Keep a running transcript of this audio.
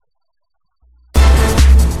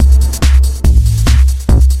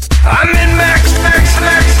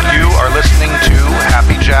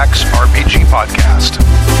podcast.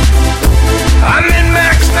 I'm in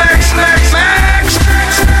Max.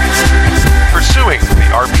 Pursuing the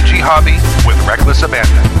RPG hobby with reckless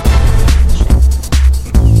abandon.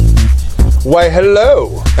 Why,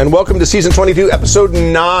 hello, and welcome to Season 22, Episode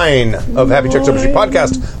 9 of Happy Checks RPG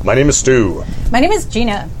Podcast. My name is Stu. My name is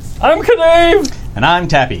Gina. I'm Kadave. And I'm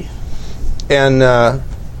Tappy. And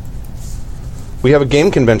we have a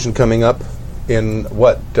game convention coming up in,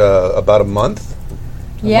 about a month?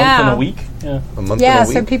 Yeah. A month and a week? Yeah. A month Yeah,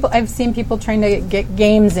 and a week? so I've seen people trying to get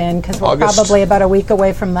games in because we're August. probably about a week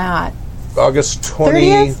away from that. August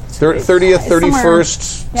 30th? 30th, 31st,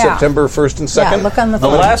 Somewhere. Yeah. September 1st and 2nd. Yeah, look on the The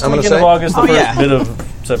phone. last I'm gonna weekend of say. August, the Oh, first yeah. bit of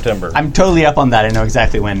September. I'm totally up on that. I know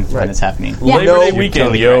exactly when it's happening. Yeah. Labor No, Day you're weekend,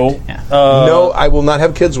 totally yo. correct. Yeah. No, I will not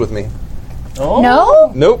have kids with me. Oh,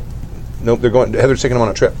 No? Nope, they're going. Heather's taking them on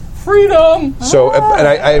a trip. freedom. So, and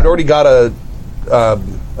I had already got a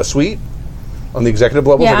suite on the executive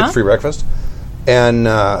level. So I Yeah. get free breakfast, and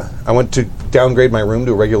I went to downgrade my room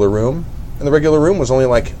to a regular room, and the regular room was only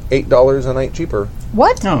like $8 a night cheaper.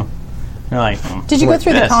 What? No. You're like, oh. Did you go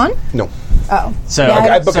through the Yes. con? No, Oh. So,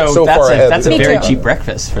 Yeah, I booked it so that's far ahead. That's a Me very too. cheap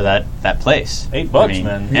breakfast for that place. $8,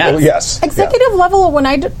 man. Yeah. Oh, yes, Executive level, when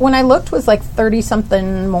I looked, was like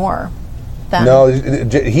 30-something more. Than. No,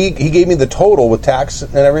 he gave me the total with tax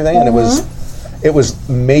and everything, and it was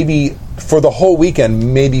maybe for the whole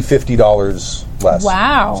weekend maybe $50 less.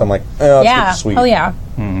 Wow. So I'm like, let's get Yeah. the suite. Oh, yeah.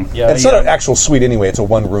 Yeah, It's not an actual suite anyway. It's a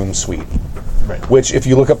one-room suite. Right. Which, if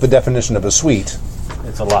you look up the definition of a suite,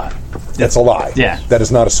 It's a lot. that's a lie. Yeah. That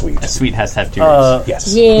is not a suite. A suite has to have 2 rooms.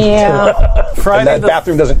 Yes. Yeah. And Friday that the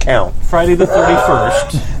bathroom doesn't count. Friday the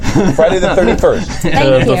 31st Friday the 31st.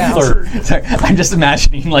 Thank the you. 3rd. Sorry, I'm just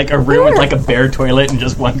imagining like a room with like a bare toilet in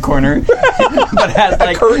just one corner, but it has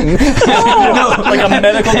like Curtain. no, Like a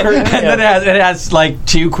medical curtain. and then it has like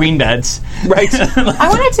 2 queen beds. Right. I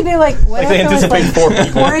want it to be like, what Like they if it was anticipate 4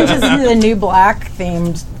 people. Orange is the new black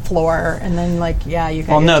themed floor, and then you can.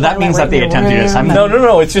 Well, no, that means that they attempt to do this.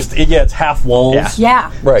 No. It's just, it's half walls. Yeah.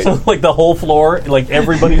 Yeah. Right. So, like, the whole floor, like,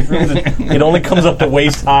 everybody's room, it only comes up to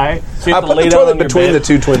waist high. So you I have to put lay the down toilet on your between bed. the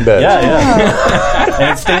 2 twin beds. Yeah. And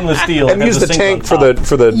it's stainless steel. And It has use a the sink tank on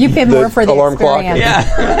for top. the You pay more for the alarm clock. experience.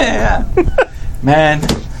 Yeah. Man.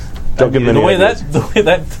 Don't get many The way ideas.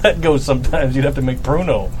 that goes sometimes, you'd have to make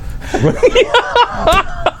Bruno.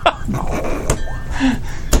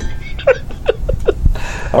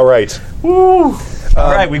 All right. All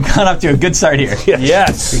right, we've gone up to a good start here.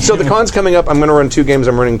 Yes. So the con's coming up. I'm going to run 2 games.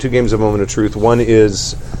 I'm running 2 games of Moment of Truth. One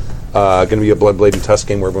is going to be a Bloodblade and Tusk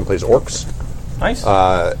game where everyone plays orcs. Nice.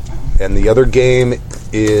 And the other game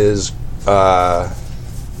is I'm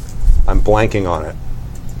blanking on it.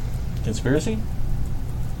 Conspiracy?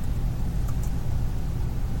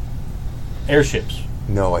 Airships.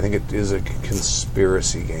 No, I think it is a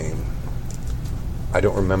conspiracy game. I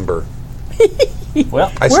don't remember.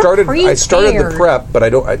 Well, I started the prepared. prep, but I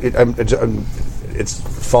don't. It's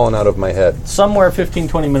fallen out of my head. somewhere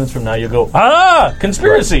 15-20 minutes from now, you'll go,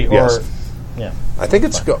 conspiracy! Right, yes. Or, yeah. I think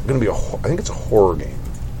it's going to be I think it's a horror game,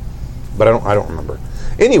 but I don't remember.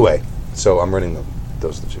 Anyway, so I'm running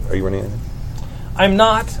those 2. Are you running anything? I'm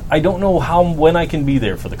not. I don't know when I can be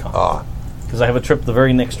there for the con. Because I have a trip the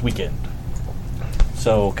very next weekend.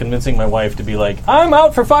 So convincing my wife to be like, I'm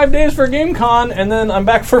out for 5 days for GameCon, and then I'm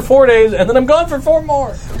back for 4 days, and then I'm gone for 4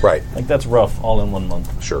 more. Right. Like, that's rough, all in 1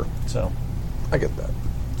 month. Sure. So, I get that.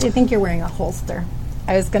 Do you think you're wearing a holster?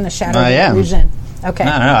 I was going to shatter I the am. illusion. Okay. No,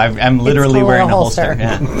 I'm literally totally wearing a a holster. holster.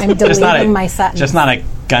 Yeah. I'm Just not deleting my sentence. Just not a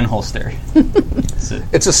gun holster.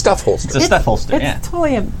 It's a stuff holster. It's a stuff holster. It's Yeah.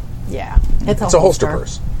 totally It's a holster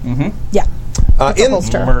purse. Yeah. It's a In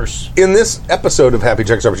holster. Merce. In this episode of Happy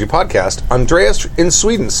Checks RPG Podcast, Andreas in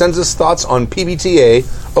Sweden sends us thoughts on PBTA,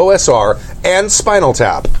 OSR, and Spinal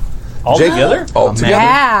Tap. All together? All together.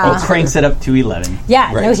 Yeah. Cranks it up to 11.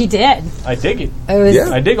 Yeah, Right. no, he did. I dig it. It was Yeah.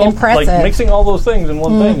 I dig all, impressive. like, mixing all those things in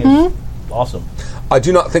one thing is awesome. I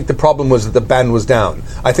do not think the problem was that the band was down.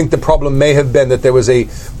 I think the problem may have been that there was a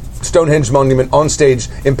Stonehenge monument on stage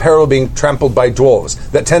in peril of being trampled by dwarves.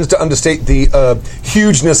 That tends to understate the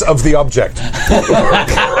hugeness of the object.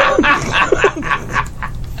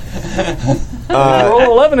 If you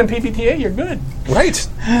roll 11 in PPTA, you're good. Right.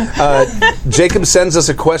 Jacob sends us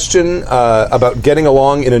a question about getting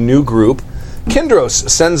along in a new group. Kindros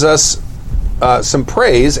sends us some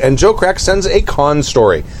praise, and Joe Crack sends a con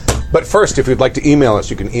story. But first, if you'd like to email us,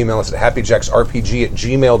 you can email us at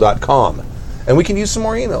happyjacksrpg@gmail.com. And we can use some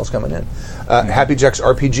more emails coming in.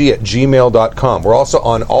 Happyjacksrpg@gmail.com. We're also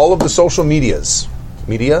on all of the social medias.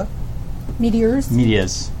 Meteors.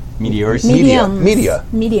 Medias. Meteors.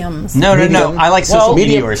 Mediums. No. I like social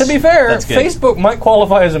meteors. To be fair, That's good. Facebook might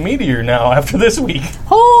qualify as a meteor now after this week.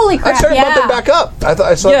 Holy crap! I started bumping back up. I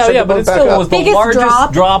thought I saw it Yeah, but it back still up. was the Biggest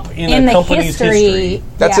largest drop in a the company's history.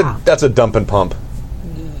 That's a dump and pump.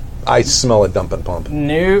 I smell a dump and pump.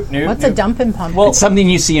 No. What's a dump and pump? Well, It's something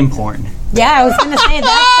you see in porn. Yeah, I was going to say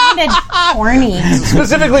that sounded corny.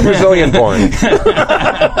 Specifically Brazilian porn.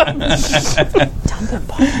 Dump and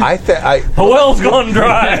pump. the well's gone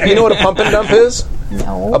dry. You know what a pump and dump is?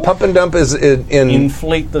 No. A pump and dump is in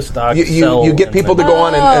Inflate the stock. you get people to go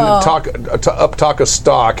on and talk a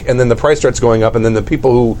stock, and then the price starts going up, and then the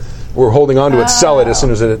people who were holding on to it sell it as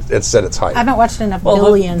soon as it's set its height. I haven't watched enough Well,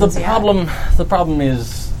 Billions the yet. problem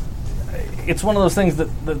is, it's one of those things that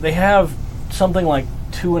they have something like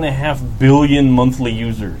 2.5 billion monthly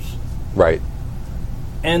users, Right.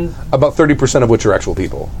 and About 30% of which are actual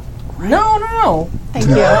people. no.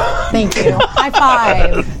 Thank you. High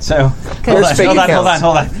five. So There's fake hold accounts.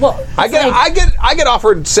 on. Well, I get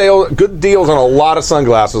offered good deals on a lot of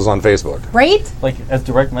sunglasses on Facebook. Right? like as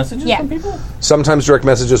direct messages Yeah. from people. Sometimes direct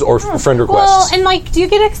messages or friend Well, requests. and like, do you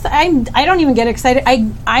get excited? I don't even get excited.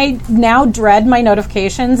 I now dread my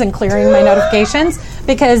notifications and clearing my notifications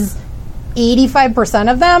because 85%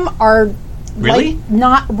 of them are Really? like,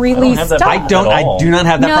 not really I don't have that stuff. problem. I do not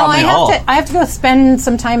have that No, problem I at have all. to. I have to go spend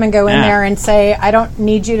some time and go in Yeah. there and say, I don't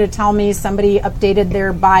need you to tell me somebody updated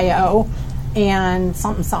their bio and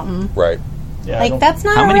something. Right. Yeah, I Like don't- that's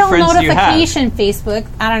not How a many real friends do you have? notification. Facebook.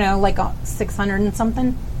 I don't know, like 600 and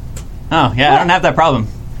something. Oh yeah, I don't have that problem.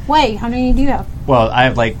 Wait, how many do you have? Well, I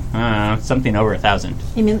have like something over 1,000,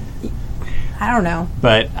 You mean? I don't know.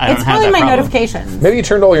 but I don't It's have probably that my problem. notifications. Maybe you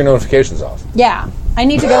turned all your notifications off. Yeah, I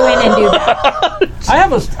need to go in and do that. I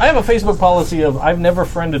have a Facebook policy of I've never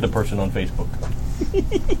friended a person on Facebook.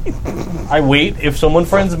 I wait. If someone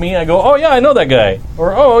friends me, I go, oh yeah, I know that guy,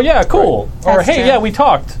 or oh yeah, cool, or That's hey, true. yeah, we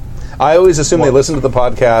talked. I always assume they listen to the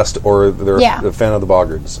podcast or they're Yeah. a fan of the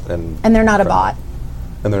Boggards, and And they're not a bot.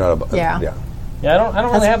 they're not a bot. Yeah. Yeah. Yeah, I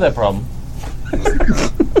don't really have that problem.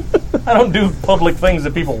 I don't do public things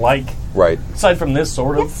that people like, Right. aside from this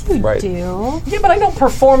sort of. Yes, you Right. do. Yeah, but I don't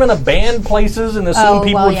perform in a band places and assume Oh,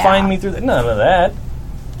 people well, would yeah. find me through that. None of that.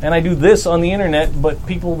 And I do this on the internet, but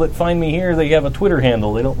people that find me here, they have a Twitter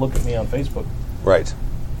handle. They don't look at me on Facebook. Right.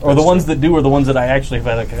 Or the ones that do are the ones that I actually have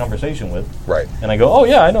had a conversation with. Right. And I go, oh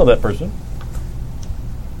yeah, I know that person.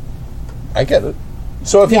 I get it.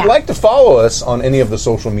 So if Yeah. you'd like to follow us on any of the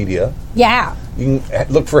social media, Yeah. you can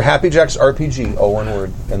look for Happy Jacks RPG, all one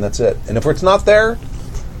word, and that's it. And if it's not there,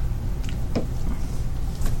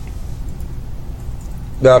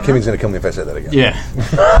 no, Kimmy's going to kill me if I say that again.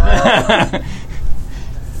 Yeah.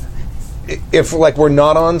 If like we're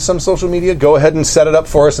not on some social media, go ahead and set it up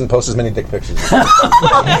for us and post as many dick pictures.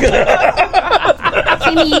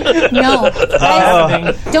 Kimmy, no.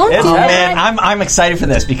 Guys, don't do Oh man, that. I'm excited for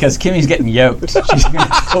this because Kimmy's getting yoked. She's gonna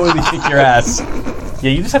totally kick your ass.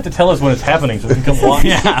 Yeah, you just have to tell us when it's happening so we can come watch.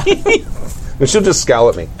 Yeah. And she'll just scowl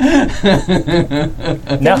at me.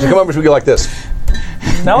 Now, She'll come over to me like this.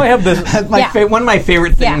 now I have this. Yeah. One of my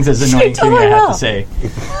favorite things Yeah. is annoying She Kimmy, totally I have will. to say.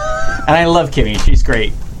 And I love Kimmy. She's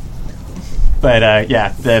great. But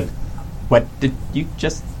yeah, what did you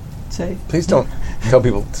just say? Please don't tell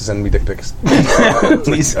people to send me dick pics.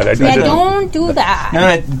 Please. I do Yeah, that. don't do that.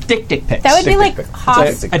 No, dick pics. That would be Dick like pic.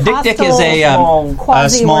 hostile. A dick pic is a small,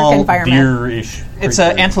 quasi small work environment. deer-ish. It's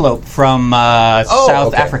creature. an antelope from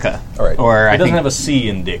South okay. Africa. All right. Or It I doesn't think have a C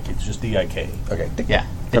in dick. It's just D-I-K. Okay. yeah,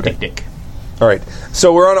 the Okay. dick. All right.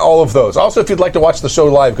 So we're on all of those. Also, if you'd like to watch the show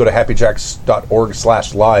live, go to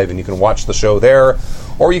happyjacks.org/live, and you can watch the show there.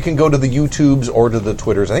 Or you can go to the YouTubes or to the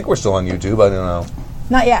Twitters. I think we're still on YouTube. I don't know.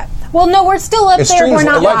 Not yet. Well, no, we're still up It there. streams We're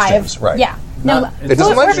not live live. streams, right. Yeah. No, Not- It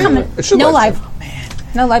doesn't we're live stream. coming. It should No live live. stream.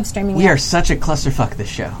 No live streaming. We yet. are such a clusterfuck, this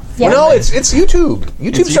show. Yeah. Well, no, it's YouTube.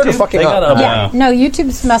 YouTube It's started YouTube? fucking They got up. a- Yeah. No,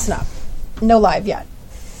 YouTube's messing up. No live yet.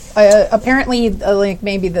 Apparently, like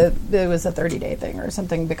maybe there was a 30-day thing or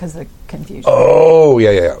something because of confusion. Oh, yeah.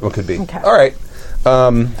 It could be. Okay. All right.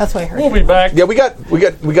 That's what I heard. We'll be back. Yeah, we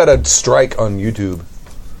got a strike on YouTube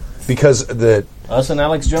because the Us and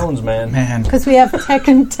Alex Jones, man. Man, Because we have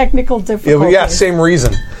technical difficulties. yeah, same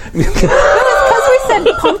reason. Because we said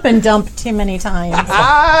pump and dump too many times.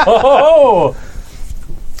 Oh,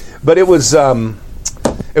 But it was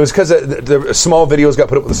because the small videos got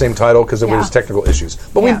put up with the same title because there Yeah. was technical issues.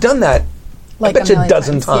 But Yeah. we've done that. Like I bet a you a million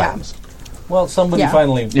dozen times, yeah. times. well, somebody Yeah.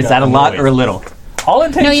 finally. is that a lot or a little? All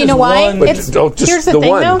it takes No, you is know why? one. But It's, don't- just here's the the thing,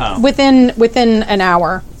 one. though. Oh. Within an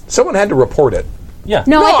hour. Someone had to report it. Yeah.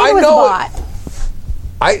 No, No, I think I it was know a it. bot.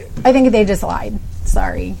 I I think they just lied.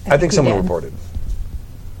 Sorry. think you someone did. reported.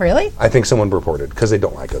 Really? I think someone reported because they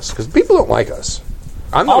don't like us. Because people don't like us.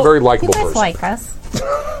 I'm not a very You likable guys person. like us.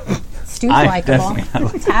 Stu's I likable.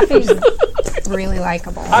 definitely Taffy's really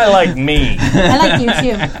likable. I like me. I like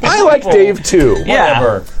you too. I like Dave too.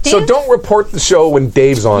 Whatever. So Dave- don't report the show when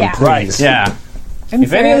Dave's on, Yeah. please. Yeah.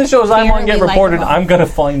 If any of the shows I'm on get Fairly reported, likable. I'm gonna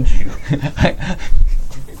find you.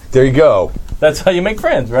 There you go. That's how you make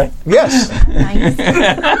friends, right? Yes. Nice.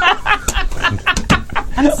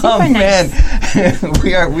 I'm super nice.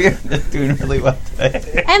 we are doing really well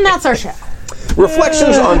today. And that's our show.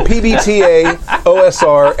 Reflections on PBTA,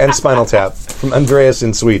 OSR, and Spinal Tap from Andreas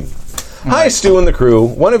in Sweden. Hi, Stu and the crew.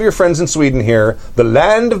 One of your friends in Sweden here, the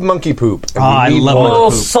land of monkey poop. And we I need love more. monkey Oh,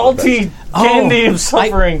 poop. salty candy of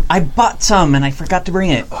suffering. I bought some and I forgot to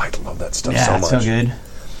bring it. Oh, I love that stuff Yeah, so it's much. so good.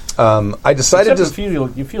 I decided Except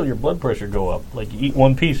to. you feel your blood pressure go up. Like you eat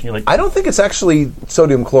one piece and you're like, I don't think it's actually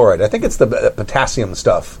sodium chloride. I think it's the potassium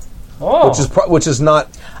stuff, oh, which is not.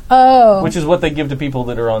 Oh. which is what they give to people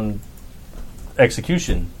that are on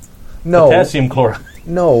execution. No, Potassium chloride.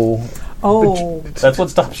 no. Oh. That's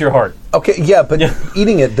what stops your heart. Okay, yeah, but Yeah.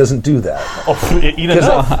 eating it doesn't do that. Oh, eat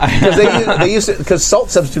enough. Because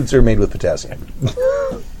salt substitutes are made with potassium,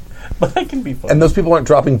 But that can be fun. and those people aren't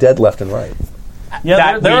dropping dead left and right. Yeah,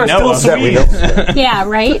 That there we are know still of. That we Swedes. know. Yeah,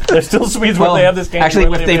 right? There's still Swedes where they have this candy. actually,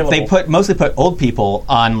 readily they available. mostly put old people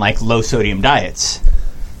on like low sodium diets,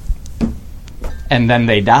 and then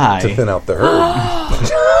they die. To thin out the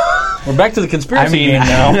herd. We're back to the conspiracy I mean- game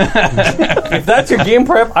now. If that's your game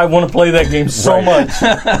prep, I want to play that game so Right. much.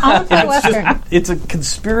 I want to play Western. It's a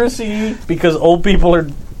conspiracy because old people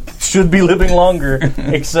should be living longer,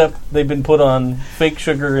 except they've been put on fake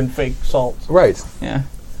sugar and fake salt. Right. Yeah,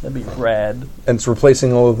 That'd be rad. And it's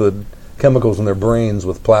replacing all of the chemicals in their brains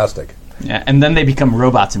with plastic. yeah, and then they become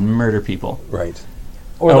robots and murder people. Right.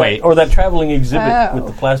 Or Oh, that, wait. or that traveling exhibit Oh. with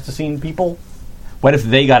the plasticine people. What if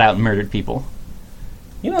they got out and murdered people?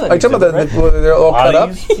 You know that Are you talking about exhibit, where they're all cut up?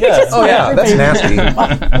 Bodies? Yeah. Oh, yeah, that's nasty.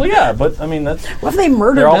 Well, yeah, but I mean that's What if they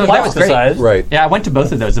murdered they're all No, that was great. plasticized. Right. Yeah, I went to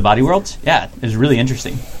both of those, the Body Worlds. Yeah, it was really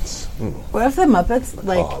interesting. What if the Muppets,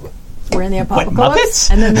 like, were in the Muppets?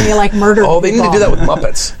 apocalypse? And then they, like, murdered Oh, they need to people? do that with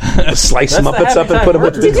Muppets. Slice That's the Muppets up Happy and put them Time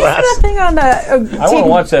into the Did you see that glass. thing on the... I want to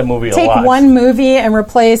watch that movie a Take lot. one movie and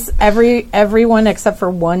replace everyone except for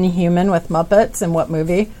one human with Muppets in what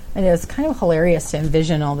movie? And it was kind of hilarious to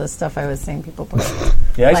envision all this stuff I was seeing people put.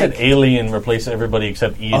 Yeah, I like- said Alien replace everybody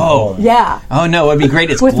except Ian Oh. Holm. Yeah. Oh no, it'd be great.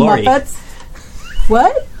 It's With Glory, Muppets.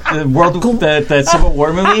 What? the Civil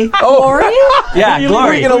War movie. Glory? Yeah, Who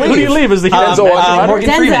Glory. do you leave as the hero? Denzel Washington.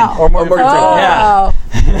 Morgan Freeman. Denzel. Or Morgan Freeman. Yeah.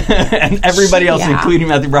 Oh. And everybody else, Yeah. including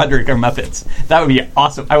Matthew Broderick, are Muppets. That would be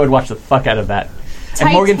awesome. I would watch the fuck out of that.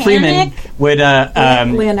 And Morgan Freeman Titanic? would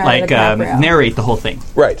Leonardo DiCaprio. narrate the whole thing.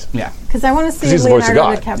 Right. Yeah. Because I want to see he's the voice of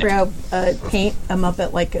Leonardo God. DiCaprio paint a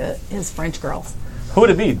Muppet like his French girls. Who would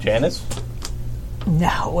it be? Janice?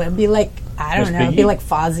 No, it'd be like, I don't Miss know, it'd be Piggy? like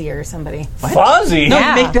Fozzie or somebody. Fozzie? No,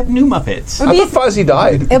 Yeah. you make up new Muppets. I thought Fozzie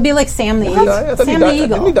died. It'd be like Sam the Eagle. I thought he Sam died. the Eagle.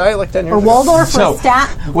 Didn't he die like 10 years Or ago? Waldorf So- or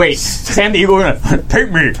Stat. Wait, Sam the Eagle,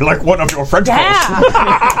 paint me like one of your French girls. Yeah.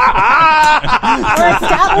 Or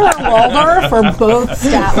Statler or Waldorf or both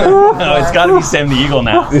Statler. No, it's got to be Sam the Eagle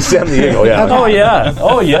now. It's Sam the Eagle, yeah. Oh, yeah.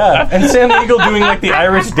 Oh, yeah. And Sam the Eagle doing like the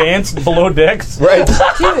Irish dance below decks. Right.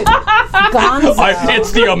 Dude, Gonzo.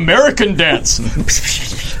 It's the American dance.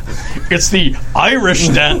 It's the Irish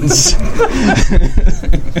dance.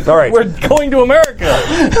 All right. We're going to America.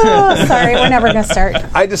 Oh, sorry, we're never going to start.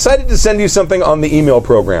 I decided to send you something on the email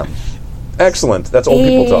program. Excellent. That's old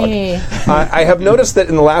people Hey. talk. I have noticed that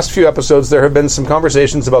in the last few episodes there have been some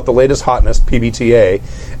conversations about the latest hotness, PBTA,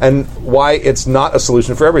 and why it's not a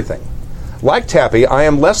solution for everything. Like Tappy, I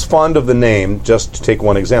am less fond of the name, just to take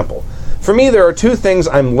one example. For me, there are two things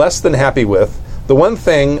I'm less than happy with. The one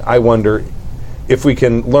thing I wonder if we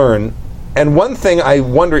can learn, and one thing I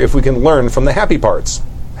wonder if we can learn from the happy parts.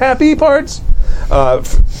 Happy parts?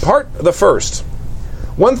 The first.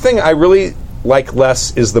 One thing I really like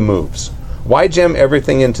less is the moves. Why jam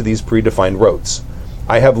everything into these predefined rotes?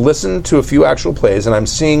 I have listened to a few actual plays, and I'm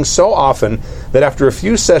seeing so often that after a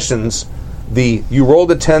few sessions, the you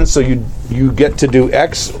rolled a 10 so you get to do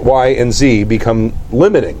X, Y, and Z become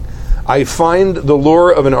limiting. I find the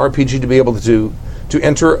lure of an RPG to be able to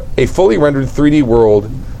enter a fully rendered 3D world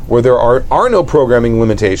where there are no programming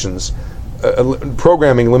limitations,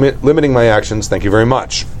 limiting my actions. Thank you very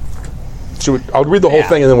much. I'll read the whole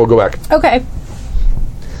thing and then we'll go back. Okay.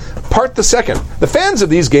 Part the second. The fans of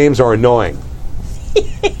these games are annoying.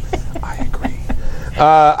 I agree.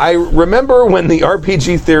 I remember when the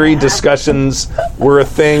RPG theory discussions were a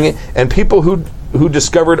thing, and people who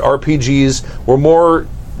discovered RPGs were more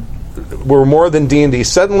were more than D&D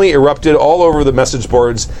suddenly erupted all over the message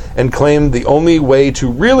boards and claimed the only way to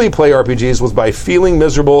really play RPGs was by feeling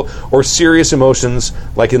miserable or serious emotions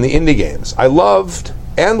like in the indie games. I loved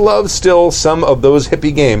and love still some of those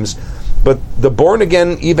hippie games, but the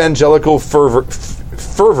born-again evangelical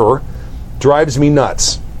fervor drives me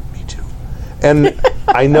nuts. Me too. And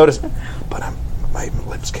I noticed, but my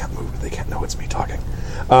lips can't move. They can't know it's me talking.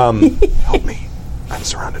 Help me. I'm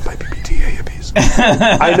surrounded by PBTA hippies.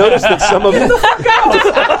 I noticed that some of them... Right?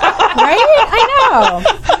 I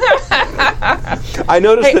know. I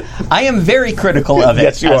noticed that... I am very critical of it,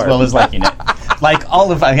 Yes, you as are. well as liking it. Like all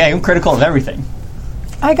of, I am critical of everything.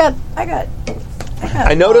 I got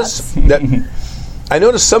I noticed that... I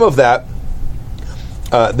noticed some of that...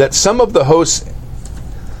 that some of the hosts...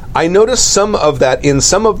 I noticed some of that in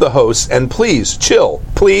some of the hosts, and please, chill.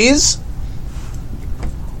 Please?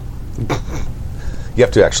 You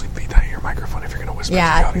have to actually be down your microphone if you're going to whisper to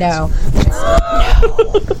the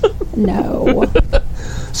audience. No.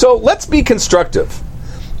 So let's be constructive.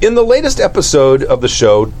 In the latest episode of the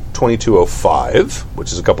show, 2205,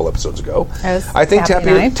 which is a couple episodes ago, I think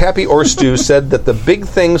Tappy or Stu said that the big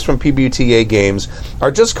things from PBTA games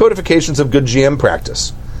are just codifications of good GM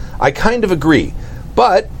practice. I kind of agree,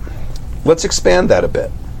 but let's expand that a bit.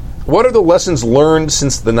 What are the lessons learned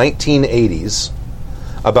since the 1980s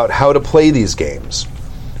about how to play these games?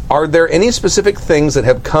 Are there any specific things that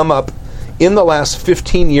have come up in the last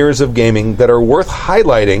 15 years of gaming that are worth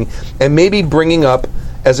highlighting and maybe bringing up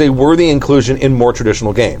as a worthy inclusion in more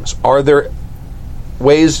traditional games? Are there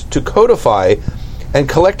ways to codify and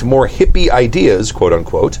collect more hippie ideas, quote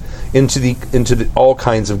unquote, into all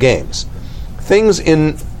kinds of games? Things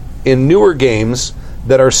in newer games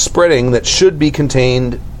that are spreading that should be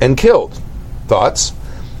contained and killed. Thoughts?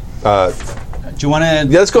 Do you want to?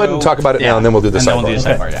 Yeah, let's go ahead and talk about it now, and then we'll do the sidebar. Then we'll do the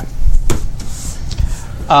sidebar,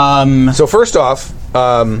 yeah. So first off,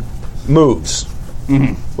 moves.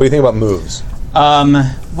 Mm-hmm. What do you think about moves?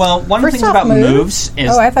 Well, one of the things about moves is,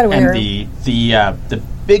 I thought we were... the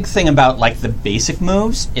big thing about like the basic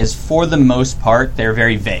moves is, for the most part, they're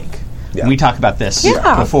very vague. Yeah. And we talked about this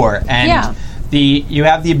before, and you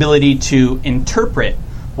have the ability to interpret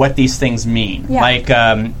what these things mean. Yeah. Like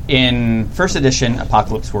in first edition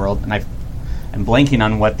Apocalypse World, and I'm blanking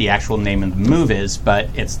on what the actual name of the move is, but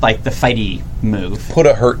it's like the fighty move. Put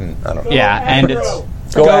a hurtin'. I don't know. Yeah, and it's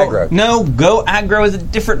Go aggro. No, go aggro is a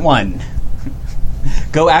different one.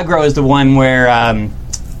 Go aggro is the one where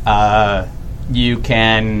you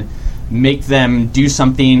can make them do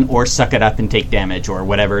something or suck it up and take damage or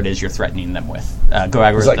whatever it is you're threatening them with. Go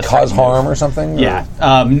aggro is like cause harm or something? Yeah.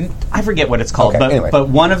 I forget what it's called, Okay, but anyway. but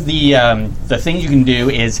one of the things you can do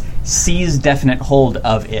is seize definite hold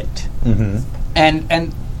of it. Mm-hmm.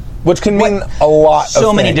 And which can mean a lot of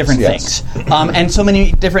so many things, different things. And so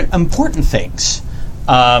many different important things.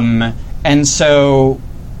 And so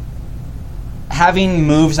having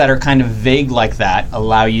moves that are kind of vague like that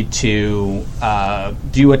allow you to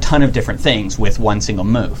do a ton of different things with one single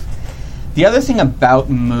move. The other thing about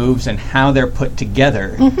moves and how they're put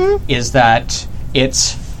together is that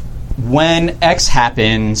it's when X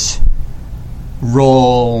happens,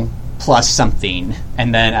 roll plus something,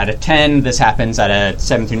 and then at a 10 this happens, at a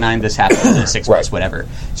 7 through 9 this happens, at a 6 plus whatever.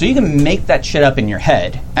 So you can make that shit up in your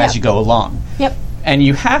head as you go along. Yep. And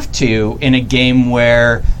you have to in a game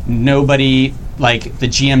where nobody, like the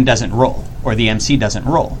GM doesn't roll or the MC doesn't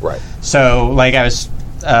roll. Right. So, like I was,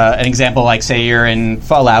 an example, like say you're in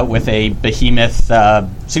Fallout with a behemoth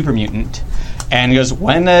super mutant, and it goes,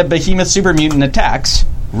 when a behemoth super mutant attacks,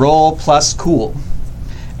 roll plus cool.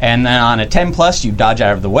 And then on a 10 plus, you dodge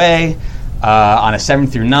out of the way. On a 7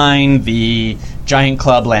 through 9, the giant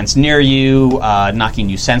club lands near you, knocking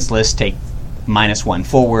you senseless, take -1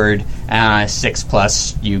 forward. And on a 6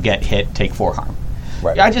 plus, you get hit, take 4 harm.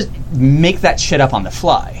 Right. I just make that shit up on the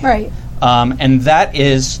fly. Right. And that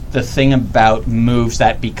is the thing about moves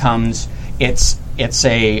that becomes, it's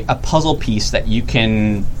a puzzle piece that you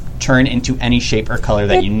can turn into any shape or color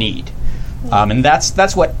that you need. And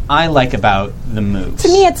that's what I like about the moves. To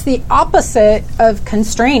me, it's the opposite of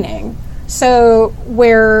constraining. So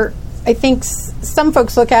where I think some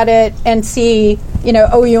folks look at it and see, you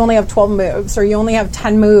only have 12 moves or you only have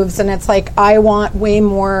 10 moves, and it's like, I want way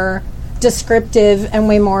more descriptive and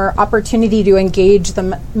way more opportunity to engage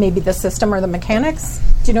maybe the system or the mechanics.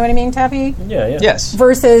 Do you know what I mean, Tappy? Yeah. Yes.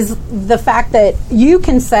 Versus the fact that you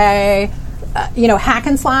can say, hack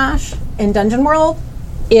and slash in Dungeon World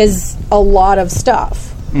is a lot of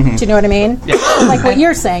stuff. Mm-hmm. Do you know what I mean? Yeah. Like what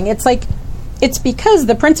you're saying. It's like, it's because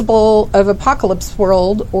the principle of Apocalypse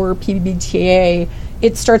World or PBTA,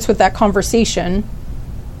 it starts with that conversation.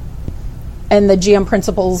 and the GM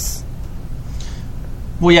principles.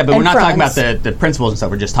 Well, yeah, but we're and not talking about fronts. the principles and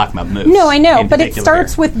stuff. We're just talking about moves. No, I know, in but it particular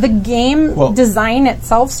starts here. with the game Well- design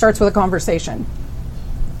itself starts with a conversation.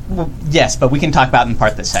 Yes, but we can talk about in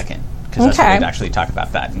part the second, because that's Okay. we'd actually talk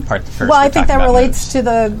about that in part the first. Well, we're I think talking that about relates moves. to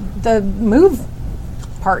the move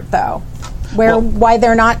part, though, where Well- why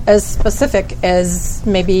they're not as specific as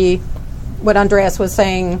maybe what Andreas was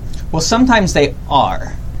saying. Well, sometimes they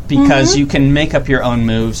are, because you can make up your own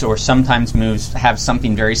moves, or sometimes moves have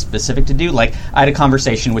something very specific to do. Like, I had a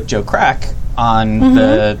conversation with Joe Crack on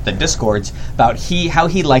the Discords about how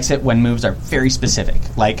he likes it when moves are very specific.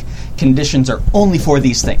 Like, conditions are only for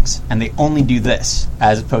these things, and they only do this,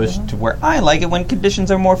 as opposed to where I like it when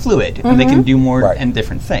conditions are more fluid, and they can do more Right. and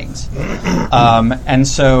different things. And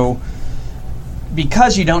so...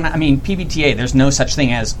 Because you don't, I mean, PBTA, there's no such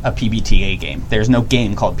thing as a PBTA game. There's no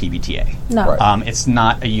game called PBTA. No. Right. It's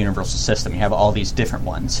not a universal system. You have all these different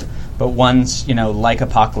ones. But ones, like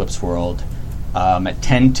Apocalypse World,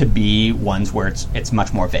 tend to be ones where it's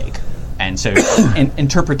much more vague. And so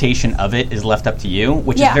interpretation of it is left up to you,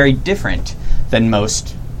 which Yeah. is very different than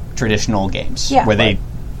most traditional games, Yeah. where they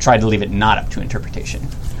try to leave it not up to interpretation.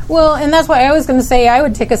 Well, and that's why I was going to say I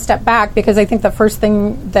would take a step back, because I think the first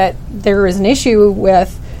thing that there is an issue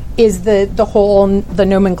with is the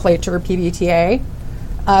nomenclature PBTA,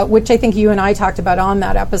 which I think you and I talked about on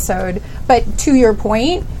that episode. But to your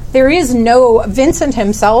point, Vincent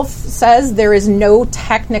himself says there is no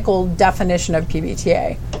technical definition of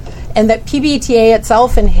PBTA. And that PBTA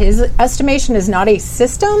itself, in his estimation, is not a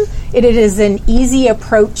system. It is an easy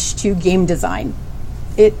approach to game design.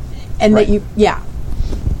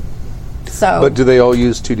 So, But do they all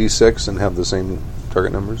use 2d6 and have the same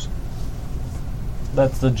target numbers?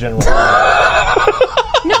 That's the general.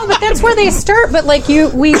 no, but that's where they start. But like we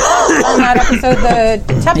on that episode,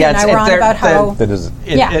 Teppy and I were on about how That is.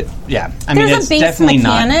 Yeah. I mean, there's it's a base definitely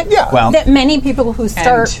mechanic Yeah. Well, that many people who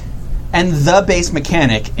start. And the base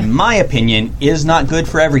mechanic, in my opinion, is not good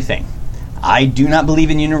for everything. I do not believe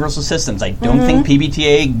in universal systems. I don't think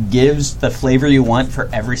PBTA gives the flavor you want for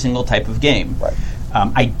every single type of game. Right.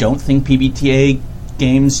 I don't think PBTA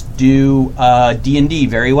games do D&D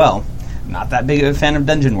very well. I'm not that big of a fan of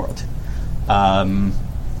Dungeon World.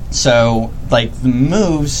 So, like, the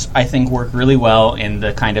moves, I think, work really well in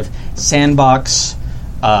the kind of sandbox,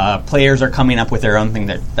 players are coming up with their own thing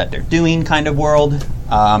that they're doing kind of world.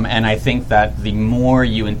 And I think that the more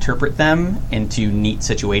you interpret them into neat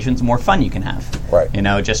situations, the more fun you can have. Right.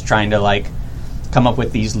 Just trying to, like, come up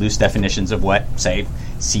with these loose definitions of what, say,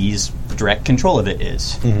 C's direct control of it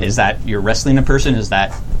is. Is that you're wrestling a person? Is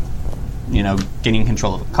that, getting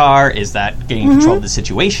control of a car? Is that getting control of the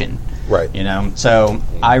situation? Right. So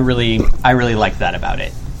I really like that about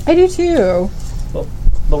it. I do too. Well,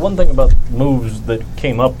 the one thing about moves that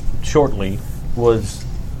came up shortly was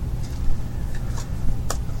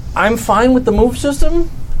I'm fine with the move system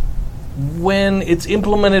when it's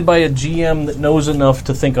implemented by a GM that knows enough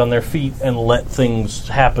to think on their feet and let things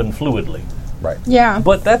happen fluidly. Right. Yeah.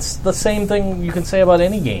 But that's the same thing you can say about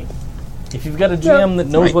any game. If you've got a GM that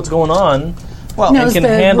knows Right. what's going on Well, Knows and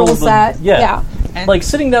can the handle rule set. yeah. And- Like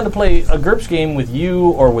sitting down to play a GURPS game with you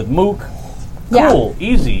or with Mook, Yeah. cool,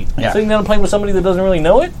 easy. Yeah. Sitting down and playing with somebody that doesn't really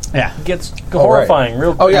know it yeah. gets Oh, right. horrifying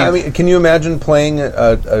real quick. Oh yeah, I mean, can you imagine playing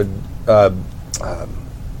a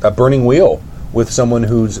Burning Wheel with someone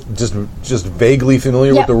who's just vaguely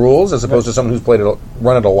familiar Yeah. with the rules, as opposed to someone who's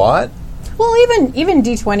run it a lot? Well, even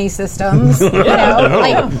D20 systems,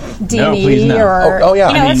 like D&E please no. or Oh, yeah.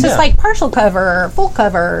 I it's mean, just like partial cover, full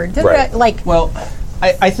cover, Right. like Well,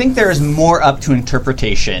 I think there is more up to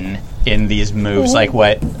interpretation in these moves, like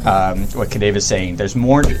what Kadave is saying. There's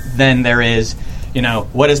more than there is,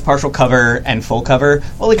 what is partial cover and full cover?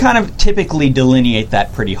 Well, they kind of typically delineate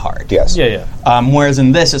that pretty hard. Yes. Yeah. Whereas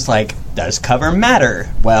in this, it's like, does cover matter?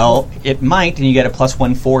 Well, it might, and you get a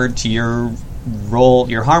 +1 forward to your roll,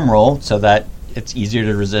 your harm roll, so that it's easier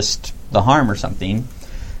to resist the harm or something.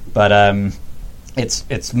 But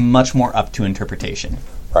it's much more up to interpretation.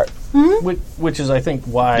 Right. Which is, I think,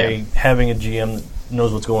 why Yeah. having a GM that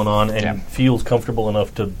knows what's going on and Yeah. feels comfortable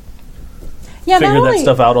enough to not figure that only-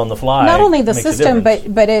 stuff out on the fly. Not only the makes a system,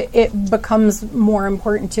 difference. but it becomes more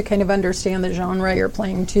important to kind of understand the genre you're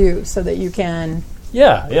playing too, so that you can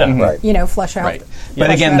yeah. Right. flesh out. Right. flesh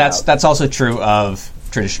But again, that out. that's also true of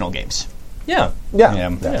traditional games. Yeah. Yeah.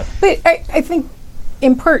 Yeah. But I think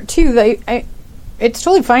in part too, it's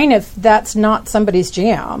totally fine if that's not somebody's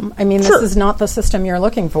jam. I mean, Sure. this is not the system you're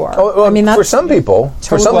looking for. Oh, well, I mean, that's for some people,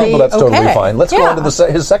 totally that's totally okay. fine. Let's go Yeah. on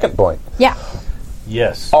to his second point. Yeah.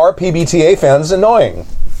 Yes. Are PBTA fans annoying?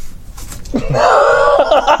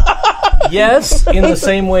 Yes, in the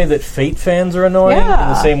same way that Fate fans are annoying, in Yeah.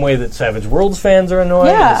 the same way that Savage Worlds fans are annoying,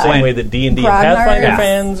 in the Yeah. same way that D&D and Grognard. Pathfinder Yeah.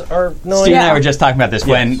 fans are annoying. Steve and I Yeah. were just talking about this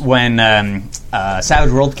when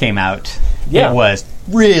Savage World came out. Yeah. It was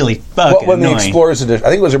really Well, fucking when the annoying. Explorers Edition, I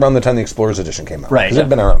think it was around the time the Explorers Edition came out. Right. Because it had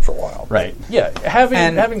been around for a while. Right. Yeah, having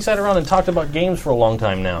And- sat around and talked about games for a long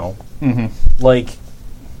time now, like,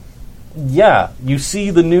 yeah, you see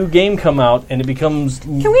the new game come out and it becomes,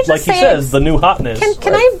 we just like he say says, it's- the new hotness.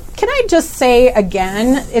 Can I just say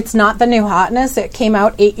again, it's not the new hotness. It came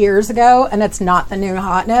out 8 years ago, and it's not the new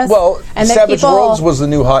hotness. Well, and that Savage people- Worlds was the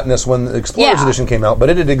new hotness when the Explorers Yeah. Edition came out, but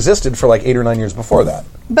it had existed for like 8 or 9 years before that.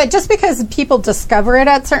 But just because people discover it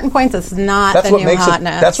at certain points, it's not That's the what new makes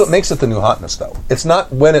hotness. it. That's what makes it the new hotness, though. It's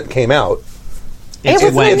not when it came out. It was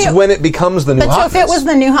the It's new- when it becomes the new But so hotness. if it was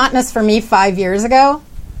the new hotness for me 5 years ago,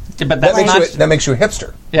 But that that's makes, not. that makes you a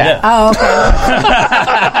hipster. Yeah. oh, okay.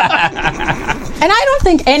 And I don't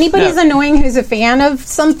think anybody's No. annoying who's a fan of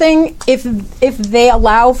something if they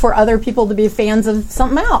allow for other people to be fans of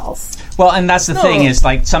something else. Well, and that's the thing is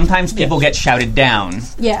like sometimes people get shouted down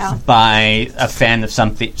Yeah, by a fan of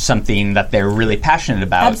something that they're really passionate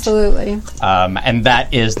about. absolutely. And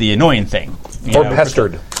that is the annoying thing. you Or know.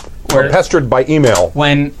 pestered. Or pestered by email.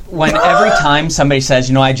 When every time somebody says,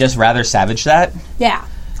 you know, I just rather Savage that, Yeah.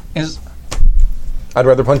 is I'd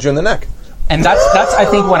rather punch you in the neck. and that's I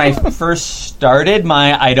think when I first started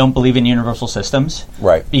my I don't believe in universal systems.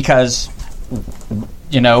 Right. Because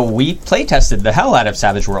you know, we play tested the hell out of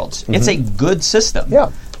Savage Worlds. It's a good system. Yeah.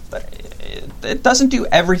 It doesn't do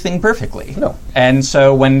everything perfectly. No. And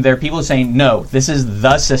so when there are people saying, no, this is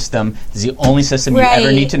the system, this is the only system you ever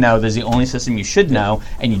Right. need to know, this is the only system you should know,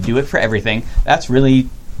 and you do it for everything, that's really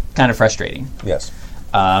kind of frustrating. Yes.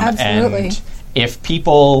 Absolutely. And if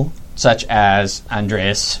people such as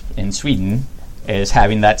Andreas in Sweden is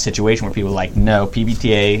having that situation where people are like, no,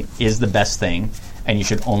 PBTA is the best thing, and you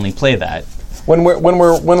should only play that. When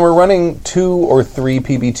we're running 2 or 3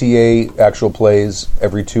 PBTA actual plays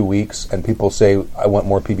every 2 weeks, and people say I want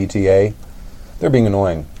more PBTA, they're being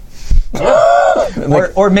annoying.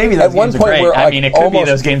 Or maybe those at one games are point great. we're, I like, mean, it could be almost-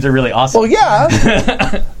 those games are really awesome. Well,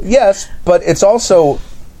 yeah, yes, but it's also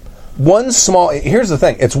one small. Here's the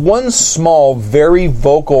thing: it's one small, very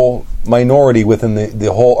vocal minority within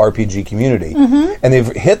the whole RPG community, and they've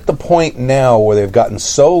hit the point now where they've gotten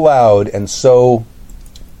so loud and so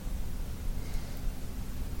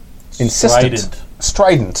insistent,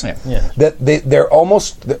 strident, Yeah. that they're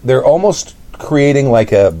almost creating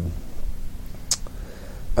like a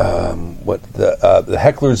the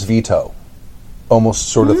heckler's veto, almost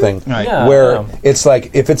sort of thing, Right. Yeah, where yeah. it's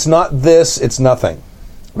like if it's not this, it's nothing.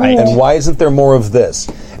 Right. And why isn't there more of this?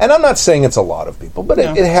 And I'm not saying it's a lot of people, but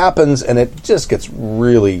it happens, and it just gets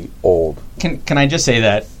really old. Can I just say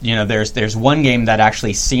that, you know, there's one game that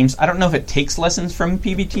actually seems, I don't know if it takes lessons from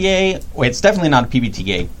PBTA. Well, it's definitely not a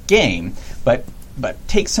PBTA game, but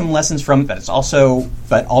takes some lessons from that. It's also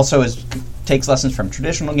takes lessons from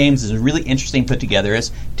traditional games. Is really interesting put together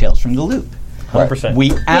is Tales from the Loop. 100%.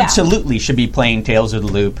 We absolutely should be playing Tales of the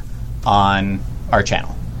Loop on our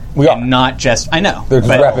channel. We are. And not just, I know. They're just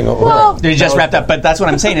but- wrapping up. Well, They just wrapped up, but that's what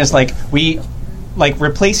I'm saying is like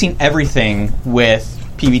replacing everything with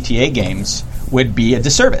PBTA games would be a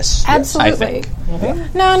disservice. Absolutely. I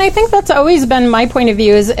think. No, and I think that's always been my point of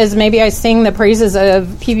view is maybe I sing the praises of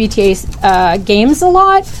PBTA games a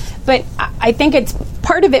lot, but I think it's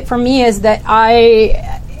part of it for me is that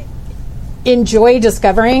I enjoy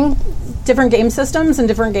discovering different game systems and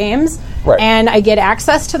different games, Right. and I get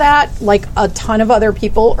access to that like a ton of other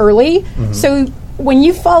people early. So when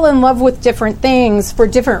you fall in love with different things for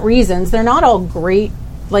different reasons, they're not all great.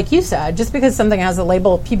 Like you said, just because something has a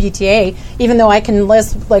label PBTA, even though I can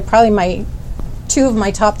list like probably 2 of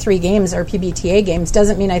my top 3 games are PBTA games,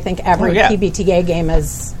 doesn't mean I think every yeah. PBTA game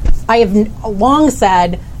is. I have long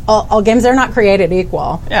said all games are not created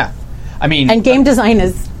equal, Yeah. I mean, and game design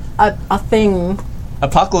is a thing.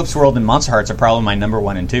 Apocalypse World and Monster Hearts are probably my number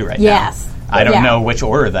 1 and 2 right Yes. now. I don't Yeah. know which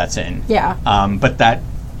order that's in. Yeah. But that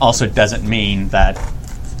also doesn't mean that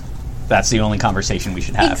that's the only conversation we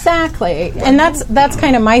should have. Exactly, and that's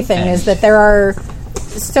kind of my thing is that there are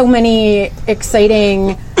so many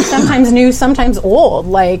exciting, sometimes new, sometimes old,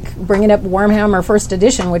 like bringing up Warhammer First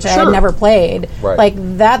Edition, which I had never played. Right. Like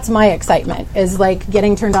that's my excitement is like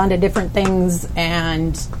getting turned on to different things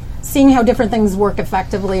and seeing how different things work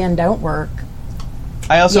effectively and don't work.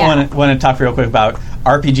 I also Yeah. want to talk real quick about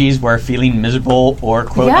RPGs where feeling miserable or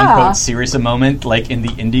quote Yeah. unquote serious a moment, like in the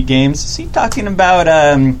indie games. Is he talking about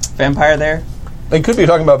Vampire there? They could be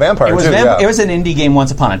talking about Vampire It was too. yeah. it was an indie game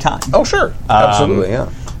once upon a time. Oh, sure, absolutely, yeah.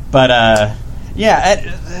 But yeah,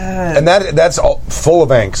 And that's all full of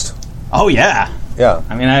angst. Oh, yeah. Yeah.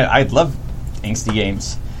 I mean, I love angsty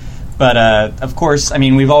games. But, of course, I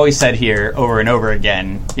mean, we've always said here over and over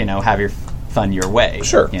again, have your fun your way.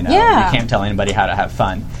 Sure. You Yeah. can't tell anybody how to have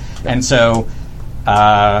fun. And so,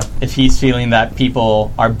 if he's feeling that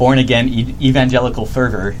people are born-again evangelical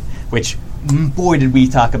fervor, which, boy, did we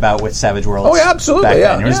talk about with Savage Worlds. Oh, yeah, absolutely, back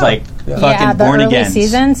yeah. then. It was Yeah. fucking the born early again.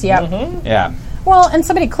 seasons. Yep. Mm-hmm. Yeah. Well, and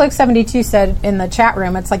somebody, Click72 said in the chat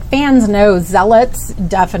room, it's like fans know, zealots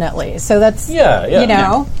definitely. So that's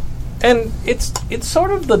Yeah. And it's sort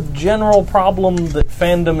of the general problem that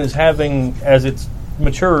fandom is having as it's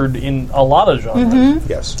matured in a lot of genres. Mm-hmm.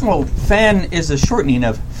 Yes. Well, fan is a shortening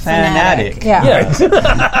of fanatic. Yeah. Yeah.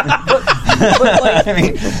 but like, I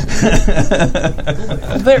mean,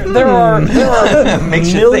 there are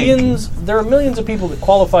Makes you millions of people that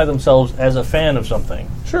qualify themselves as a fan of something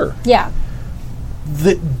Sure. Yeah.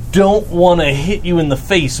 that don't want to hit you in the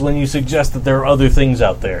face when you suggest that there are other things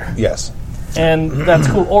out there. Yes. And that's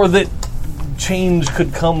cool. Or that change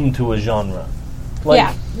could come to a genre.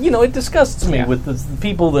 Like, it disgusts me with the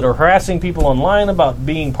people that are harassing people online about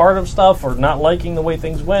being part of stuff or not liking the way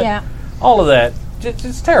things went. Yeah. All of that.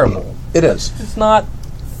 It's terrible. It is. It's not,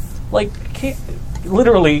 like,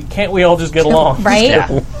 can't we all just get along? Right?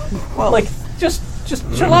 yeah. Well, like, just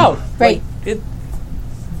chill out. Right. Like,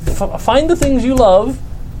 find the things you love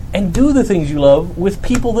and do the things you love with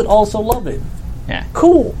people that also love it. Yeah.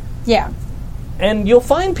 Cool. Yeah. And you'll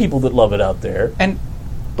find people that love it out there. And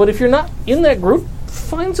But if you're not in that group,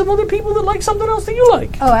 find some other people that like something else that you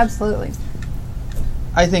like. Oh, absolutely.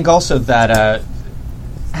 I think also that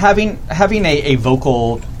having a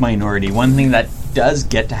vocal minority, one thing that does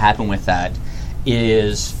get to happen with that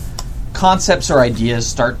is concepts or ideas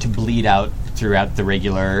start to bleed out throughout the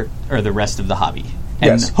regular or the rest of the hobby.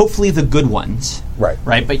 And Yes. hopefully the good ones. Right.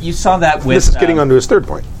 Right? But you saw that with... This is getting onto his third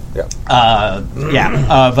point. Yeah.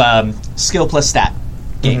 of skill plus stat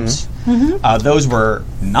games. Those were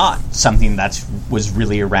not something that was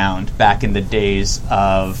really around back in the days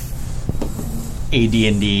of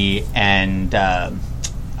AD&D and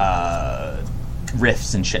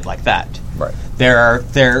Rifts and shit like that. Right. There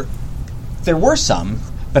were some,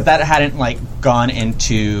 but that hadn't gone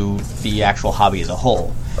into the actual hobby as a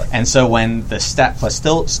whole. Right. And so when the stat plus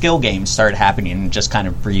skill games started happening and just kind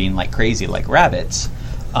of breeding like crazy, like rabbits,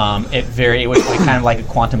 it was kind of like a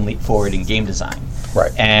quantum leap forward in game design.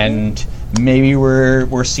 Right. And maybe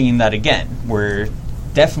we're seeing that again. We're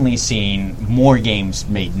definitely seeing more games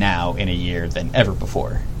made now in a year than ever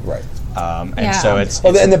before. Right. And so it's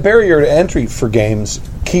Well, and the barrier to entry for games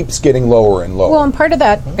keeps getting lower and lower. Well, and part of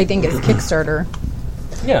that, I think, is Kickstarter.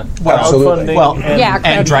 Yeah. Absolutely. Crowdfunding Well, Yeah,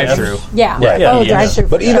 and drive-through. Yeah. Right. Oh, Yeah. drive-through.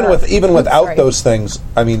 But for even sure. even without Sorry. those things,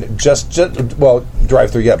 I mean, just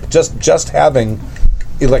drive through. Yeah, but just having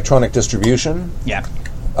electronic distribution Yeah.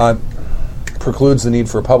 precludes the need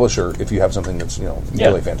for a publisher if you have something that's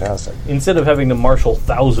really fantastic. Instead of having to marshal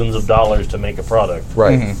thousands of dollars to make a product,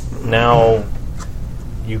 Right. now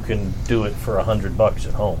you can do it for $100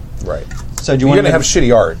 at home. Right. So do you You're want going to have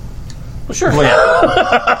shitty art. Well, sure.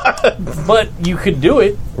 But you could do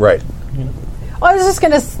it. Right. Well, I was just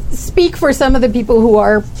going to speak for some of the people who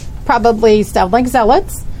are probably sound like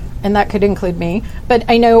zealots, and that could include me. But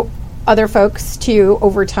I know other folks too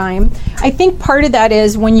over time. I think part of that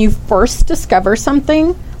is when you first discover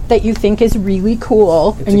something that you think is really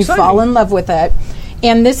cool and you exciting. fall in love with it.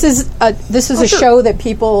 And this is a show that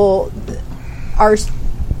people are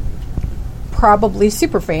probably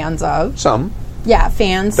super fans of. Some. Yeah,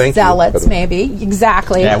 fans, Thank you. zealots, maybe.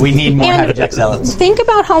 Exactly. Yeah, we need more And Habijack zealots. Think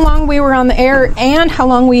about how long we were on the air and how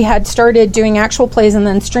long we had started doing actual plays and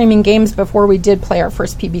then streaming games before we did play our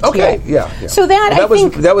first PBTA. Okay. Yeah. So that, Well, I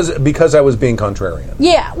think... that was because I was being contrarian.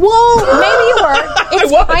 Yeah, well, maybe you were.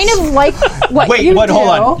 It's kind of like what you do. Hold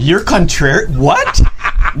on. You're contrary. What?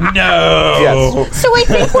 No. Yes. So I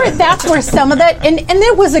think that's where some of that, and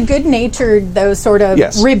it was a good-natured, though, sort of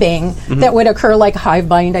Yes. ribbing that would occur, like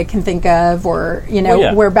Hivebind, I can think of, or,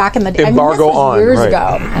 where back in the day. Embargo this was on, years right.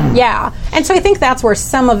 ago. Yeah. And so I think that's where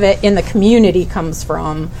some of it in the community comes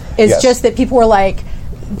from, is Yes. just that people were like,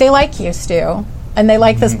 they like you, Stu, and they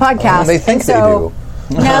like this podcast. They think and so,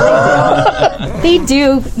 they do. No, they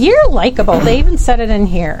do. They do. You're likable. They even said it in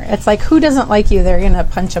here. It's like, who doesn't like you? They're going to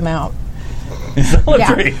punch them out.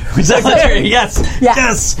 Zealotry. Zealotry, yes. Yeah.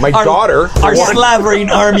 Yes. My daughter. Our slavering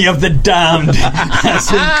army of the damned has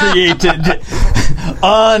been created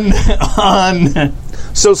on.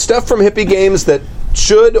 So stuff from hippie games that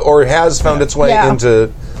should or has found its way Yeah. into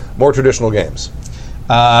more traditional games.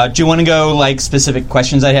 Do you want to go like specific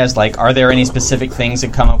questions I has? Like, are there any specific things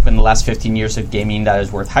that come up in the last 15 years of gaming that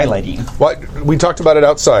is worth highlighting? Well, we talked about it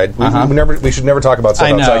outside. We should never talk about stuff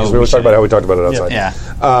I know, outside because we always talk about how we talked about it outside.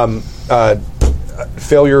 Yeah.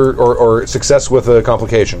 Failure or success with a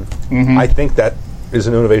complication. I think that is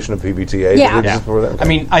an innovation of PBTA. Yeah. I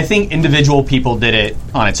mean, I think individual people did it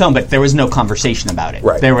on its own, but there was no conversation about it.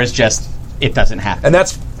 Right. There was just, it doesn't happen. And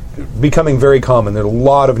that's becoming very common. There are a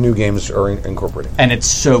lot of new games are incorporating. And it's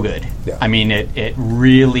so good. Yeah. I mean, it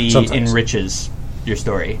really Sometimes. enriches your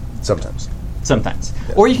story. Sometimes.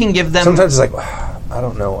 Or you can give them... Sometimes it's like, I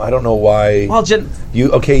don't know why. Well,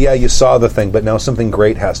 you saw the thing, but now something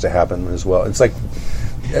great has to happen as well. It's like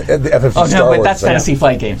at the FFG oh, Star no, Wars, but that's like, Fantasy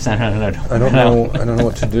Flight Games. No. I don't know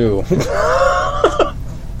what to do.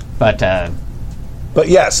 But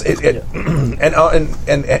yes, and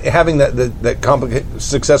having that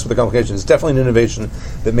success with the complications is definitely an innovation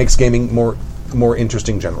that makes gaming more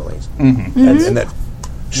interesting generally, and that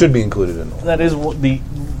should be included in all. That is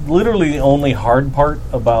literally the only hard part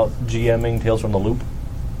about GMing Tales from the Loop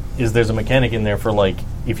is there's a mechanic in there for like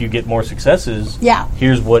if you get more successes,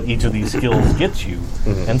 here's what each of these skills gets you,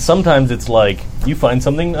 and sometimes it's like you find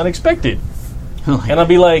something unexpected. And I'll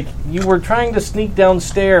be like, you were trying to sneak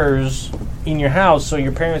downstairs in your house so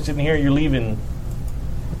your parents didn't hear you're leaving.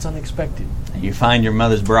 It's unexpected. you find your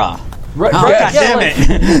mother's bra. Right, Oh, God damn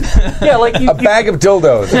it. Yeah, like A bag of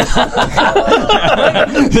dildos.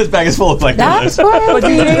 This bag is full of like That's dildos.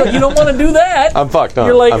 what you don't want to do that. I'm fucked, huh?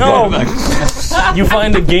 You're like, I'm oh, you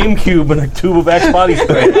find a GameCube and a tube of Axe body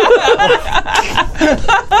spray.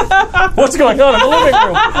 What's going on in the living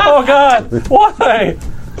room? Oh God, why?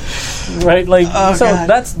 Right, like so. God.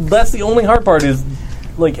 That's the only hard part is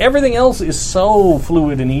like everything else is so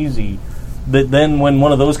fluid and easy that then when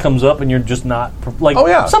one of those comes up and you're just not like. Oh,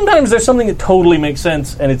 yeah. Sometimes there's something that totally makes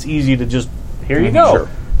sense and it's easy to just here you go. Sure.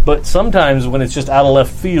 But sometimes when it's just out of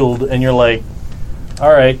left field and you're like,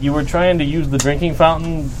 all right, you were trying to use the drinking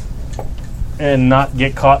fountain and not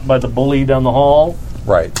get caught by the bully down the hall.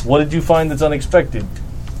 Right. What did you find that's unexpected?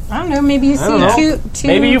 I don't know. Maybe you see don't know. two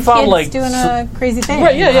Maybe you found, kids like, doing a crazy thing.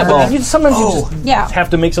 Right, yeah, but sometimes you just Yeah. have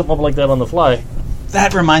to make something up like that on the fly.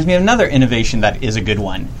 That reminds me of another innovation that is a good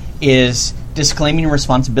one, is disclaiming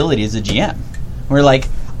responsibility as a GM. We're like,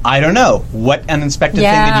 I don't know, what unexpected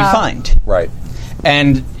thing did you find? Right.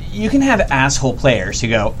 And you can have asshole players who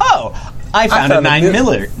go, oh, I found a 9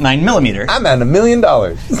 millimeter. I'm at $1 million.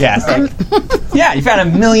 Yeah, it's like, yeah, you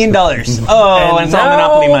found $1 million. Oh, and it's all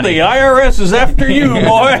Monopoly money. The IRS is after you,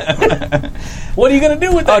 boy. What are you going to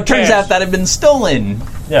do with that? Oh, it turns cash? out that had been stolen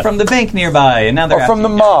Yeah. from the bank nearby, and now they're Or from the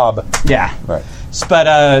after you. mob. Yeah. Right.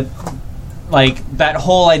 But, like, that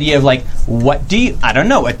whole idea of, like, what do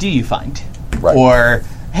you find? Right. Or,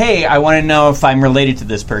 hey, I want to know if I'm related to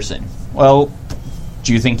this person. Well,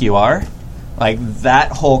 do you think you are? Like,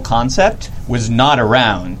 that whole concept was not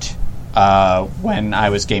around when I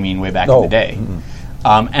was gaming way back in the day.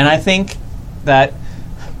 And I think that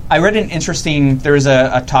I read an interesting... There was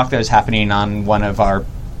a talk that was happening on one of our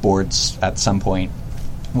boards at some point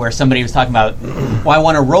where somebody was talking about, well, I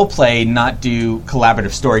want to role play, not do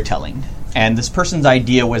collaborative storytelling. And this person's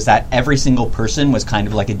idea was that every single person was kind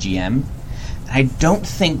of like a GM. I don't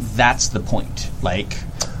think that's the point. Like,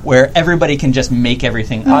 where everybody can just make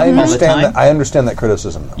everything up all the time. I understand that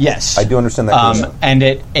criticism, though. Yes. I do understand that criticism. And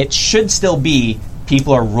it should still be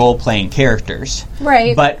people are role-playing characters.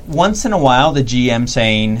 Right. But once in a while, the GM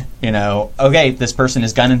saying, you know, okay, this person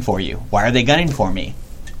is gunning for you. Why are they gunning for me?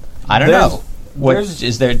 I don't know.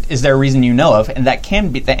 Is there a reason you know of? And that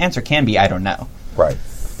can be the answer can be I don't know. Right.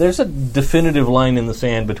 There's a definitive line in the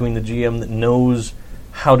sand between the GM that knows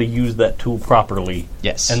how to use that tool properly,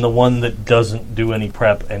 Yes. and the one that doesn't do any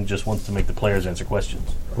prep and just wants to make the players answer questions.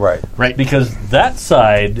 Right. Right. Because that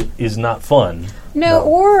side is not fun. No,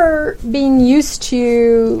 or being used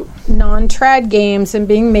to non-trad games and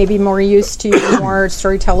being maybe more used to more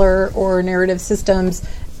storyteller or narrative systems,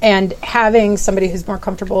 and having somebody who's more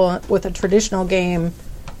comfortable with a traditional game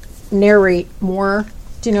narrate more.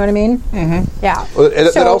 Do you know what I mean? Mm-hmm. Yeah. Well,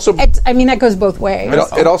 it also- I mean, that goes both ways.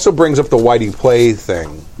 It also brings up the why do you play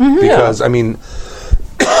thing. Because, I mean,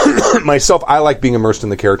 myself, I like being immersed in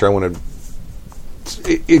the character. I want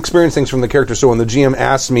to experience things from the character. So when the GM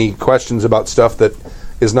asks me questions about stuff that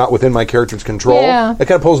is not within my character's control, Yeah. it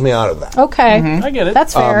kind of pulls me out of that. Okay. I get it.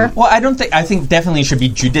 That's fair. Well, I think definitely should be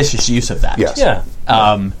judicious use of that. Yes. Yeah.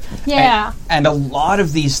 Yeah. And a lot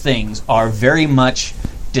of these things are very much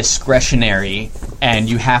discretionary, and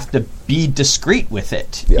you have to be discreet with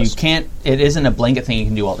it. Yes. You can't. It isn't a blanket thing you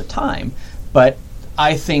can do all the time. But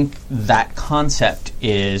I think that concept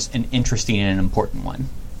is an interesting and an important one.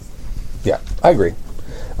 Yeah, I agree.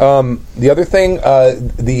 The other thing,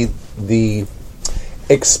 the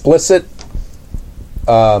explicit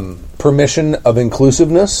permission of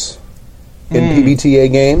inclusiveness in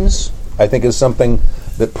PBTA games, I think, is something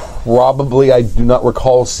that probably I do not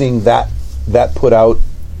recall seeing that put out.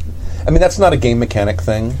 I mean, that's not a game mechanic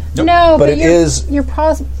thing. No, but it is. You're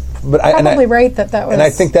probably right that was. And I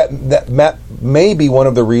think that may be one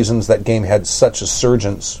of the reasons that game had such a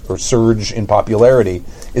surge in popularity,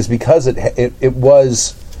 is because it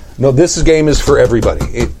was. No, this game is for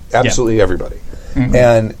everybody. Absolutely everybody. Mm-hmm.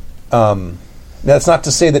 And that's not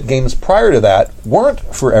to say that games prior to that weren't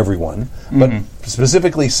for everyone, but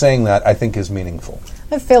specifically saying that, I think, is meaningful.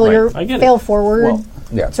 A fail forward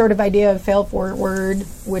Well, sort of idea of fail forward,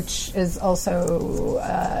 which is also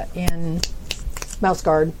in Mouse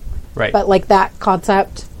Guard. Right. But like that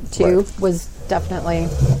concept too Right. was definitely.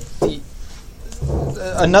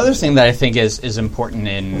 Another thing that I think is important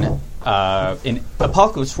in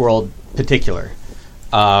Apocalypse World particular,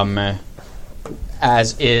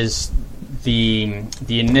 as is the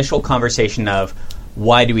initial conversation of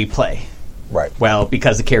why do we play? right. Well,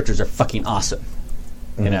 because the characters are fucking awesome,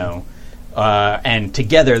 you know. And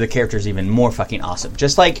together, the character's even more fucking awesome.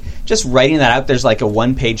 Just writing that out, there's like a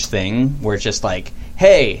one-page thing where it's just like,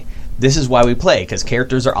 hey, this is why we play, because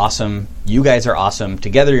characters are awesome, you guys are awesome,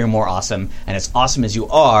 together you're more awesome, and as awesome as you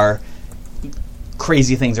are,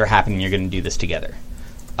 crazy things are happening, you're going to do this together.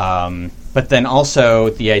 But then also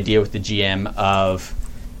the idea with the GM of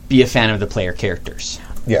be a fan of the player characters.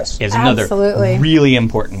 Yes. Is another Absolutely. really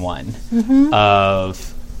important one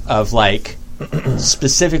of like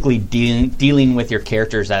specifically dealing with your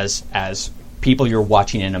characters as people you're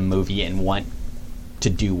watching in a movie and want to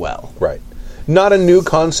do well. Right. Not a new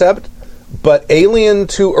concept, but alien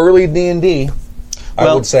to early D&D,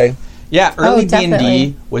 I would say. Yeah, early definitely.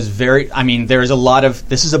 D&D was very... I mean, there's a lot of...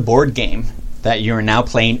 This is a board game that you're now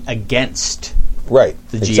playing against Right.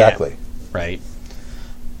 the GM. Exactly. Right.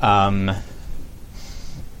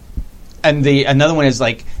 And another one is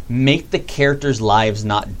like make the characters' lives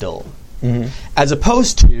not dull, as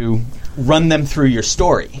opposed to run them through your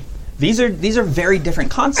story. These are very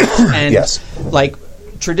different concepts, and Yes. like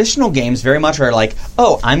traditional games very much are like,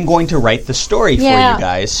 oh, I'm going to write the story for Yeah. you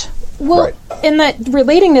guys. Well, Right. and that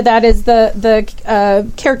relating to that is the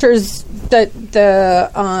characters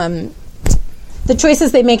the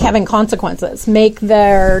choices they make having consequences. Make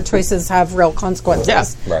their choices have real consequences.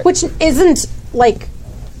 Yeah. Right. Which isn't like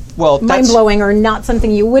Well, mind blowing or not something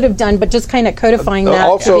you would have done, but just kind of codifying that.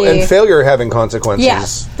 Also, to be, and failure having consequences.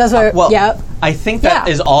 yes, that's what. Well, yeah. I think that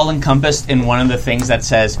Yeah. is all encompassed in one of the things that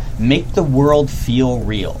says make the world feel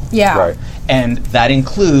real. Yeah. Right. And that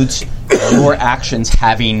includes your actions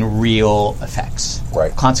having real effects.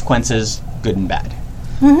 Right. Consequences, good and bad.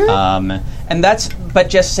 And that's, but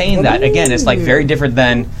just saying that, again, it's like very different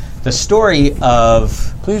than the story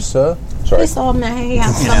of, Please, sir. Sorry. This all may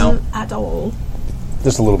have You some know. at all.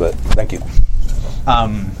 Just a little bit. Thank you.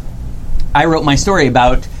 I wrote my story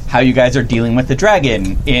about how you guys are dealing with the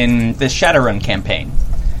dragon in this Shadowrun campaign.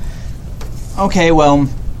 Okay, well,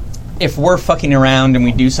 if we're fucking around and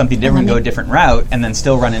we do something different, go a different route, and then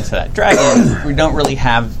still run into that dragon, we don't really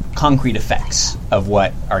have concrete effects of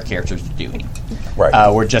what our characters are doing.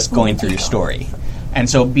 Right. We're just going through your story. And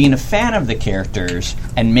so being a fan of the characters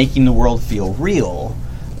and making the world feel real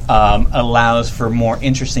allows for more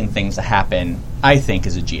interesting things to happen, I think,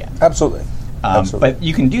 as a GM. Absolutely. Absolutely. But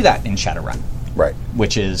you can do that in Shadowrun, Right.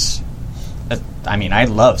 which is... I mean, I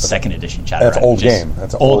love 2nd edition Shadowrun. That's an old which is game.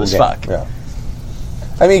 That's an old old as game. fuck. Yeah.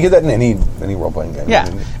 I mean, you get that in any role-playing game. Yeah. I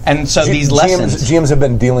mean, And so these lessons... GMs have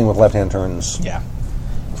been dealing with left-hand turns Yeah.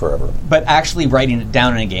 forever. But actually writing it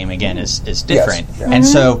down in a game, again, is different. yeah. And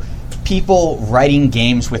so people writing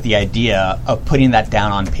games with the idea of putting that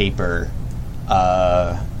down on paper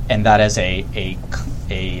and that as a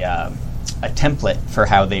template for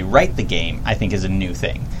how they write the game, I think is a new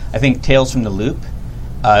thing. I think Tales from the Loop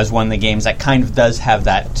is one of the games that kind of does have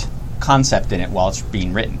that concept in it while it's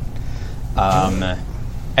being written.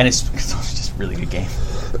 And it's just a really good game.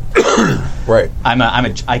 Right.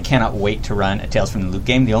 I cannot wait to run a Tales from the Loop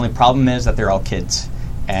game. The only problem is that they're all kids,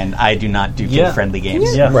 and I do not do kid-friendly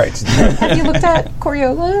games. Yeah. Right. Have you looked at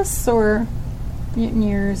Coriolis or Mutant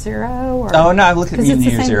Year Zero? Or, Oh no, I've looked at 'cause Mutant it's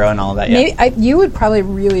the Year same- Zero and all that. Yeah. Maybe you would probably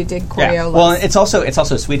really dig Coriolis. Yeah. Well, it's also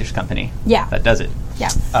a Swedish company. Yeah. That does it. yeah.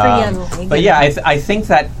 But yeah, I think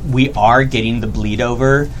that we are getting the bleed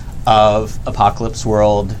over of Apocalypse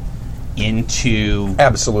World into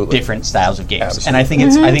Absolutely. different styles of games, Absolutely. and I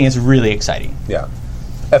think it's really exciting. Yeah.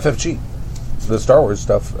 FFG. The Star Wars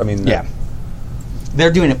stuff. I mean... Yeah,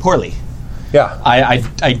 they're doing it poorly. Yeah.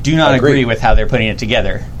 I do not Agreed. agree with how they're putting it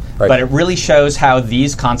together. Right. But it really shows how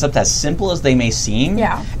these concepts, as simple as they may seem,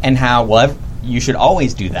 Yeah. and how, well, you should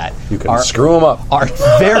always do that, You can screw them up. are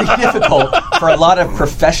very difficult for a lot of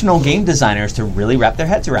professional game designers to really wrap their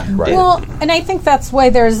heads around. Right. Well, and I think that's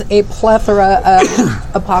why there's a plethora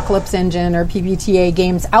of Apocalypse Engine or PBTA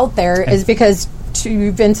games out there, is because,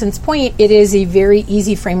 to Vincent's point, it is a very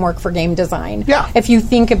easy framework for game design. Yeah. If you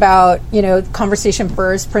think about, conversation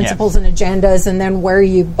first, principles and agendas, and then where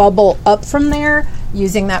you bubble up from there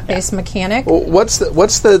using that base mechanic. Well,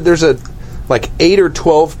 there's a 8 or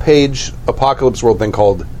 12 page Apocalypse World thing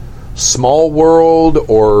called Small World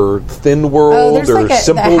or Thin World there's or like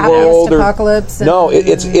Simple the Happiest World. Apocalypse. No, it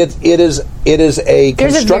is a There's a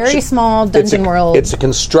construction. very small dungeon world. It's a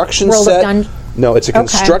construction World of set. No, it's a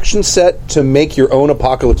construction set to make your own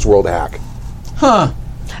Apocalypse World hack. Huh.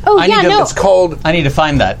 Oh, I yeah, need to- no. It's called. I need to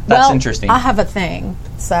find that. That's well, interesting. I have a thing.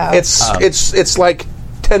 So It's like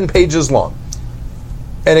 10 pages long,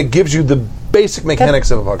 and it gives you the basic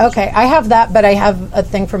mechanics of Apocalypse. Okay, I have that, but I have a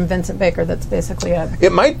thing from Vincent Baker that's basically a...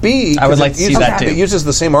 It might be. I would 'cause like it to see uses- that too. It uses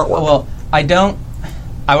the same artwork. Well, I don't.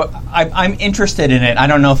 I'm interested in it. I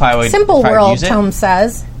don't know if I would. Simple if I would World, use it. Tom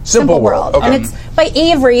says. Simple World, okay. And it's by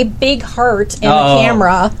Avery, big heart in Oh, the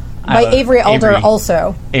camera, by Avery Alder Avery.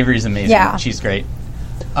 also. Avery's amazing. Yeah. She's great.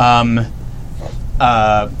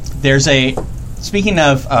 There's a. Speaking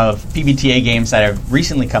of PBTA games that have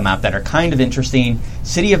recently come out that are kind of interesting,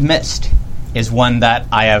 City of Mist is one that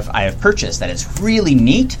I have purchased that is really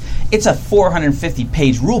neat. It's a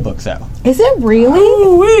 450-page rulebook, though. Is it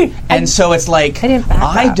really? And so it's like, I didn't back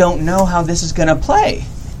I that. don't know how this is going to play.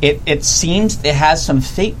 It seems it has some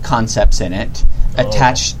Fate concepts in it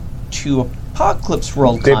attached to Apocalypse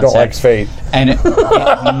World Dave concepts. don't like Fate. And it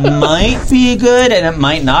might be good, and it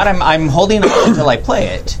might not. I'm holding it until I play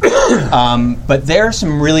it. But there are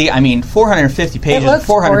some really, 450 pages, looks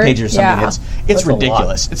 400 for it, pages or something. yeah. It's That's a lot.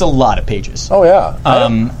 ridiculous. It's a lot of pages. Oh yeah.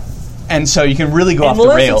 And so you can really go off the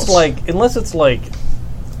rails. Unless it's like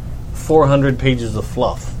 400 pages of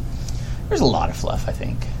fluff, There's a lot of fluff, I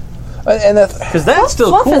think. And that's because that's still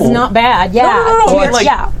Fluff cool. is not bad, yeah. No, It's- like,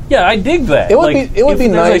 yeah. yeah, I dig that. It would Like, be- it would if be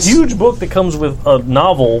there's nice- a huge book that comes with a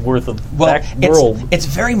novel worth of back world. It's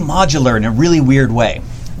very modular in a really weird way,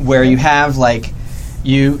 where you have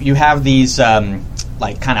you have these kind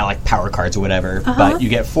of like power cards or whatever, but you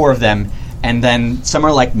get 4 of them, and then some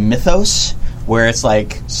are like mythos, where it's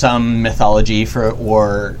like some mythology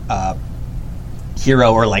or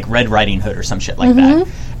hero or like Red Riding Hood or some shit like that,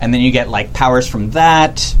 and then you get like powers from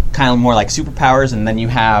that, kind of more like superpowers, and then you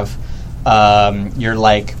have your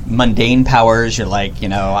like mundane powers. You're like,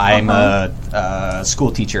 I'm a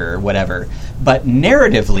school teacher or whatever. But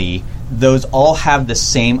narratively, those all have the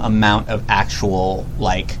same amount of actual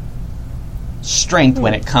like strength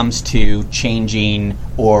when it comes to changing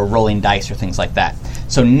or rolling dice or things like that.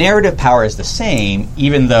 So narrative power is the same,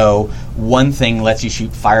 even though one thing lets you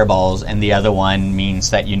shoot fireballs and the other one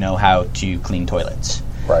means that you know how to clean toilets.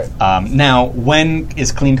 right. Now, when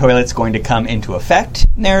is clean toilets going to come into effect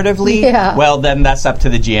narratively? Yeah. Well, then that's up to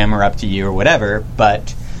the GM or up to you or whatever.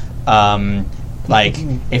 But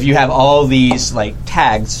if you have all these like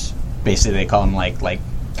tags, basically they call them like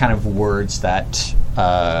kind of words that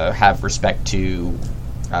have respect to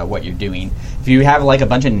what you're doing. If you have like a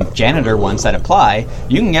bunch of janitor ones that apply,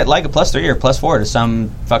 you can get like a +3 or +4 to some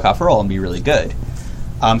fuck off roll and be really good.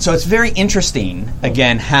 So it's very interesting,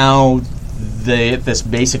 again, how this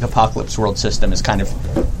basic Apocalypse World system is kind of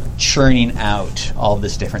churning out all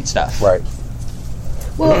this different stuff. Right.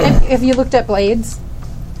 Well, if you looked at Blades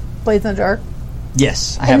in the Dark,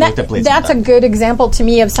 Yes, I have looked at Blades. that's a good example to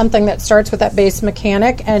me of something that starts with that base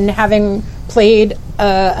mechanic, and having played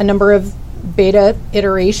a number of beta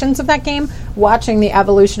iterations of that game, watching the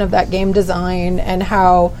evolution of that game design and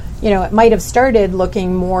how, it might have started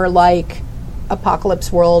looking more like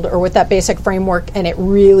Apocalypse World or with that basic framework, and it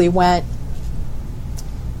really went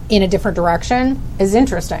in a different direction is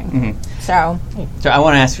interesting. So So I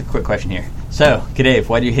want to ask you a quick question here. So, Kadave,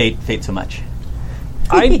 why do you hate Fate so much?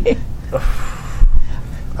 I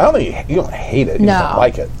I don't think you don't hate it. You No. just don't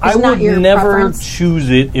like it. It's not would your never preference. choose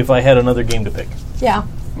it if I had another game to pick. yeah.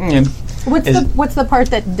 What's the part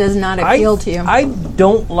that does not appeal to you? I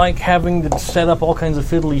don't like having to set up all kinds of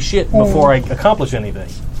fiddly shit before I accomplish anything.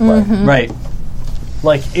 Right.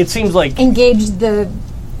 Like, it seems like Engage the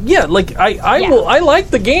yeah, like I Yeah. will. I like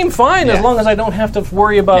the game fine Yeah. as long as I don't have to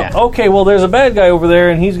worry about. Yeah. Okay, well, there's a bad guy over there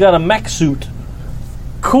and he's got a mech suit.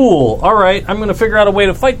 Cool. All right, I'm going to figure out a way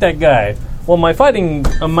to fight that guy. Well, my fighting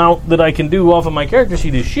amount that I can do off of my character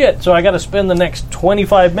sheet is shit, so I got to spend the next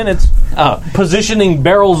 25 minutes Oh. positioning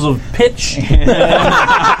barrels of pitch and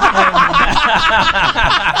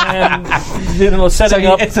and setting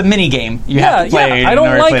up. It's a mini game. You have to play. I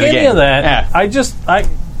don't like any of that. Yeah. I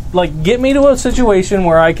like get me to a situation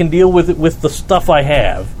where I can deal with it with the stuff I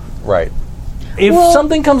have. Right. If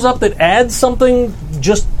something comes up that adds something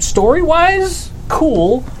just story-wise,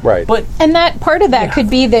 cool. Right. But And that part of that could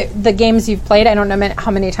be the games you've played. I don't know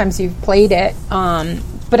how many times you've played it,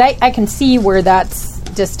 but I can see where that's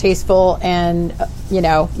distasteful and,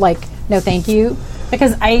 no thank you.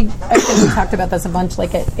 Because I think we talked about this a bunch.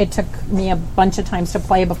 Like, it took me a bunch of times to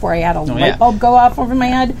play before I had a light bulb go off over my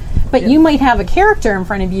head. But you might have a character in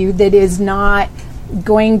front of you that is not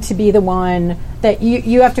going to be the one that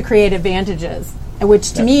you have to create advantages,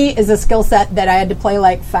 which to me is a skill set that I had to play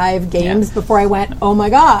like 5 games before I went, oh my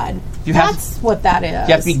god, that's what that is.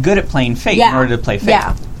 You have to be good at playing Fate in order to play Fate.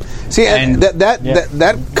 Yeah. See, and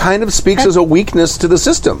that kind of speaks as a weakness to the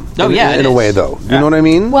system. In a way, though. You know what I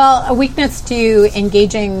mean? Well, a weakness to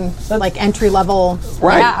engaging like entry level.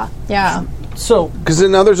 Right. Yeah. So, because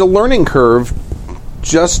now there's a learning curve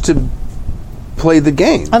just to play the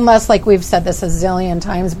game. Unless, like we've said this a zillion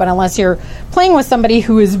times, but unless you're playing with somebody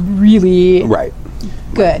who is really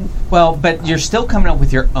good. Well, but you're still coming up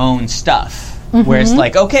with your own stuff. Where it's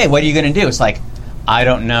like, okay, what are you going to do? It's like, I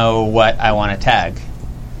don't know what I want to tag.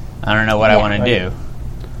 I don't know what I want to do.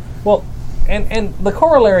 Well, and the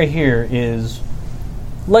corollary here is,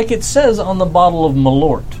 like it says on the bottle of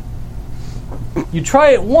Malort. You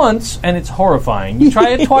try it once, and it's horrifying. You try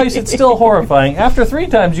it twice, it's still horrifying. After 3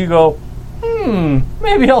 times, you go,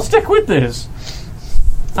 maybe I'll stick with this.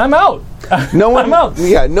 I'm out. I'm out.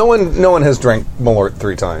 Yeah, no one has drank Malort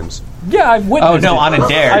 3 times. Yeah, I've witnessed it. On a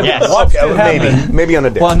dare, I've yes. watched it happen. Maybe on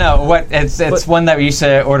a dare. Well, no, it's one that we used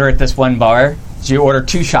to order at this one bar. So you order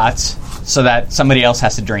 2 shots so that somebody else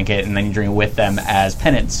has to drink it, and then you drink with them as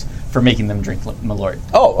penance for making them drink Malort.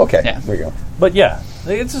 Oh, okay. Yeah. There you go. But yeah,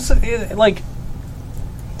 it's just, like...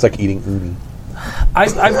 It's like eating uni.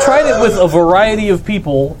 I've tried it with a variety of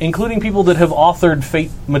people, including people that have authored Fate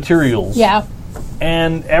materials. Yeah.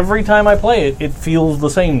 And every time I play it, it feels the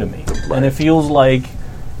same to me. Right. And it feels like,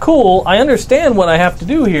 cool, I understand what I have to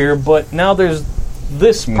do here, but now there's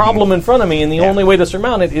this problem in front of me, and the only way to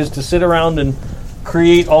surmount it is to sit around and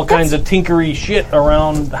create all kinds of tinkery shit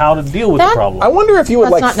around how to deal with the problem. I wonder if you would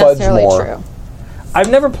like not fudge necessarily more. true. I've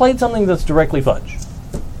never played something that's directly fudge.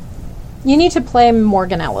 You need to play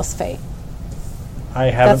Morgan Ellis Fate. I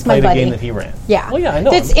haven't That's my played a buddy. game that he ran. Yeah. Well, yeah, I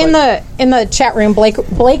know. It's in the chat room.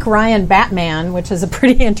 Blake Ryan Batman, which is a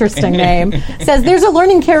pretty interesting name, says there's a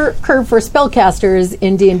learning curve for spellcasters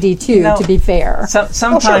in D&D 2. To be fair,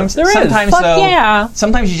 Sometimes there is. Sometimes Fuck though, yeah.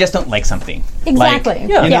 sometimes you just don't like something. Exactly. Like,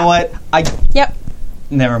 Yeah. You know what? Yep.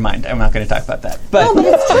 Never mind. I'm not going to talk about that. But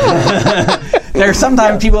there are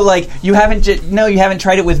sometimes people like you haven't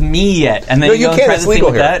tried it with me yet, and then No, you you go can. and try It's the thing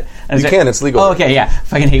legal with here. that. And You it's can. It's legal Oh, here. okay, yeah.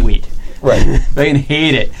 Fucking hate weed. Right. Fucking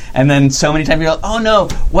hate it. And then so many times you're like, oh no,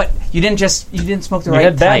 what? You didn't smoke the right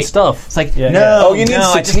had bad type. stuff. It's like, Yeah. no. Oh, you need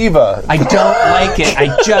no, sativa. I don't like it.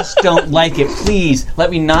 I just don't like it. Please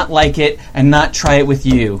let me not like it and not try it with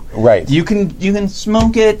you. Right. You can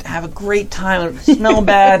smoke it, have a great time, smell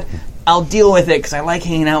bad. I'll deal with it because I like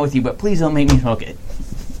hanging out with you, but please don't make me smoke it.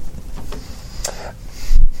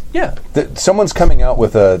 Yeah. Someone's coming out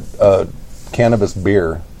with a cannabis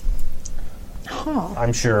beer.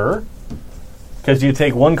 I'm sure. Because you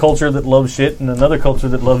take one culture that loves shit and another culture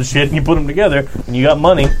that loves shit, and you put them together, and you got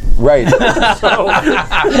money. Right.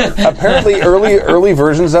 Apparently, early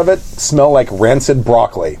versions of it smell like rancid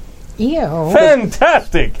broccoli. Ew.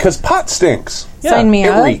 Fantastic! Because pot stinks. Sign me It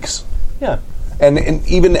up. reeks. Yeah. And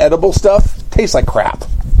even edible stuff tastes like crap.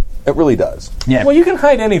 It really does. Yeah. Well, you can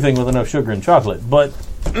hide anything with enough sugar and chocolate, but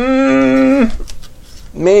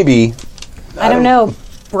Maybe. I don't know.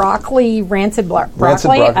 Broccoli, rancid broccoli?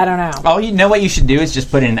 broccoli. I don't know. Oh, you know what you should do is just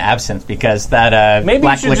put it in absinthe because that maybe you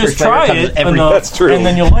black should licorice just flavor try comes it every. enough, That's true. and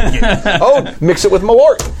then you'll like it. Oh, mix it with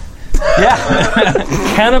Malort. Yeah.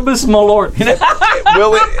 Cannabis Malort.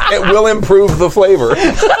 It will improve the flavor.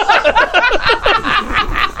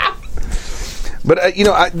 But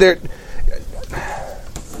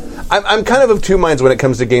I'm kind of 2 minds when it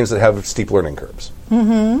comes to games that have steep learning curves.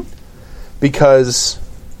 Mm-hmm. Because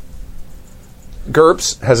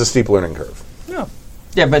GURPS has a steep learning curve.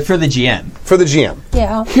 Yeah, but for the GM. For the GM.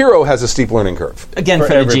 Yeah. Hero has a steep learning curve. Again, for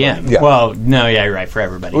the everybody. GM. Yeah. Well, no, yeah, you're right, for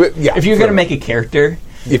everybody. Yeah, if you're for going to make a character...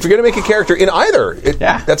 If you're going to make a character in either,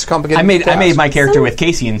 that's a complicated. I made task. my character with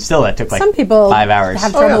Casey, and still that took like Some people 5 hours.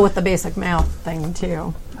 have trouble yeah. with the basic math thing,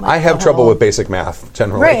 too. I have trouble with basic math,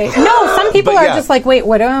 generally. Right. No, some people But are yeah. just like, wait,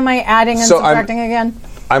 what am I adding and So subtracting again?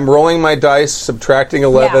 I'm rolling my dice, subtracting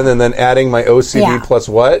 11, Yeah. and then adding my OCD Yeah. plus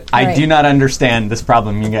what? I Right. do not understand this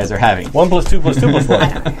problem you guys are having. 1 + 2 + 2 +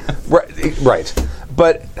 1. Right.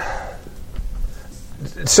 But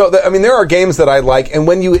so there are games that I like, and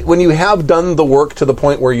when you have done the work to the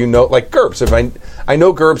point where you know, like GURPS. If I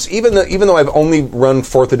know GURPS, even though I've only run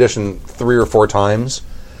 4th edition 3 or 4 times,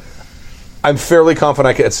 I'm fairly confident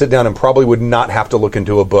I could sit down and probably would not have to look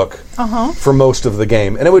into a book for most of the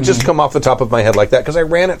game, and it would just come off the top of my head like that because I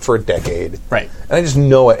ran it for a decade, Right. And I just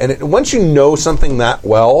know it. And once you know something that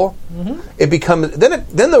well, it becomes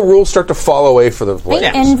then the rules start to fall away for the I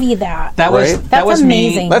players. envy that. That was Right? that That's was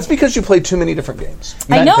amazing. That's because you play too many different games.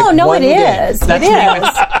 I know, Pick no, one it game. is. That's It me.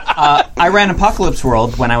 is. I ran Apocalypse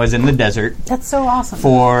World when I was in the desert That's so awesome.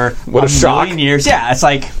 for What a shock. million years. Yeah, it's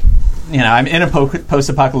like, I'm in a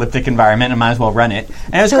post-apocalyptic environment. I might as well run it,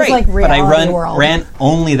 and it was So it's great. like but I reality world. ran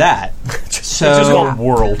only that. So Just called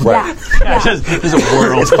World. Right. Yeah. This is a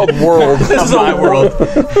world. It's called World. This is my world.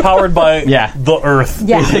 Powered by Yeah. the Earth.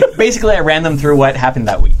 Yeah. Basically, I ran them through what happened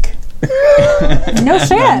that week. No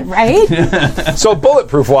shit, right? So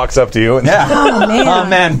Bulletproof walks up to you and Yeah. Oh, man. Oh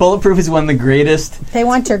man, Bulletproof is one of the greatest. They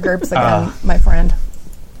want your GURPS again, my friend.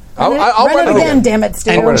 I'll run run it again, damn it,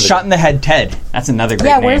 Stu. And run it Shot in the Head Ted. That's another great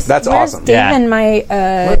Yeah, name. where's That's where's awesome. Dave Yeah. and my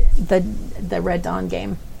the Red Dawn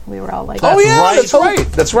game? We were all like, Oh yeah, right. that's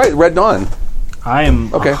right. That's right. Red Dawn. I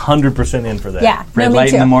am Okay. 100% in for that. yeah, Red no, me Light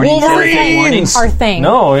in too. the morning, Wolverine! Sailors in the mornings. Our thing.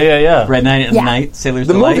 No, yeah. Red Night at Yeah. Night, Sailor's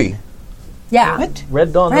The Delight. movie. Yeah, What?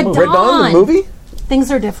 Red Dawn. Red the movie. Red Dawn, the Dawn. movie. things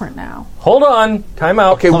are different now. Hold on. Time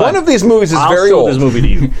out. Okay, Hold one on. of these movies is I'll very show old. this movie to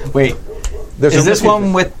you. Wait, There's is a- this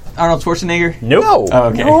one with Arnold Schwarzenegger? Nope. No. Oh,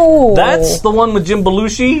 okay. Oh, That's the one with Jim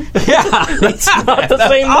Belushi. Yeah. That's not the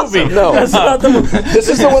same movie. No. That's not the movie. This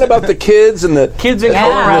is the one about the kids and the Kids in Yeah.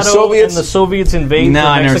 Colorado The Soviets? and the Soviets invade No,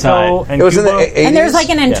 I never Mexico saw and It was in Cuba. the 80s. and there's like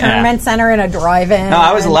an internment center and a drive-in. No,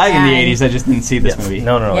 I was alive in the and- 80s. I just didn't see this movie.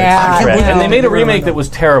 No. Yeah, It's I trash. know. And they made a remake that was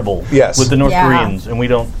terrible. Yes. With the North Yeah. Koreans, and we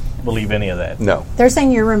don't believe any of that. No. They're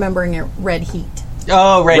saying you're remembering it, Red Heat.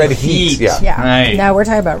 Oh, Red, Red Heat, yeah. Yeah. Right. Now we're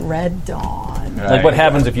talking about Red Dawn. Like what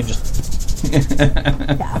happens if you just...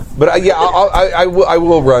 Yeah. But I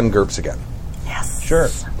will run GURPS again. Yes. Sure.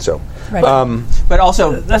 So Right. But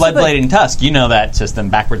also, That's the Bloodblade thing. and Tusk, you know that system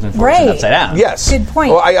backwards and forwards and Right. upside down. yes. Good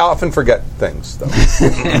point. Well, I often forget things though.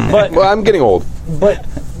 But Well, I'm getting old. But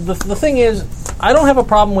the thing is, I don't have a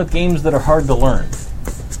problem with games that are hard to learn.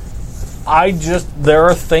 There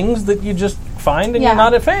are things that you just find and Yeah. you're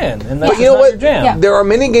not a fan, and that's But you know not what? your jam. Yeah. There are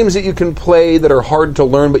many games that you can play that are hard to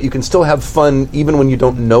learn, but you can still have fun even when you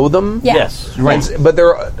don't know them. Yeah. Yes. Right. But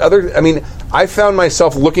there are other. I mean, I found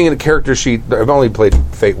myself looking at a character sheet. I've only played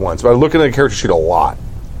Fate once, but I'm looking at a character sheet a lot.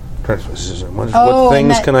 What Oh, and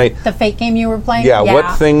things that- can I? The fake game you were playing? Yeah,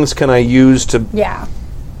 what things can I use to Yeah.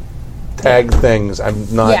 tag things? I'm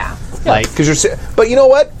not. Yeah. Like, Because but you know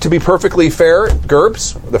what? To be perfectly fair,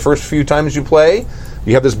 GURPS, the first few times you play,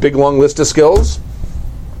 you have this big long list of skills.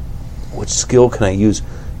 Which skill can I use?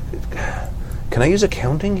 Can I use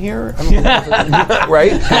accounting here? I don't know.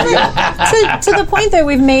 Right? to the point that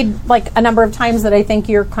we've made like a number of times that I think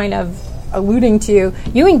you're kind of alluding to,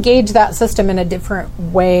 you engage that system in a different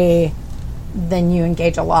way than you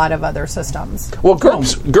engage a lot of other systems. Well,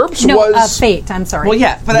 GURPS No, was. Fate. I'm sorry. well,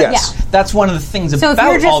 yeah, but Yes. that's one of the things So if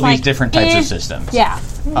about you're just all these like, different types of systems. Yeah.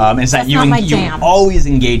 Is that That's you not my you jam. always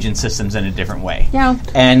engage in systems in a different way. Yeah.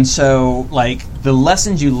 And so, like, the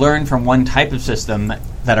lessons you learn from one type of system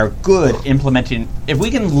that are good implementing, if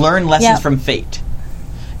we can learn lessons Yep. from Fate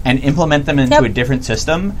and implement them into Yep. a different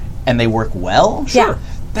system and they work well, Yeah.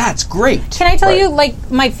 that's great. Can I tell Right. you, like,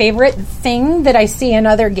 my favorite thing that I see in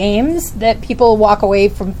other games that people walk away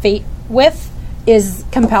from Fate with is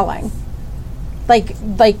compelling. Like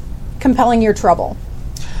compelling your trouble.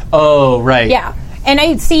 Oh, right. Yeah. And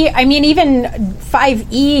even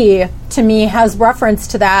 5e to me has reference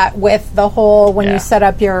to that with the whole when Yeah. you set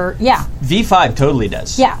up your, V5 totally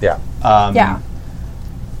does. Yeah. Yeah. Yeah.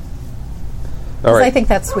 All right. I think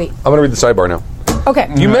that's sweet. I'm going to read the sidebar now. Okay.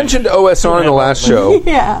 You mentioned OSR in the last show.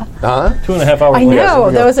 Yeah. Huh? 2.5 hours I later.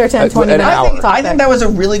 know. Those are 10, 20 An minutes. hour. I think that was a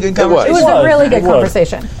really good It was. It conversation. was a really good It was.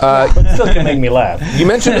 conversation. But still can make me laugh. You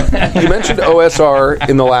mentioned OSR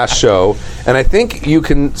in the last show, and I think you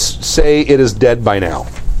can say it is dead by now.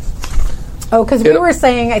 Oh, because we were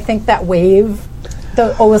saying, I think that wave,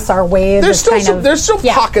 the OSR wave, There's is still kind of, there's still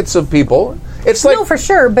yeah. pockets of people. It's like No, for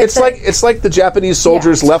sure, but it's like the Japanese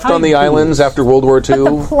soldiers Yeah. left on the Time islands tools. after World War II,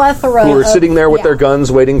 the plethora who were of- sitting there with yeah. their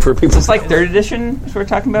guns waiting for people. It's like 3rd edition is what we're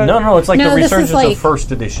talking about? No, it's like No, the this is resurgence like- of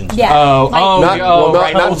first edition. Yeah. Oh, like,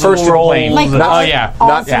 Not- not first rolls. Like oh, yeah.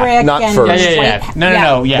 Not Osric not and first. Yeah.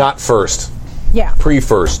 No, yeah. not first. Yeah.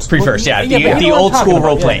 Pre-first. Pre-first, yeah. Yeah, but The you know what old I'm school talking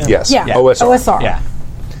role about, playing. Yes. Yeah. OSR. OSR. Yeah.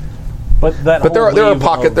 But that But there whole are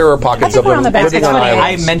wave of- there are pockets I think of we're them on the back living on foot. I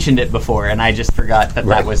islands. mentioned it before, and I just forgot that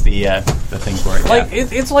Right. that was the thing for it. Like yeah.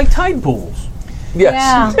 it's like tide pools. Yes.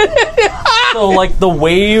 Yeah. So like the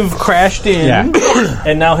wave crashed in Yeah.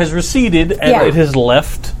 and now has receded and Yeah. it has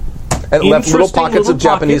left And left little interesting pockets little of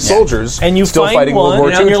Japanese pockets. soldiers and you still find fighting one World War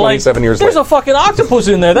and II you're 27 like, years there's later. a fucking octopus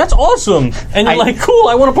in there. That's awesome. And you're like, cool,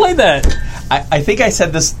 I want to play that. I think I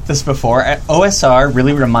said this before. OSR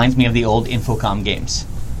really reminds me of the old Infocom games,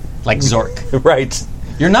 like Zork. Right.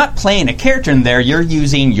 You're not playing a character in there. You're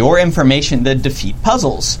using your information to defeat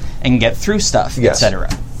puzzles and get through stuff, Yes. etc.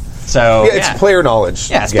 So Yeah, it's player knowledge.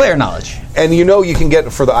 Yeah, it's game. player knowledge. And you know you can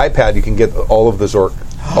get, for the iPad, you can get all of the Zork.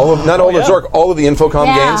 Not all yeah. the Zork, all of the Infocom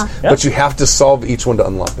Yeah. games, Yeah. but you have to solve each one to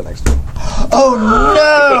unlock the next one. Oh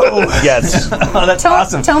no! Yes. Oh, that's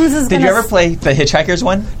awesome. Tomes is Did gonna you ever play the Hitchhikers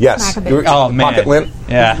one? Yes. Smack a bitch. You were- Oh man! Pocket Lint.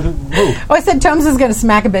 Yeah. Oh, I said Tomes is going to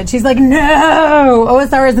smack a bitch. She's like, no,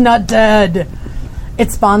 OSR is not dead.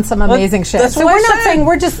 It spawned some amazing shit. that's So what we're I not said. saying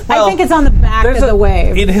we're just. Well, I think it's on the back of the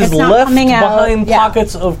wave. It has it's not left coming out. behind Yeah.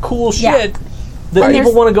 pockets of cool Yeah. shit that Right.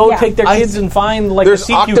 people want to go Yeah. take their kids and find like There's a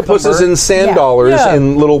sea octopuses cucumber. and sand Yeah. dollars Yeah.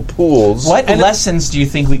 in little pools. What lessons do you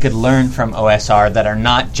think we could learn from OSR that are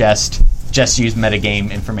not just use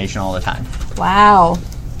metagame information all the time? Wow.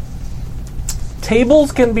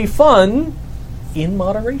 Tables can be fun in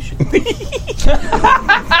moderation.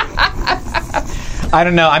 I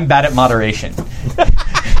don't know. I'm bad at moderation.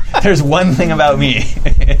 There's one thing about me.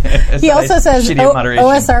 He also says shitty at moderation.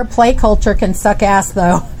 OSR play culture can suck ass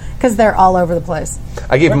though, because they're all over the place.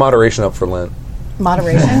 I gave moderation up for Lent.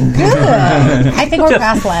 Moderation, good. I think we're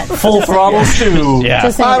past Lent. Full throttle stew. Yeah.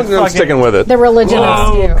 Just saying, I'm sticking with it. the religion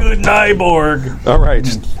Oh, of stew. good Nyborg. All right.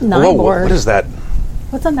 Whoa, Nyborg. what is that?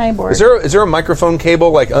 What's a Nyborg? Is there a microphone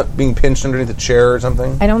cable like being pinched underneath a chair or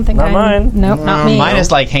something? I don't think Not mine. Nope, not me. Mine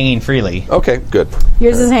is like hanging freely. Okay, good.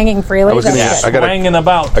 Yours is hanging freely. I was gonna. That's I good. got Swanging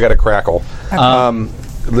about. I got a crackle.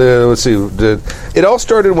 Let's see. It all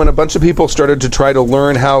started when a bunch of people started to try to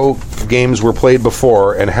learn how games were played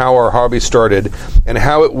before and how our hobby started and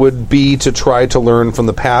how it would be to try to learn from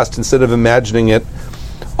the past instead of imagining it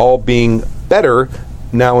all being better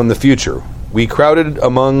now in the future. We crowded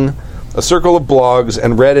among a circle of blogs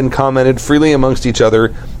and read and commented freely amongst each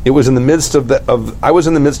other. It was in the midst of that. I was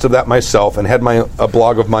in the midst of that myself and had a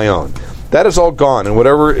blog of my own. That is all gone, and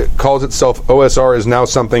whatever it calls itself OSR is now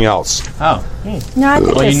something else. Oh. No, I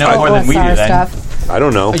think Well, you it's know still more than we do, OSR then. stuff. I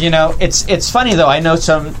don't know. You know, it's funny though. I know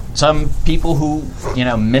some people who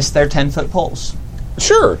miss their 10-foot poles,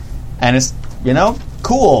 Sure. and it's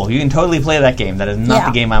cool. You can totally play that game. That is not Yeah.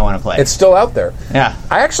 the game I want to play. It's still out there. yeah.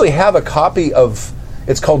 I actually have a copy of.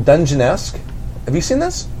 It's called Dungeonesque. Have you seen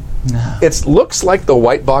this? No. It looks like the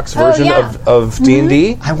white box Oh, version yeah. of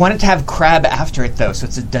D&D. I want it to have crab after it though, so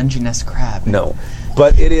it's a Dungeness crab. No,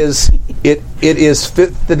 but it is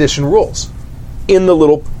 5th edition rules in the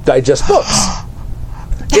little digest books.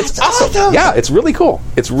 It's awesome. Yeah, it's really cool.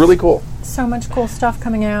 It's really cool. So much cool stuff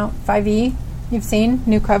coming out. 5e, you've seen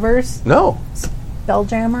new covers. No.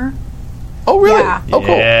 Belljammer. Oh, really? Yeah. Oh,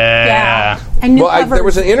 cool. Yeah. And new Well, covers. there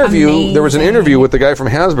was an interview. There was an amazing. interview with the guy from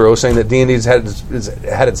Hasbro saying that D&D's had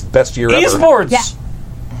its best year ever. Esports. Yeah.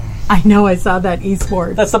 I know. I saw that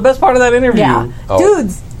esports. That's the best part of that interview. Yeah, Oh.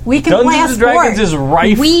 dudes, we can play a Dungeons and sport. Dragons is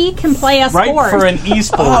rife. We can play a Right sport. for an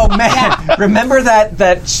esport. Oh man, remember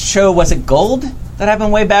that show? Was it Gold that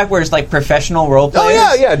happened way back, where it's like professional role Oh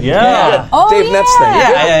players? Yeah. Oh, Dave yeah. Nets thing.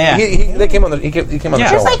 Yeah. They came on the. He came on Yeah.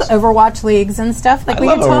 the show. There's like once. Overwatch leagues and stuff. Like I we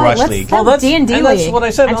love can totally Overwatch let's League. have Well, D&D and league. that's what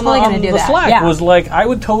I said I'm on, totally the, gonna on do the that. Slack. Yeah. Was like I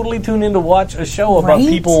would totally tune in to watch a show about Right?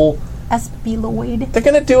 people SB Lloyd. They're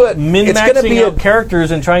going to do it. It's going to min-maxing be out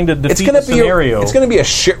characters and trying to defeat It's going the to be scenario. it's going to be a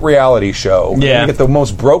shit reality show. They're Yeah. gonna get the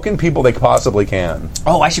most broken people they possibly can.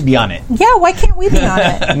 Oh, I should be on it. Yeah, why can't we be on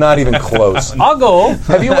it? Not even close. I'll go.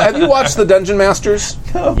 Have you watched the Dungeon Masters?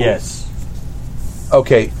 Yes.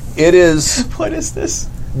 Okay, it is. What is this?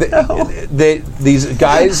 These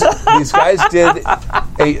guys did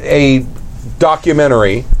a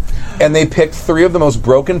documentary, and they picked 3 of the most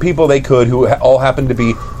broken people they could, who all happened to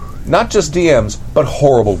be not just DMs but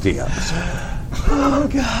horrible DMs. Oh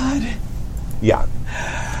God. Yeah,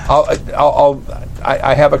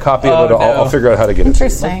 I have a copy of it. Oh, no. I'll figure out how to get it. to you.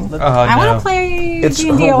 Interesting. Oh, I want no. to play It's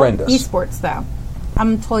D&D horrendous. esports though.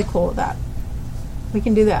 I'm totally cool with that. We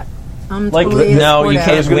can do that. I'm Like, totally No, you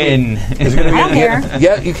supportive. can't win. It's gonna be- I don't care.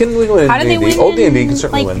 Yeah, you can win How do they D&D. win? Old D&D in, can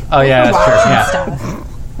certainly like, win. Oh yeah, that's true. Overwatch and Yeah. stuff?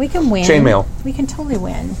 We can win. Chainmail. We can totally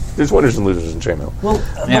win. There's winners and losers in chainmail. Well,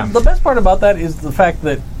 Yeah. the best part about that is the fact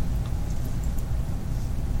that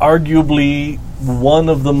arguably one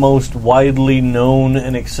of the most widely known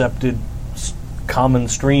and accepted common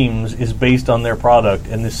streams is based on their product,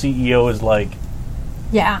 and the CEO is like,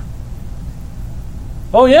 Yeah.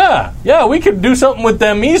 oh yeah, we could do something with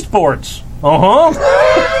them esports.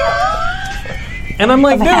 And I'm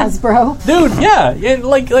like, Of Hasbro. dude, yeah,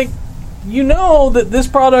 like you know that this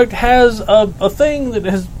product has a thing that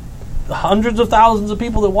has hundreds of thousands of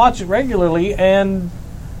people that watch it regularly, and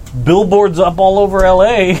billboards up all over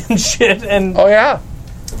LA and shit, and Oh yeah.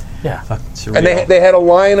 yeah, Surreal. And they had a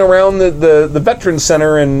line around the Veterans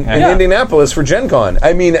Center in Yeah. Indianapolis for Gen Con.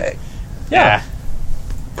 I mean, yeah.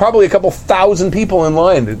 probably a couple thousand people in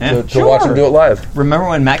line to watch him do it live. Remember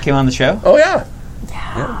when Matt came on the show? Oh yeah.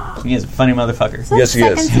 He is a funny motherfucker. Yes, he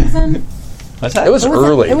Second is. season. What's that? It was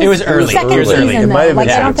early. It was early. Second It was season, early. It might have though. been Like,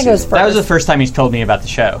 I don't second think it was season. first. That was the first time he's told me about the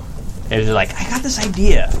show. It was like, I got this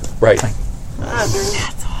idea. Right.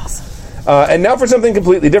 That's awesome. And now for something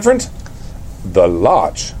completely different, the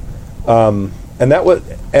Lodge, and that was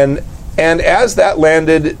and as that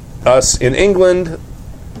landed us in England,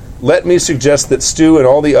 let me suggest that Stu and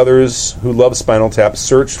all the others who love Spinal Tap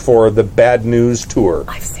search for the Bad News Tour.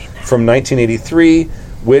 I've seen that. From 1983,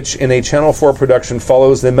 which in a Channel 4 production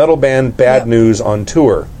follows the metal band Bad News on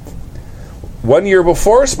tour. 1 year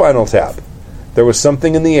before Spinal Tap, there was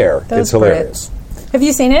something in the air. Those It's hilarious. Brits. Have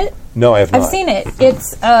you seen it? No, I have not. I've seen it.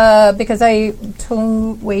 It's because I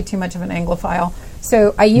told way too much of an Anglophile.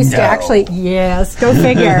 So I used to actually, yes, go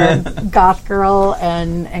figure, goth girl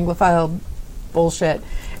and Anglophile bullshit.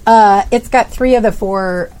 It's got 3 of the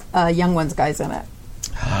 4 Young Ones guys in it.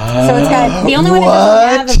 So it's got, the only one it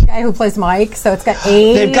doesn't have is the guy who plays Mike. So it's got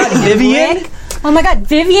Abe. They've got and Vivian? Rick. Oh my God,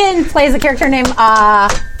 Vivian plays a character named,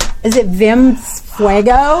 is it Vim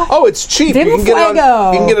Fuego? Oh, it's cheap. Vim You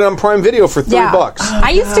can get it on Prime Video for $3.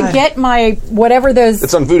 I used to get my, whatever those...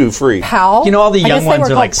 It's on Vudu free. PAL. You know, all the I young guess they ones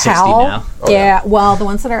were are like called 60 PAL. now. Yeah, well, the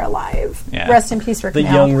ones that are alive. Yeah. Rest in peace, Rick the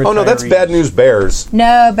Mel. young. Oh no, that's retirees. Bad News Bears.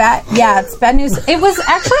 No, it's bad news. It was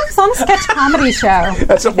on a sketch comedy show.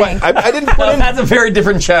 That's I think. I didn't put in. That's a very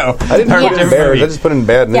different show. I didn't put in Yeah. Bears. I just put in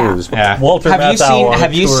Bad Yeah. News. Yeah. Walter have you Matthau seen? on a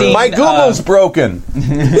Have you tour. seen? My Google's broken.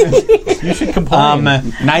 You should complain.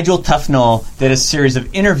 Nigel Tufnell did a series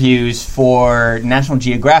of interviews for National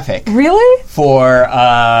Geographic Really? for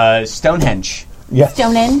Stonehenge, Yes.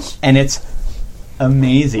 Stonehenge? and it's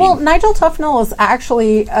amazing. Well, Nigel Tufnell is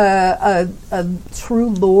actually a true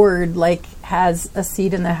lord, like, has a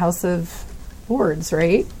seat in the House of Lords,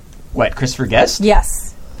 right? What, Christopher Guest?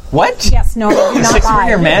 Yes. What? Yes, no, I do The not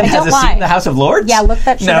six-figure lie. man I has don't a lie. seat in the House of Lords? Yeah, look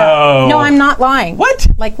that shit No. up. No, I'm not lying. What?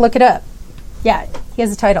 Like, look it up. Yeah, he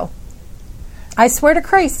has a title. I swear to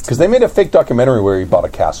Christ. Because they made a fake documentary where he bought a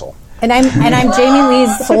castle. And I'm Jamie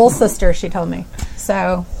Lee's soul sister, she told me.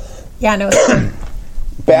 So, yeah, no, it's true.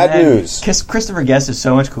 Bad Man, news. Christopher Guest is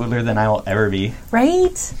so much cooler than I will ever be.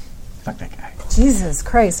 Right? Fuck that guy. Jesus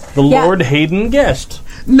Christ. the Yeah. Lord Hayden Guest.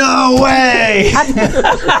 No way! He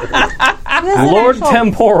was an Lord actual-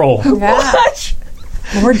 Temporal. Yeah.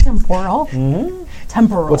 Lord Temporal?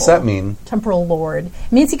 Temporal. What's that mean? Temporal Lord. It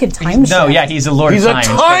means he could time No, shift. yeah, he's a Lord He's of a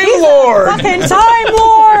Time. Time Lord! Fucking Time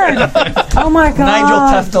Lord! Oh my God. Nigel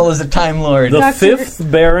Tufnell is a Time Lord. The Dr. 5th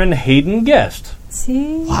Baron Hayden Guest.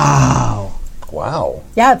 See? Wow. Wow.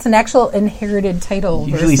 Yeah, it's an actual inherited title.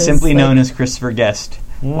 Usually versus, simply like- known as Christopher Guest.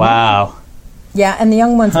 Wow. Yeah, and the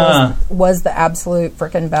Young Ones Huh. was the absolute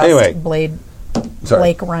frickin' best Anyway. Sorry.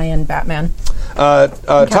 Blake Ryan Batman.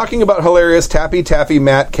 Talking about hilarious Tappy, Taffy,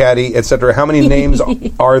 Matt, Caddy, etc. How many names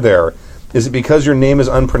are there? Is it because your name is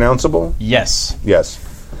unpronounceable? Yes. Yes.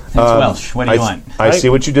 It's Welsh. What do you want? I see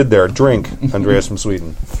what you did there. Drink, Andreas from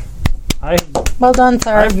Sweden. Well done,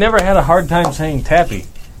 sir. I've never had a hard time saying Tappy.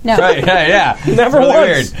 No. Right, yeah. Never Really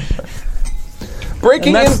once. weird.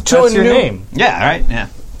 Breaking And into that's a your new name. Yeah, all right, yeah.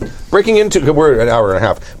 breaking into we're an hour and a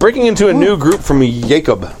half. Breaking into a new group from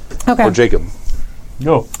Jacob. Okay. Or Jacob.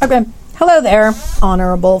 Go. Okay. Hello there,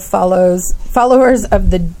 honorable followers of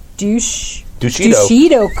the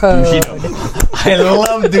Dushido Code. I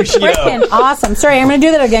love Dushido. Freaking awesome. Sorry, I'm going to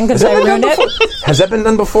do that again because I ruined it. Has that been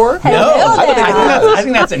done before? Hello there. I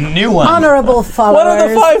think that's a new one. Honorable What are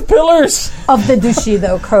the followers 5 pillars? of the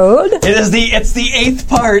Dushido Code. It's the 8th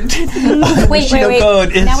part. Wait.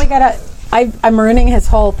 Code is- Now we gotta. I'm ruining his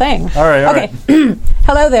whole thing. All right. Okay.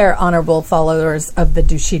 Hello there, honorable followers of the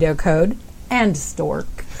Dushido Code and Stork.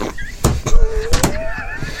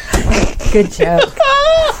 Good joke.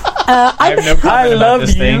 I have no comment about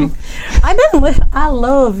this thing. I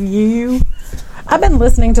love you. I've been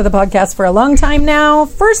listening to the podcast for a long time now.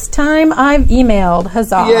 First time I've emailed.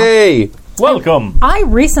 Huzzah. Yay! Welcome. I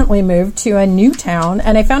recently moved to a new town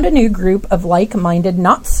and I found a new group of like-minded,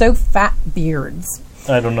 not-so-fat beards.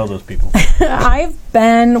 I don't know those people. I've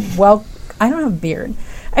been I don't have a beard.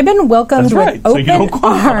 I've been welcomed That's right, with so you open don't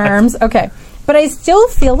qualify. arms. Okay. But I still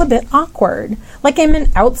feel a bit awkward, like I'm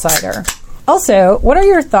an outsider. Also, what are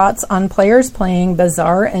your thoughts on players playing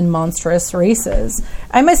bizarre and monstrous races?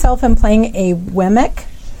 I myself am playing a Wemmick.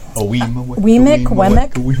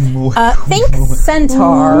 Think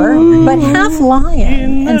centaur, but half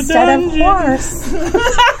lion instead of horse.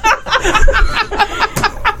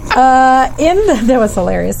 That was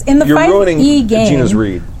hilarious. In the You're 5e ruining game, Gina's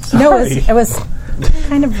read. No, it was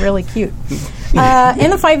kind of really cute. In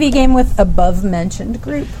the 5e game with above mentioned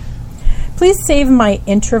group, please save my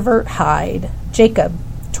introvert hide, Jacob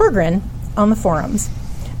Torgren, on the forums.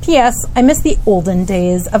 P.S. I miss the olden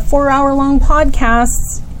days of 4-hour-long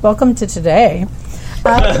podcasts. Welcome to today.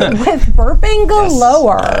 With burping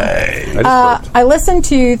galore. I listened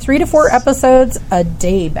to 3 to 4 episodes a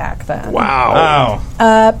day back then. Wow.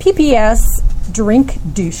 PPS, drink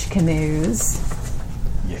douche canoes.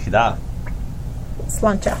 Yehida.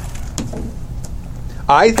 Slancha.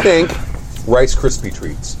 I think Rice Krispie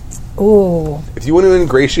treats. Ooh. If you want to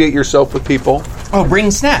ingratiate yourself with people, Oh, bring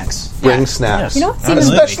snacks. bring snacks. You know what's even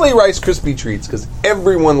Especially Rice Krispie treats, because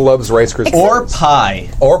everyone loves Rice Krispie Or treats. pie.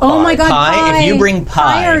 Or pie. Oh my god, Pie, if you bring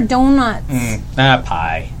pie. or donuts.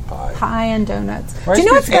 Pie. Pie and donuts. Rice Do you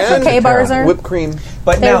know what Krispies Special And K bars are? whipped cream.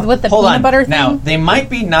 But They're now, with the hold peanut on. butter Now, thing? they might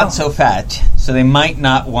be not so fat, so they might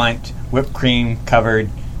not want whipped cream covered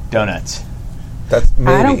donuts. That's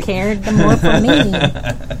maybe. I don't care. The more for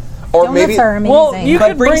me. Or Donuts maybe are amazing. Well, you But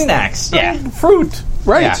could bring snacks, yeah. fruit,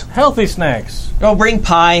 right. Yeah. healthy snacks. Oh, bring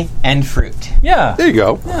pie and fruit. Yeah. There you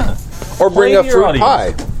go. Yeah. Or bring Play a your fruit audience.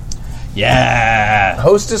 pie. Yeah.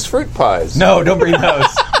 Hostess fruit pies. No, don't bring those.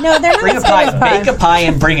 No, they're not Bring a as good as pie. Bake a pie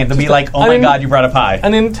and bring it. They'll be like, oh my mean- god, you brought a pie.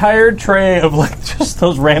 An entire tray of like just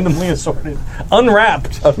those randomly assorted,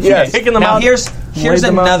 unwrapped. Yes. Taking them Now out. here's laid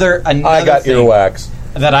them out. another I got thing earwax.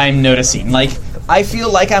 that I'm noticing. Like, I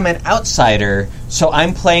feel like I'm an outsider, so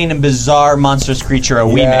I'm playing a bizarre monstrous creature, a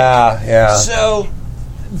Wemmick. Yeah. So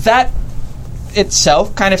that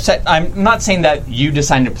itself kind of set. I'm not saying that you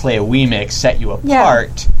deciding to play a Wemmick set you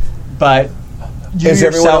apart, but you Is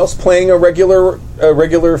everyone yourself- else playing a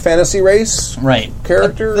regular fantasy race right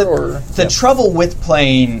character? The trouble with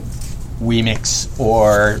playing Wemicks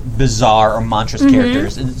or bizarre or monstrous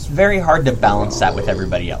characters is it's very hard to balance that with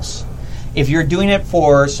everybody else. If you're doing it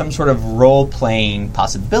for some sort of role-playing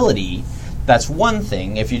possibility, that's one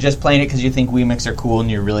thing. If you're just playing it because you think Wemicks are cool and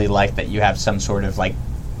you really like that you have some sort of like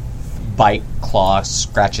bite, claw,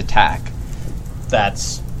 scratch attack,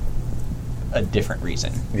 that's a different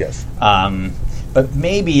reason. Yes. But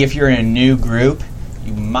maybe if you're in a new group,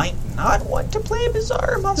 you might not want to play a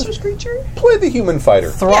bizarre monstrous creature. Play the human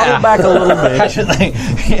fighter. Throttle back a little bit.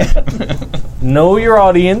 Yeah. Know your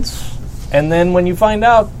audience, and then when you find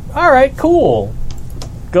out, all right, cool,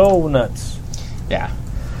 go nuts. Yeah.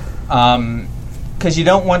 Because you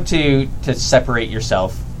don't want to separate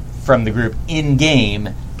yourself from the group in game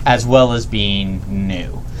as well as being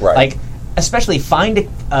new. Right. Like, especially find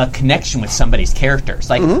a connection with somebody's characters.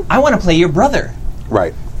 Like, I want to play your brother.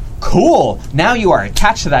 Right. Cool. Now you are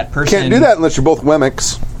attached to that person. Can't do that unless you're both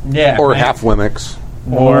Wemmicks. Yeah. Or right. half Wemmicks.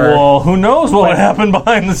 Or Well, who knows what would happen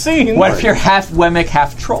behind the scenes? what if you're half Wemmick,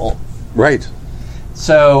 half troll? Right.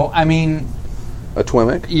 So, I mean, A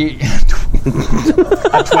Twimmick.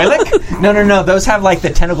 a Twi'lek? No. Those have like the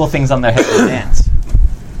tentacle things on their head and dance.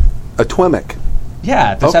 A Twimmick.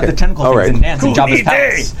 Yeah, those have Okay. the tentacle All things right. and dance in Jabba's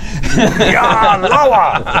palace.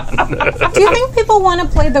 Do you think people want to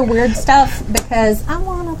play the weird stuff because I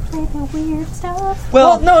want to play the weird stuff?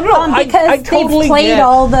 Well, no. Because I totally they've played get,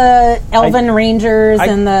 all the Elven Rangers I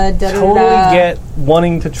and the totally get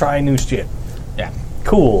wanting to try new shit. Yeah.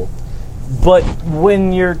 Cool. But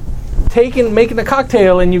when you're making a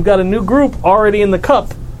cocktail and you've got a new group already in the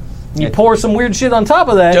cup, you pour some weird shit on top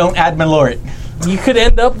of that, Don't add Malort. you could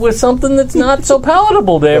end up with something that's not so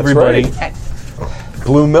palatable to everybody. right.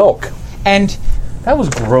 Blue milk. And That was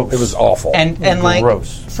gross. It was awful. and like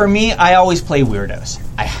Gross. for me, I always play weirdos.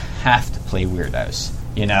 I have to play weirdos.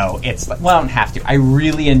 You know, it's like, well, I don't have to. I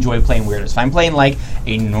really enjoy playing weirdos. If I'm playing like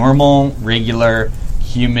a normal, regular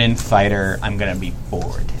human fighter, I'm gonna be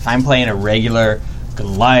bored. If I'm playing a regular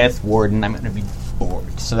Goliath Warden, I'm gonna be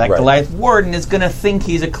bored. So that Right. Goliath Warden is gonna think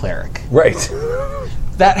he's a cleric. Right.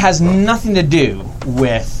 That has nothing to do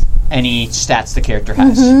with any stats the character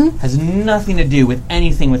has. Has nothing to do with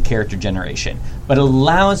anything with character generation. But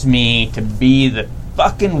allows me to be the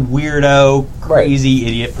fucking weirdo, crazy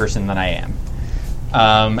idiot person that I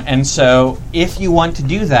am. And so, if you want to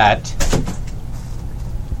do that,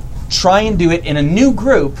 try and do it in a new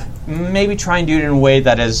group maybe try and do it in a way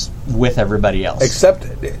that is with everybody else. Except,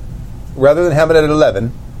 rather than have it at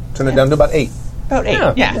 11, turn it down to about 8. About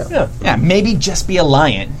 8, yeah. Maybe just be a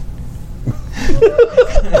lion.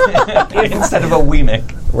 Instead of a Weemic.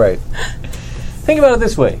 Right. Think about it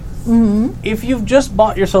this way. If you've just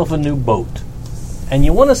bought yourself a new boat and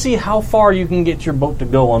you want to see how far you can get your boat to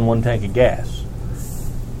go on one tank of gas,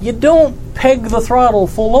 you don't peg the throttle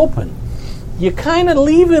full open. You kind of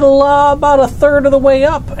leave it about a third of the way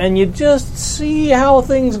up and you just see how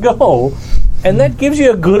things go. And that gives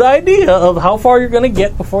you a good idea of how far you're going to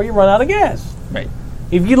get before you run out of gas. Right.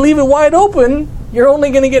 If you leave it wide open, you're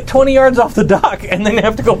only going to get 20 yards off the dock and then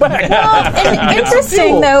have to go back. Well,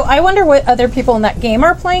 interesting, though. I wonder what other people in that game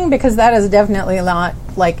are playing, because that is definitely not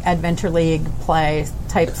like Adventure League play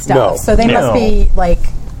type stuff. No. So they must be like,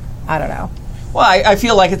 I don't know. Well, I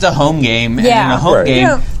feel like it's a home game, and Yeah. in a home Right. game,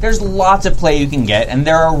 Yeah. there's lots of play you can get, and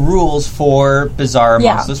there are rules for bizarre,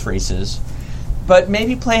 Yeah. monstrous races. But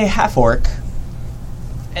maybe play a half-orc,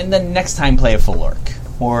 and then next time play a full orc.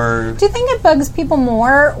 Or Do you think it bugs people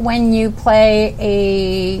more when you play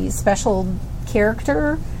a special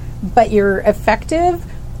character, but you're effective,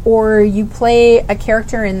 or you play a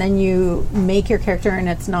character and then you make your character and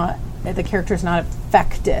the character's not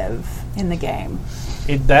effective in the game?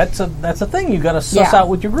 That's a thing you got to suss Yeah. out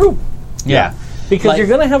with your group. yeah. Because Like- you're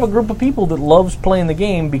going to have a group of people that loves playing the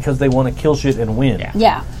game because they want to kill shit and win. Yeah.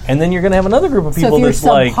 Yeah. And then you're going to have another group of So people if you're that's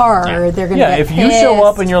like, subpar, they're going to yeah, get if you show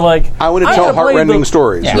up and you're like, I want to I'm tell gonna play heartrending the-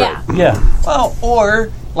 stories. Yeah. Right. Yeah. Yeah. Well, or,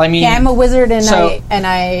 I mean... Yeah, I'm a wizard and So-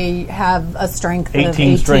 I have a strength of 18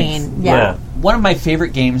 18. strength. Yeah. One of my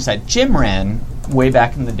favorite games that Jim ran way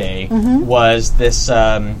back in the day was this.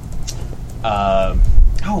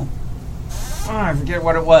 I forget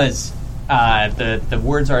what it was. The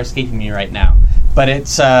words are escaping me right now. But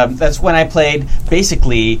it's that's when I played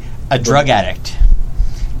basically a drug addict,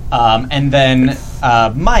 and then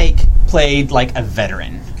Mike played like a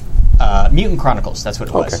veteran. Mutant Chronicles, that's what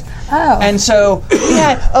it was. Okay. Oh. And so we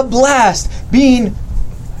had a blast being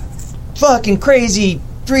fucking crazy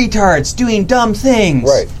retards doing dumb things.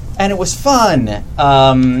 Right. And it was fun.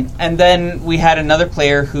 And then we had another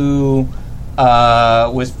player who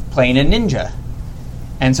was playing a ninja.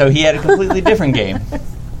 And so he had a completely different game.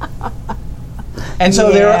 And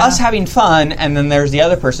so there were Yeah. us having fun, and then there's the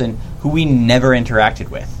other person who we never interacted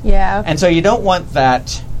with. Yeah. And so you don't want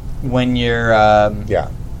that when you're Yeah.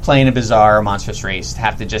 playing a bizarre or monstrous race to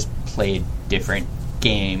have to just play a different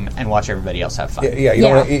game and watch everybody else have fun. Yeah, you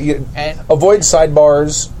don't Yeah. want to And- avoid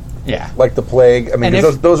sidebars Yeah. like the plague. I mean, And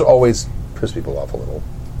 'cause if- those always piss people off a little.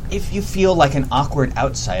 If you feel like an awkward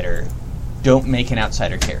outsider, don't make an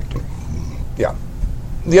outsider character. Yeah.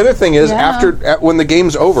 The other thing is, Yeah. when the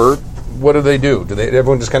game's over, what do? Do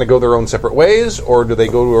everyone just kind of go their own separate ways, or do they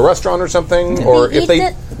go to a restaurant or something, or They if eat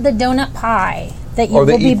they the donut pie that you Or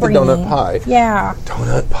they will be eat the bringing. donut pie. Yeah.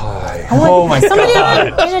 donut pie? Oh my Somebody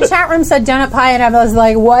in the chat room said donut pie, and I was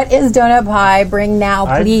like, "What is donut pie? Bring now,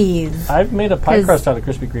 please." I've made a pie 'Cause- crust out of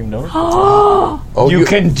Krispy Kreme donuts. Oh, You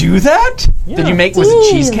can do that? Yeah. Did you make, was it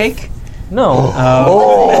Jeez. cheesecake? No.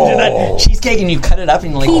 Imagine that cheesecake and you cut it up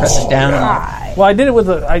and you like press it down. Pie. Well, I did it with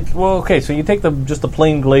okay, so you take just the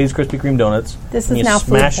plain glazed Krispy Kreme donuts. This and is you now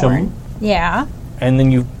smash food porn. them, Yeah. and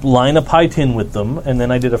then you line a pie tin with them, and then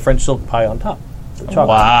I did a French silk pie on top. with chocolate.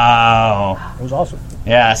 Wow. It was awesome.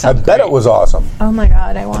 Yeah, I sounds bet great. it was awesome. Oh my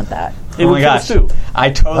god, I want that. It Oh would my kill gosh. us too. I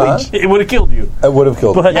totally... It would have killed you. It would have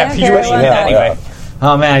killed me. But Yeah, Okay, because you would I eat want it that. anyway.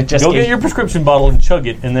 Oh man, I just go gained, get your prescription bottle and chug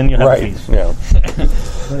it, and then you have Right. peace. Yeah.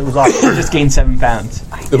 It was awesome. just gained 7 pounds.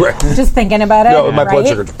 Right. Just thinking about it. No, my blood right?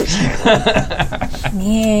 sugar.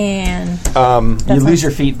 Man. You lose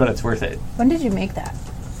your feet, but it's worth it. When did you make that?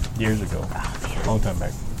 Years ago. A long time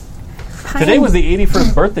back. Today was the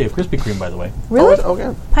 81st birthday of Krispy Kreme, by the way. really Oh,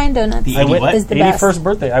 okay. pie and donuts. The I went what? is the best. 81st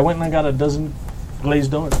birthday. I went and I got a dozen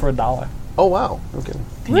glazed donuts for $1. Oh, wow. Okay.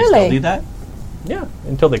 Can you still Really? do that? Yeah,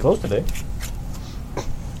 until they closed today.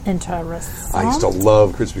 Interesting. I used to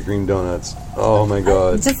love Krispy Kreme donuts. Oh my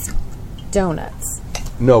god. Just donuts.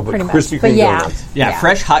 No, but pretty much. Krispy Kreme But yeah. donuts. Yeah,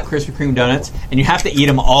 fresh, hot Krispy Kreme donuts, and you have to eat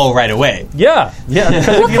them all right away. Yeah, because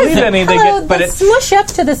if you leave any, they Hello, get. but they it's- smush up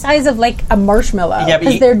to the size of like a marshmallow. Yeah, but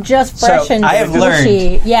because you- they're just so fresh and I have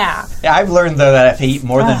squishy. Yeah. Yeah, I've learned, though, that if I eat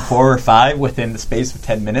more than 4 or 5 within the space of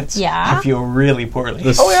 10 minutes, Yeah. I feel really poorly.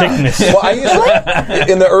 The sickness. Well, I used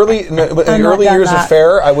to, in the early I'm not early done years that. of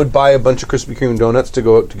fair, I would buy a bunch of Krispy Kreme donuts to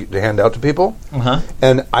go to hand out to people, Uh-huh.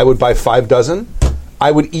 and I would buy 5 dozen. I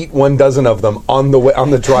would eat 12 of them on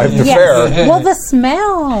the drive to fair. Well, the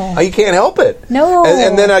smell. You can't help it. No.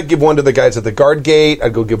 And then I'd give one to the guys at the guard gate.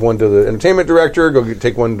 I'd go give one to the entertainment director.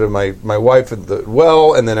 Take one to my wife at the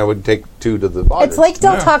well, and then I would take 2 to the body. It's like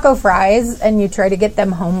Del Taco fries, and you try to get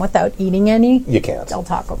them home without eating any. You can't. Del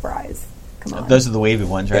Taco fries. Come on. Those are the wavy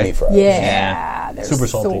ones, right? Any fries. Yeah. They're Super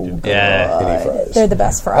salty, so too. good. Yeah. Any fries. They're the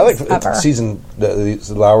best I like fries ever. seasoned the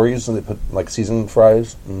Lowry's, and they put like seasoned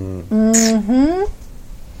fries. Mm-hmm.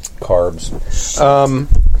 Carbs.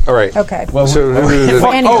 All right. Okay. Well, so,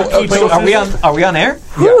 Are we on air?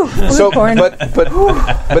 yeah. So, corn. but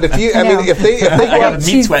if you, I mean, if they I go got out,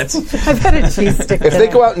 meat sweats. I've got a cheese stick. if they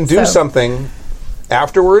go out and do something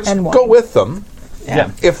afterwards, And wine. go with them.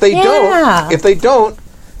 Yeah. If they don't,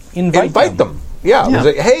 invite them. Yeah. Yeah.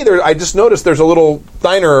 Like, hey, I just noticed there's a little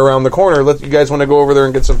diner around the corner. You guys want to go over there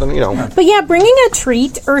and get something, But yeah, bringing a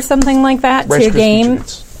treat or something like that Rice to a Krispie game.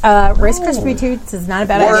 treats. Rice Krispie treats is not a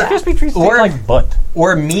bad idea. Crispy treats taste Or- like butt.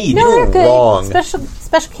 Or mead. No, they're good. Wrong. Special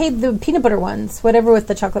K, the peanut butter ones, whatever with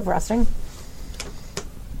the chocolate frosting.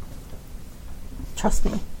 Trust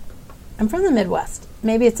me, I'm from the Midwest.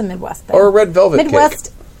 Maybe it's a Midwest thing. Or a red velvet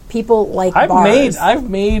Midwest people like I've bars.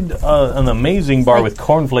 made an amazing bar with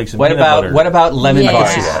cornflakes and What peanut about butter. lemon Yeah. bars?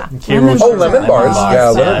 Okay, Lemon roasted. Oh, lemon bars. Yeah,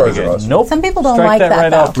 lemon Yeah, bars good. are awesome. Nope. Some people don't Strike like that, right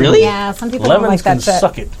though. out. Really? Yeah, some people Lemons don't can like that shit.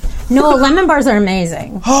 suck it. No, lemon bars are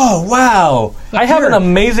amazing. Oh, wow. I have an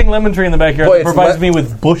amazing lemon tree in the backyard Boy, that it's provides le- me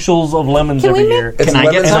with bushels of lemons Can we every make- year. It's Can I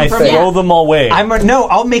get lemon some And I from and you? throw them away.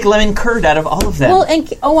 I'll make lemon curd out of all of them.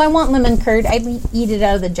 Well, I want lemon curd. I'd eat it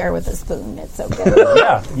out of the jar with a spoon. It's so good.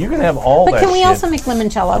 Yeah, you can have all But that can we shit. also make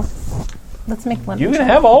limoncello? Let's make limoncello. You can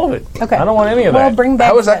have all of it. Okay. I don't want any of Well, that. bring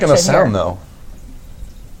back How is that going to shit sound, here. though?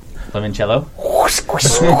 Limoncello?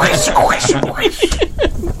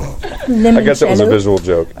 I guess that was a visual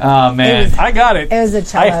joke. Oh, man. I got it. It was a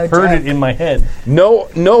cello I heard joke. it in my head. No.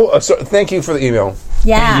 So, thank you for the email.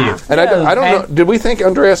 Yeah. Thank And I don't okay. know. Did we thank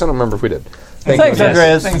Andreas? I don't remember if we did. Thanks, you,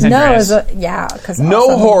 Andreas. Thanks, No, it Andreas. was because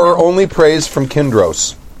No horror, only praise from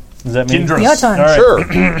Kindros. Does that mean Kindros. Your turn. All right. Sure.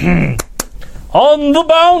 On the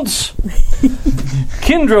bounce?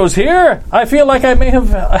 Kindros here. I feel like I may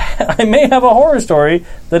have a horror story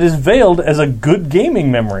that is veiled as a good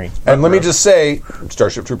gaming memory. And let me just say,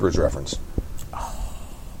 Starship Troopers reference.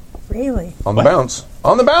 Really? On the bounce.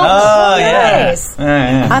 On the bounce. Oh, yeah. Nice.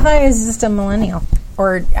 Yeah. I thought it was just a millennial.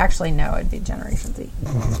 Or actually, no, it'd be Generation Z.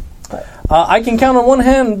 I can count on one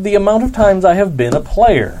hand the amount of times I have been a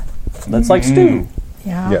player. That's like Stu.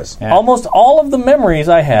 Yeah. Yes. Yeah. Almost all of the memories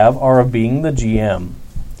I have are of being the GM.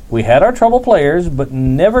 We had our trouble players, but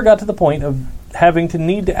never got to the point of having to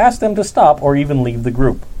need to ask them to stop or even leave the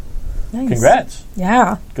group. Nice. Congrats.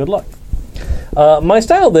 Yeah. Good luck. My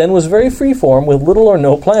style then was very freeform with little or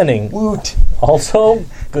no planning. Woot. Also,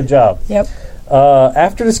 good job. Yep.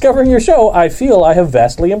 After discovering your show, I feel I have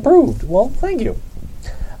vastly improved. Well, thank you.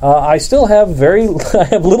 I still have I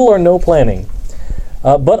have little or no planning.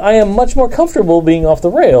 But I am much more comfortable being off the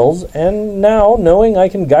rails, and now knowing I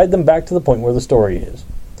can guide them back to the point where the story is.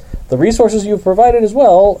 The resources you have provided, as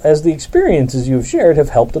well as the experiences you have shared, have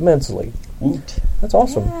helped immensely. Woot. That's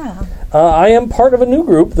awesome. Yeah. I am part of a new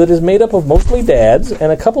group that is made up of mostly dads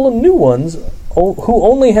and a couple of new ones who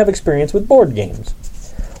only have experience with board games.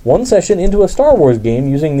 One session into a Star Wars game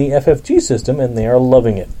using the FFG system, and they are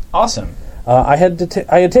loving it. Awesome. I had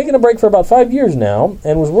taken a break for about 5 years now,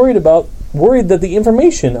 and was worried that the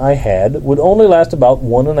information I had would only last about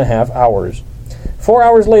 1.5 hours. 4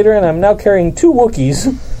 hours later, and I'm now carrying 2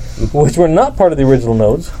 Wookiees, which were not part of the original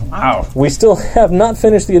notes. Wow. We still have not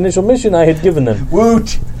finished the initial mission I had given them.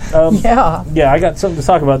 Woot. Yeah. Yeah, I got something to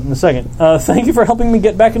talk about in a second. Thank you for helping me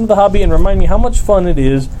get back into the hobby and remind me how much fun it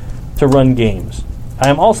is to run games. I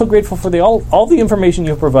am also grateful for all the information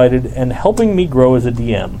you have provided and helping me grow as a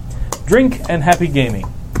DM. Drink and happy gaming.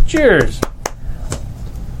 Cheers!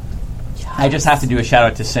 I just have to do a shout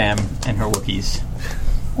out to Sam and her Wookiees.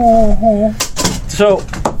 So,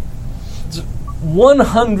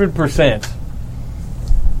 100%,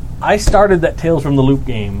 I started that Tales from the Loop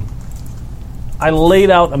game. I laid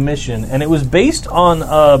out a mission, and it was based on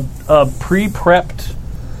a pre-prepped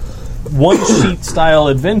one-sheet style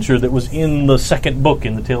adventure that was in the second book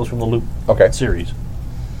in the Tales from the Loop series.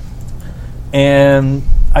 And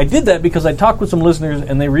I did that because I talked with some listeners,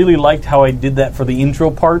 and they really liked how I did that for the intro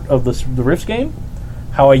part of the Rifts game.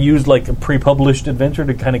 How I used like a pre-published adventure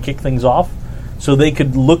to kind of kick things off, so they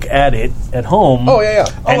could look at it at home. Oh, yeah, yeah.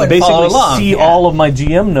 And and follow basically along, see yeah. all of my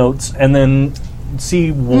GM notes, and then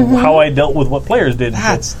see how I dealt with what players did.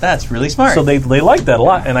 That's really smart. So they liked that a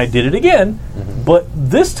lot, and I did it again. But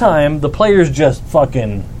this time, the players just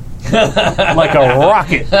fucking like a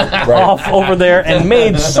rocket off over there and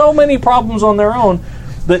made so many problems on their own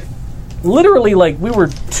that literally, like, we were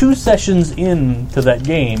 2 sessions into that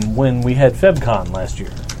game when we had FebCon last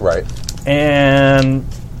year. Right. And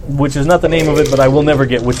which is not the name of it, but I will never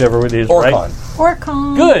get whichever it is, Orcon. right?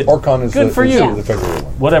 Orcon. Good. Orcon is good for you. The February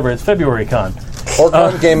one. Whatever, it's February Con.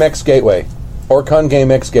 Orcon GameX Gateway. Orcon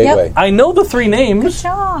GameX Gateway. I know the 3 Good names.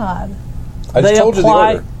 job. I just told you the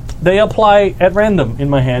order. They apply at random in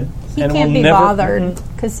my head. He and can't will be never, bothered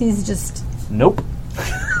because he's just, Nope.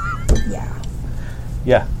 yeah.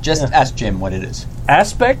 Yeah. Just ask Jim what it is.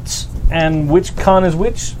 Aspects and which con is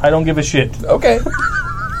which, I don't give a shit. Okay.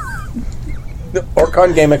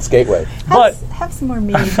 Orcon GameX Gateway. But Have some more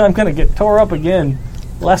meat. I'm going to get tore up again.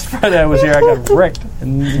 Last Friday I was here, I got wrecked.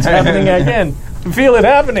 And it's happening again. I feel it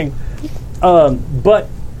happening. But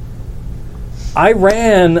I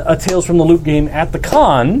ran a Tales from the Loop game at the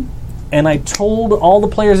con, and I told all the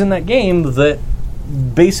players in that game that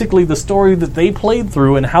basically the story that they played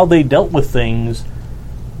through and how they dealt with things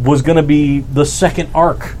was going to be the second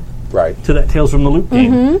arc Right. to that Tales from the Loop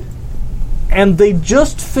game. And they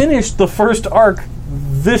just finished the first arc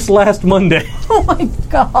this last Monday. Oh my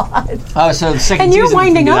god. Oh, so the second And you're season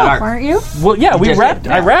winding can do that up, arc. aren't you? Well, yeah, we Just- wrapped.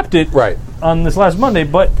 yeah. I wrapped it Right. on this last Monday,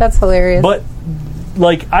 but That's hilarious.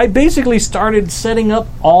 like I basically started setting up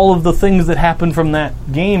all of the things that happened from that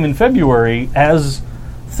game in February as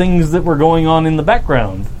things that were going on in the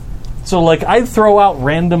background. So like I'd throw out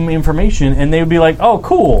random information and they would be like, "Oh,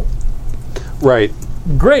 cool, Right.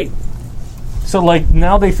 great." So like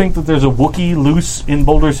now they think that there's a Wookiee loose in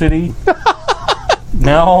Boulder City.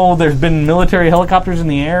 Now there's been military helicopters in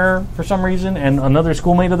the air for some reason, and another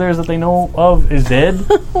schoolmate of theirs that they know of is dead.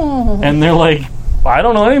 And they're like, I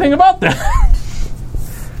don't know anything about that.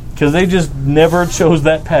 Because they just never chose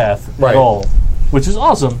that path Right. at all. Which is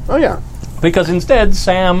awesome. Oh, yeah. Because instead,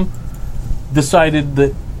 Sam decided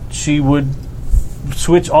that she would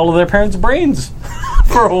switch all of their parents' brains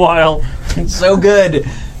for a while. It's so good.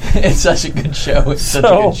 It's such a good show. It's such a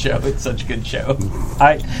So- good show. It's such a good show.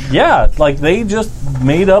 Like they just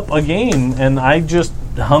made up a game, and I just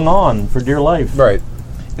hung on for dear life. Right.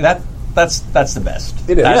 That's the best.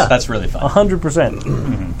 It is. Yeah. That's really fun.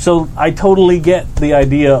 100%. So I totally get the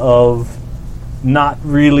idea of not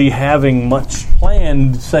really having much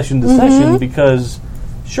planned session to session because,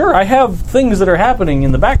 sure, I have things that are happening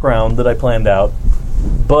in the background that I planned out,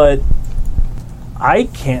 but I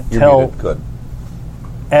can't You're tell muted. Good.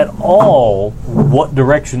 at all what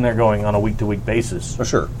direction they're going on a week-to-week basis. For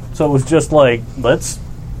sure. So it was just like, let's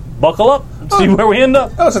buckle up and see where we end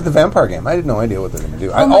up. Oh, it's like the vampire game. I had no idea what they were going to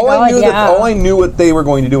do. my all I God, knew yeah. all I knew what they were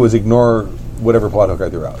going to do was ignore whatever plot hook I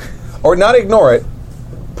threw out, or not ignore it,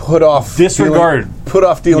 put off Disregard.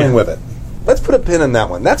 dealing Yeah. with it. Let's put a pin in that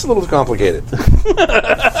one. That's a little complicated.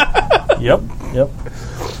 Yep.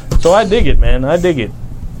 So I dig it, man. I dig it.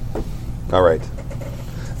 All right.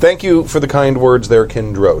 Thank you for the kind words there,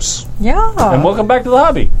 Kindros. yeah. And welcome back to the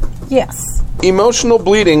hobby. Yes. Emotional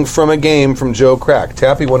bleeding from a game from Joe Crack.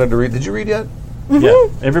 Taffy wanted to read. Did you read yet? Yeah,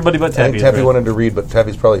 everybody but I Taffy. think Taffy wanted to read, but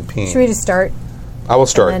Taffy's probably peeing. Should we just start? I will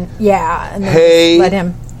start. And and then Hey. just let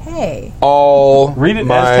him. Hey. All Read it as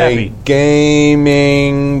my Taffy.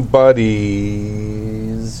 gaming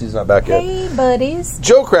buddies. He's not back yet. Hey, buddies.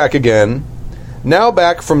 Joe Crack again. Now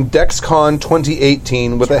back from DexCon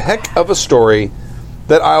 2018 with a heck of a story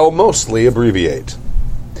that I'll mostly abbreviate.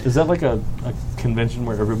 Is that like a convention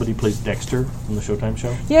where everybody plays Dexter from the Showtime show?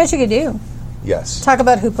 You know what you could do? Yes. Talk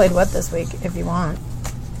about who played what this week if you want.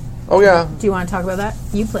 Oh, yeah. Do you want to talk about that?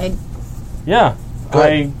 You played. Yeah. Go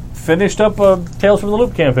ahead. I finished up a Tales from the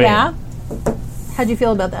Loop campaign. Yeah? How'd you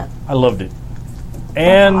feel about that? I loved it.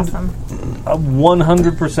 And Awesome.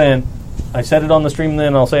 100%, I said it on the stream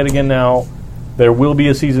then, I'll say it again now, there will be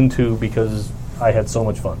a season 2 because I had so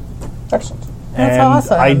much fun. Excellent. That's and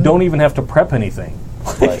awesome. I don't even have to prep anything.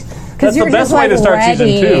 Right. That's you're the best just, way like, to start ready.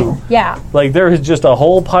 season 2. Yeah. Like, there is just a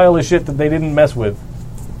whole pile of shit that they didn't mess with.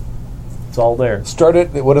 It's all there.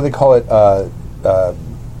 Started, what do they call it?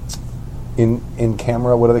 In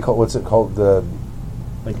camera, what do they call it? What's it called? The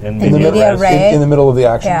Like, In the media res. ray. in the middle of the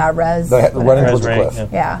action. Yeah, res. The, whatever. running towards the Res ray, cliff.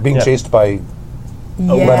 Yeah. Being Yeah. chased by...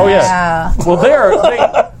 Yeah. Oh, yeah. Well,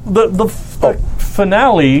 the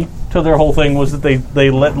finale to their whole thing was that they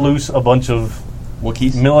let loose a bunch of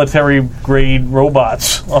Wookiees. military-grade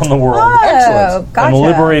robots on the world. Oh, Excellent. gotcha. And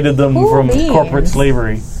liberated them Cool from beans. corporate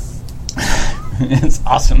slavery. It's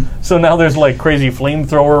awesome. So now there's like crazy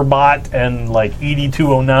flamethrower bot and like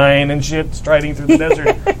ED-209 and shit striding through the desert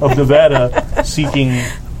of Nevada seeking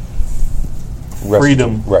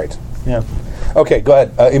freedom. Right. Yeah. Okay, go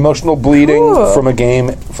ahead. Emotional bleeding Cool. from a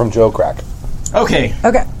game from Joe Crack. Okay.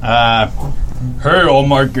 Okay. Hey, all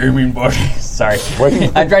my gaming buddies. Sorry.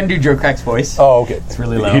 Wait. I'm trying to do Joe Crack's voice. Oh, okay. It's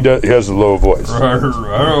really low. He has a low voice. He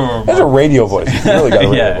has a radio voice. He's really got a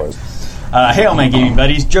radio Yeah. voice. Hey, all my gaming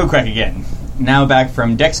buddies. Joe Crack again. Now back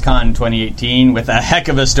from DexCon 2018 with a heck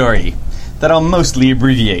of a story that I'll mostly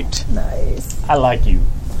abbreviate. Nice. I like you.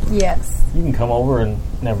 Yes. You can come over and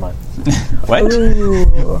never mind. What?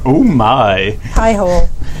 Ooh. Oh my. Pie hole.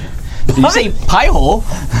 Did you say pie hole?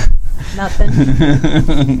 Nothing.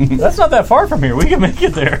 That's not that far from here. We can make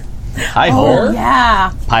it there. Pie hole? Oh,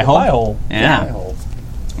 yeah. Pie hole? Pie hole. Yeah. Pie hole.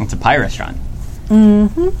 It's a pie restaurant.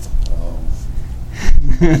 Mm-hmm.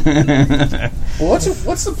 Well,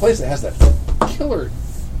 what's the place that has that killer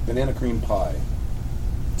banana cream pie?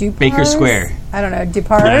 Dupars? Baker Square. I don't know.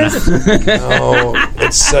 Dupars? No,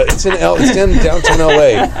 it's in downtown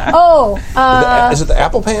L.A. Oh, Is it the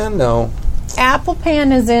Apple Pan? No. Apple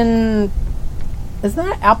Pan is in... Isn't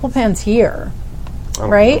that Apple Pan's here? I don't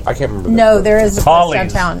Right? remember. I can't remember. No, that. there is a place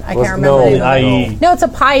Polly's. downtown. I Was- can't remember. no, the name of it. I.E. No, it's a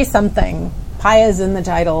pie something. Pie is in the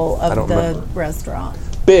title I of don't the remember. restaurant.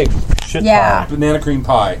 Big Shit Yeah. banana cream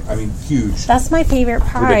pie. I mean, huge. That's my favorite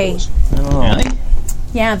pie. Ridiculous. Really?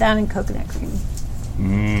 Yeah, that and coconut cream. pie.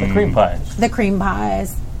 The cream pies. The cream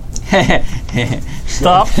pies.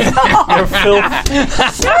 Stop. Your filth.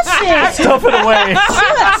 Shush it! Stuff it away.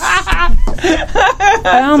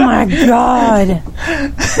 Oh my god.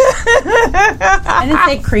 I didn't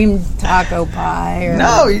say cream taco pie. Or,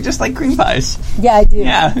 No, you just like cream pies. Yeah, I do.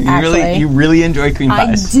 Yeah, you really enjoy cream I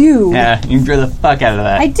pies. do. Yeah, you enjoy the fuck out of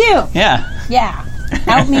that. I do. Yeah. Yeah.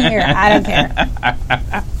 Help me here. I don't care.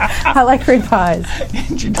 I like cream pies.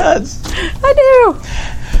 She does. I do.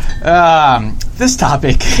 This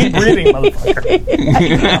topic. Keep breathing, motherfucker.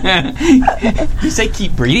 You say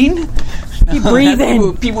keep breathing? Keep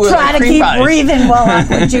breathing. People with Try like to cream keep pies. breathing while I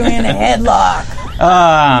put you in a headlock.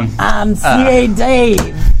 I'm C.A.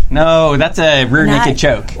 Dave. No, that's a rear Not- naked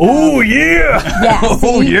choke. Oh, yeah. Yeah.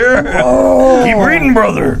 Oh, see? yeah. Keep reading,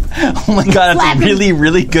 brother. Oh my god, that's Slapping. a really,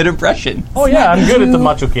 really good impression. Oh, yeah, I'm good at the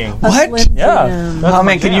Macho King. What? Slim Yeah. Jim. That's Oh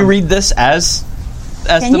my man, can jam. you read this as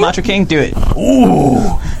Can the you? Macho King? Do it.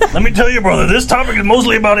 Ooh, let me tell you, brother, this topic is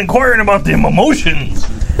mostly about inquiring about them emotions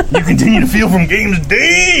you continue to feel from games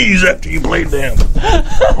days after you played them.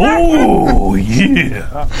 Oh,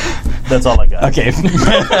 yeah. That's all I got. Okay.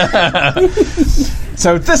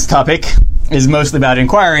 So this topic is mostly about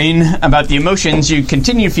inquiring about the emotions you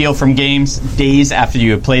continue to feel from games days after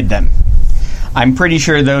you have played them. I'm pretty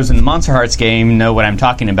sure those in the Monster Hearts game know what I'm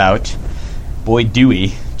talking about. Boy, do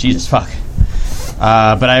we. Jesus fuck.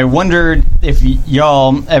 But I wondered if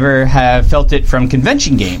y'all ever have felt it from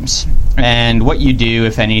convention games, and what you do,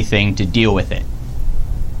 if anything, to deal with it.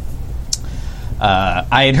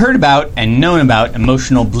 I had heard about and known about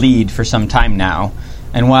emotional bleed for some time now,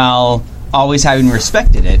 and while always having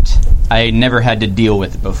respected it, I never had to deal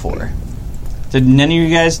with it before. Did none of you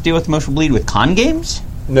guys deal with emotional bleed with con games?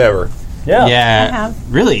 Never. Yeah. Yeah. I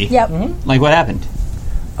have. Really? Yep. Like what happened?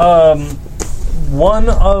 One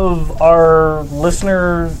of our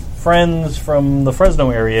listener friends from the Fresno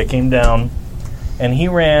area came down, and he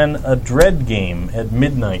ran a Dread game at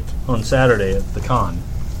midnight on Saturday at the con.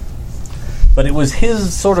 But it was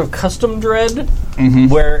his sort of custom Dread,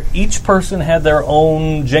 where each person had their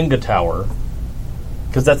own Jenga tower,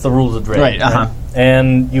 because that's the rules of Dread. Right, uh-huh.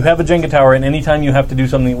 And you have a Jenga tower, and anytime you have to do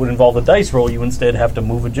something that would involve a dice roll, you instead have to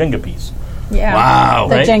move a Jenga piece. Yeah. Wow.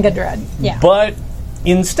 The Right? Jenga Dread. Yeah. But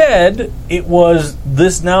instead, it was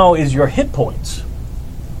this now is your hit points.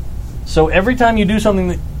 So every time you do something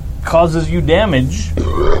that causes you damage,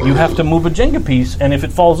 you have to move a Jenga piece, and if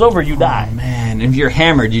it falls over, you die. Man, if you're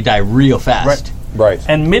hammered, you die real fast. Right.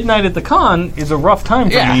 And midnight at the con is a rough time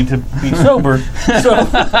for Yeah. me to be sober.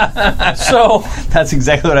 So That's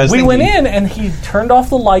exactly what I was we thinking. went in, and he turned off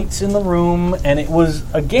the lights in the room, and it was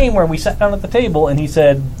a game where we sat down at the table, and he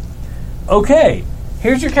said, "Okay,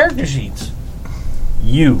 here's your character sheets.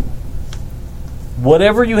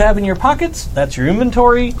 Whatever you have in your pockets, that's your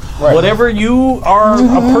inventory. Right. Whatever you are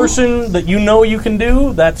a person that you know you can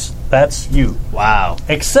do, that's you. Wow.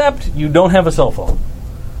 Except you don't have a cell phone."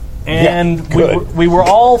 And Yeah, good. we were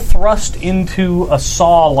all thrust into a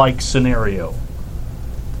Saw-like scenario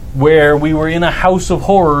where we were in a house of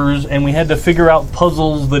horrors and we had to figure out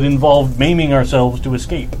puzzles that involved maiming ourselves to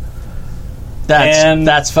escape. And-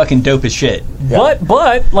 That's fucking dope as shit. But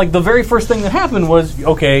like the very first thing that happened was there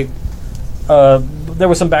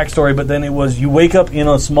was some backstory, but then it was you wake up in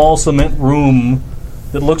a small cement room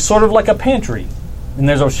that looks sort of like a pantry, and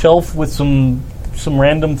there's a shelf with some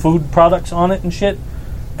random food products on it and shit,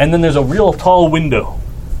 and then there's a real tall window.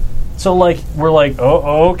 So, like, we're like,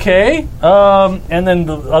 oh, okay. And then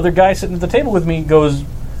the other guy sitting at the table with me goes,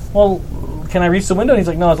 well, can I reach the window? And he's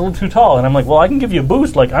like, no, it's a little too tall. And I'm like, well, I can give you a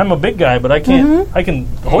boost. Like, I'm a big guy, but I can't, I can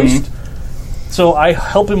hoist. So I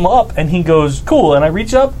help him up, and he goes, cool. And I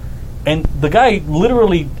reach up, and the guy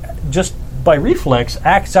literally just by reflex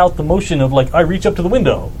acts out the motion of, like, I reach up to the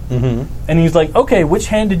window. And he's like, okay, which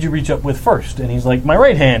hand did you reach up with first? And he's like, my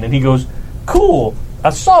right hand. And he goes, cool.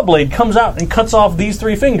 A saw blade comes out and cuts off these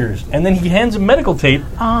 3 fingers. And then he hands him medical tape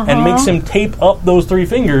and makes him tape up those 3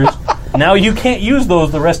 fingers. Now you can't use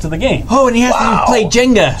those the rest of the game. Oh, and he has to play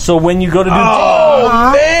Jenga. So when you go to do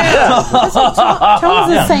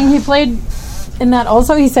Tones is saying he played in that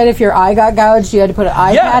also. He said if your eye got gouged, you had to put an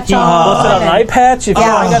eye patch he on. busted out an eye patch if your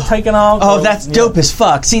eye got taken off. Oh, that's dope as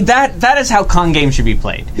fuck. See, that is how con games should be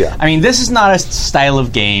played. Yeah. I mean, this is not a style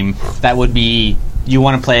of game that would be... You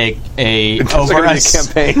want to play over a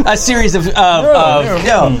campaign. A series of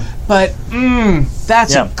but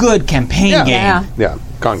that's a good campaign game. Yeah,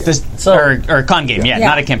 con game. Or con game,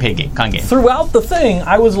 not a campaign game, con game. Throughout the thing,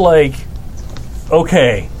 I was like,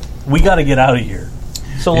 okay, we got to get out of here.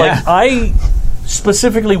 So, like, I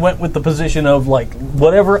specifically went with the position of, like,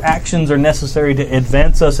 whatever actions are necessary to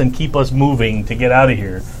advance us and keep us moving to get out of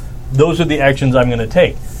here, those are the actions I'm going to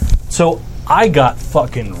take. So I got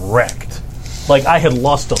fucking wrecked. Like, I had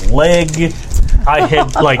lost a leg. I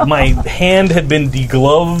had, like, my hand had been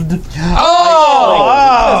degloved.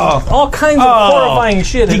 All kinds of horrifying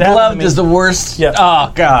shit had happened to me. Degloved is the worst. Yeah.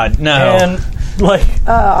 Oh, God, no. And, like,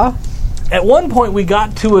 at one point we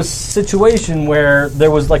got to a situation where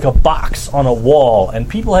there was, like, a box on a wall, and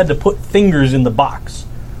people had to put fingers in the box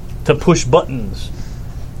to push buttons.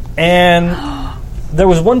 And there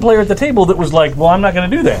was one player at the table that was like, well, I'm not going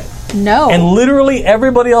to do that. No. And literally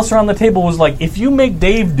everybody else around the table was like, if you make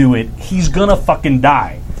Dave do it, he's gonna fucking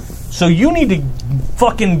die. So you need to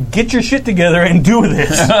fucking get your shit together and do this.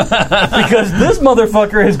 Because this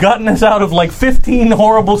motherfucker has gotten us out of like 15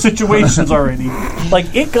 horrible situations already.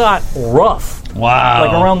 Like, it got rough. Wow.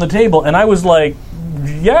 Like, around the table. And I was like,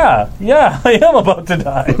 yeah, I am about to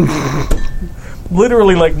die.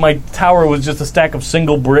 Literally, like, my tower was just a stack of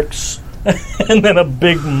single bricks. And then a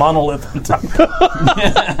big monolith on top.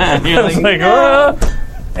 I was like,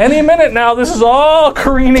 any minute now, this is all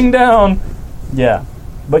careening down. Yeah.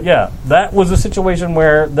 But yeah, that was a situation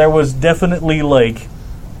where there was definitely, like,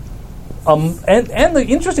 and the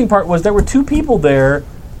interesting part was there were 2 people there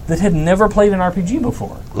that had never played an RPG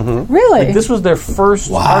before. Really? Like, this was their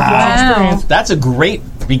first RPG experience. That's a great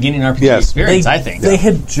beginning RPG experience, I think. They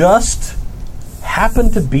had just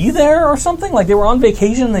happened to be there or something. Like, they were on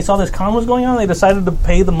vacation and they saw this con was going on. They decided to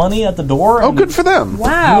pay the money at the door. Oh, good for them.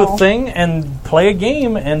 Wow. Do a thing and play a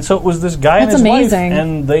game. And so it was this guy and his wife,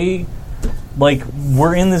 and they, like,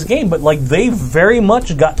 were in this game. But, like, they very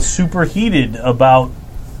much got super heated about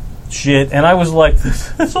shit. And I was like,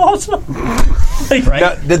 this is awesome. Like,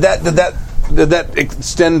 Now, did that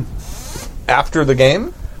extend after the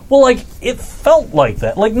game? well, like, it felt like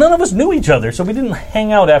that. Like, none of us knew each other, so we didn't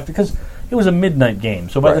hang out after, because it was a midnight game.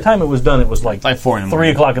 So by the time it was done, it was like 4 in the 3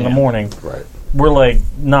 o'clock in the morning. Right. We're, like,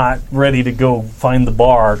 not ready to go find the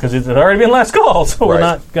bar because it had already been last call, so we're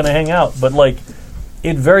not going to hang out. But, like,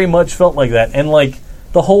 it very much felt like that. And, like,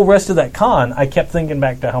 the whole rest of that con, I kept thinking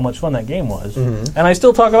back to how much fun that game was. And I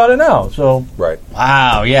still talk about it now, so Right.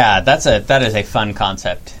 Wow, yeah, that is a fun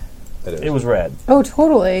concept. it was rad. Oh,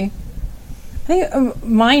 totally. I think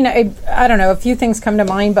mine, I don't know, a few things come to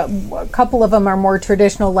mind, but a couple of them are more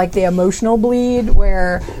traditional, like the Emotional Bleed,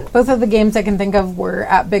 where both of the games I can think of were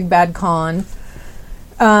at Big Bad Con.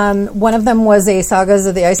 One of them was a Sagas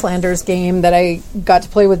of the Icelanders game that I got to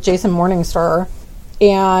play with Jason Morningstar.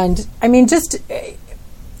 And, I mean, just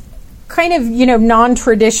kind of, you know,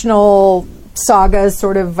 non-traditional Sagas,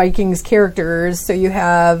 sort of Vikings characters. So you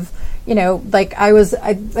have... You know, like I was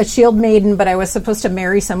a shield maiden, but I was supposed to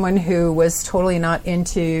marry someone who was totally not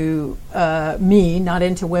into me, not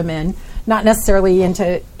into women, not necessarily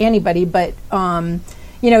into anybody, but,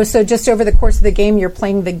 you know, so just over the course of the game, you're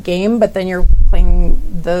playing the game, but then you're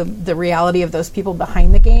playing the reality of those people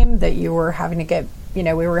behind the game that you were having to get, you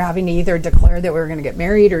know, we were having to either declare that we were going to get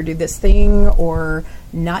married or do this thing or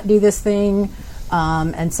not do this thing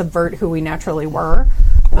and subvert who we naturally were.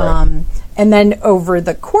 Right. And then over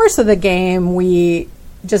the course of the game, we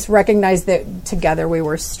just recognized that together we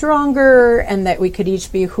were stronger and that we could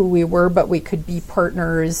each be who we were, but we could be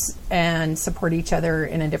partners and support each other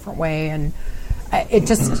in a different way. And it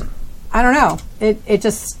just, I don't know, it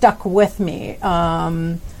just stuck with me.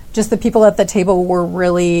 Just the people at the table were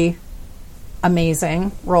really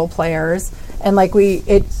amazing role players. And like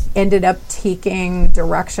it ended up taking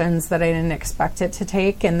directions that I didn't expect it to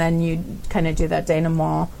take, and then you kind of do that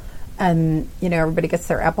denouement, and everybody gets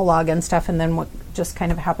their epilogue and stuff, and then what just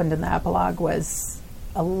kind of happened in the epilogue was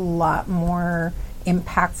a lot more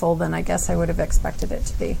impactful than I guess I would have expected it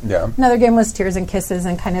to be. Yeah. Another game was Tears and Kisses,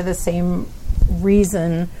 and kind of the same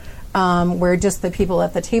reason, where just the people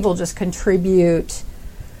at the table just contribute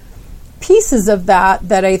pieces of that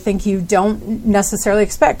I think you don't necessarily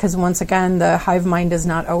expect, because once again, the hive mind is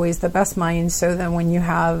not always the best mind. So then when you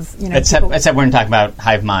have, except we're talking about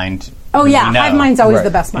hive mind. Oh yeah, hive mind's always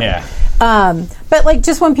the best mind. Yeah. But like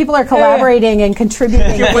just when people are collaborating and contributing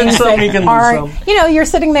things that aren't, you're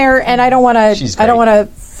sitting there, and I don't want to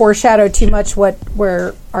foreshadow too much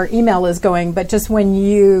where our email is going, but just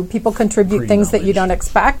when people contribute things that you don't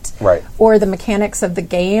expect, right, or the mechanics of the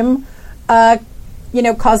game,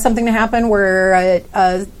 cause something to happen where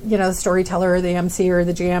the storyteller or the MC or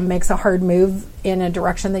the GM makes a hard move in a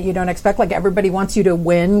direction that you don't expect. Like everybody wants you to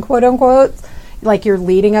win, quote unquote. Like you're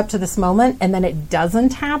leading up to this moment, and then it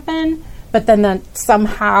doesn't happen. But then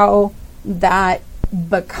somehow that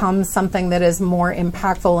becomes something that is more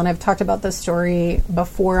impactful. And I've talked about this story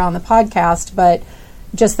before on the podcast, but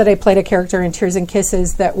just that I played a character in Tears and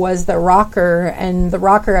Kisses that was the rocker, and the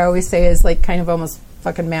rocker I always say is like kind of almost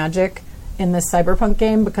fucking magic in this cyberpunk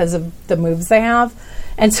game because of the moves they have.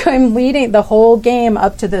 And so I'm leading the whole game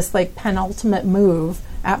up to this like penultimate move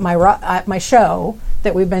at my show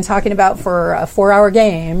that we've been talking about for a 4-hour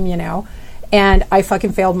game, and I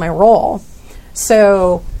fucking failed my roll.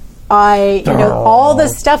 So all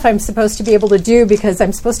this stuff I'm supposed to be able to do because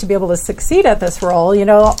I'm supposed to be able to succeed at this roll,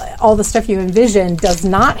 all the stuff you envision does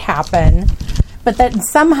not happen. But then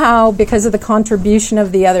somehow, because of the contribution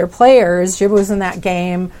of the other players, Jib was in that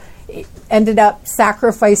game, ended up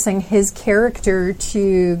sacrificing his character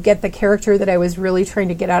to get the character that I was really trying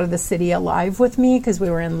to get out of the city alive with me because we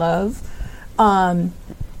were in love.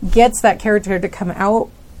 Gets that character to come out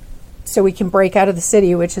so we can break out of the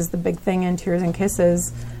city, which is the big thing in Tears and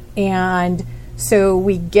Kisses. And so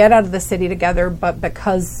we get out of the city together, but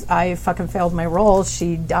because I fucking failed my roll,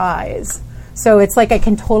 she dies. So it's like I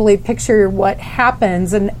can totally picture what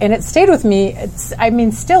happens, and it stayed with me.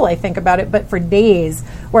 Still I think about it, but for days,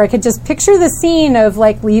 where I could just picture the scene of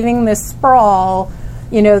like leaving this sprawl,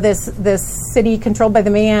 this city controlled by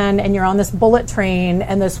the man, and you're on this bullet train,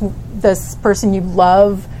 and this person you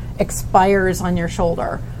love expires on your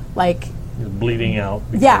shoulder, like you're bleeding out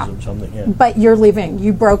because of something. Yeah. But you're leaving.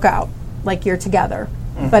 You broke out, like you're together,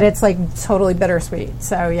 but it's like totally bittersweet.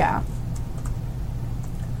 So yeah.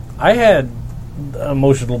 I had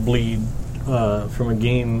emotional bleed from a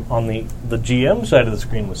game on the GM side of the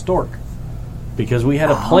screen with Stork, because we had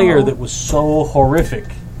a player that was so horrific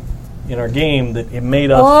in our game that it made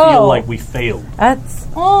us feel like we failed.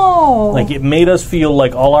 Like it made us feel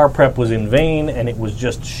like all our prep was in vain and it was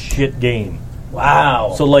just shit game.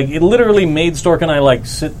 Wow. So like it literally made Stork and I like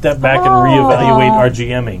step back and reevaluate our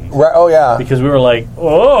GMing. Right. Oh yeah. Because we were like,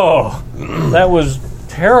 that was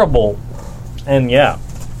terrible. And yeah.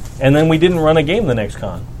 And then we didn't run a game the next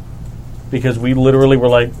con because we literally were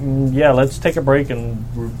like, let's take a break and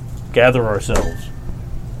gather ourselves.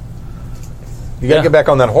 You got to get back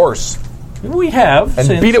on that horse. We have.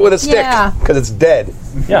 And beat it with a stick because it's dead.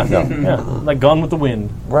 Yeah, like Gone with the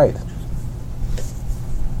Wind. Right.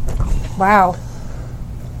 Wow.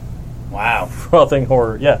 Frothing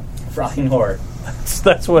horror, Frothing horror.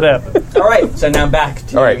 That's what happened. All right, so now back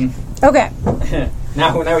to... All right. Okay.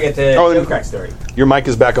 Now we get to Joe Crack story. Your mic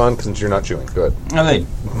is back on since you're not chewing. Good. Okay.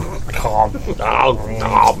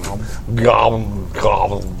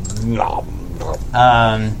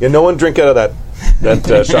 No one drink out of that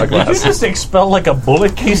shot glass. Did you just expel like a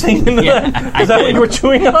bullet casing into that? Is that what you were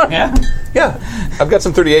chewing on? Yeah. I've got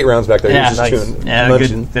some 38 rounds back there. Yeah, Just chewing. Yeah,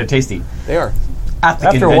 munching. they're tasty. They are.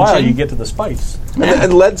 After a while, you get to the spice.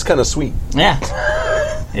 And lead's kind of sweet. Yeah.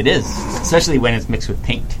 It is. Especially when it's mixed with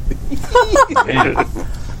paint.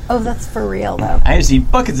 Oh, that's for real, though. I used to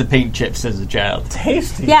eat buckets of paint chips as a child.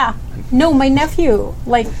 Tasty. Yeah. No, my nephew,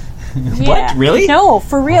 like... What? Really? No,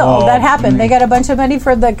 for real. That happened. They got a bunch of money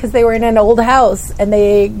because they were in an old house, and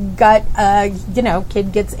they got,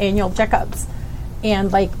 kid gets annual checkups.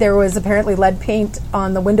 And, like, there was apparently lead paint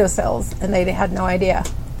on the windowsills, and they had no idea.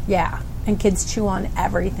 Yeah. And kids chew on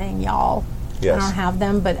everything, y'all. Yes. I don't have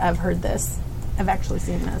them, but I've heard this. I've actually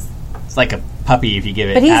seen this. It's like a puppy if you give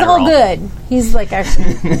it But he's Adderall. all good. He's, like,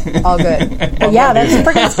 actually all good. But, yeah, that's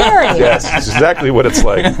freaking scary. Yes, that's exactly what it's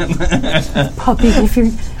like. Puppy, if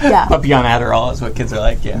you... Yeah. Puppy on Adderall is what kids are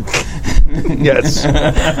like, yeah. Yes.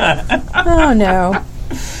 Oh, no.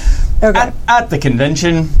 Okay. At the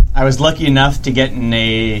convention, I was lucky enough to get in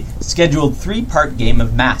a scheduled 3-part game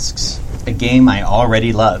of Masks, a game I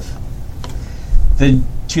already love.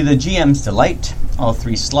 To the GM's delight, all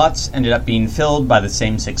 3 slots ended up being filled by the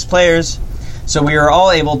same 6 players, so we were all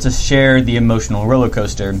able to share the emotional roller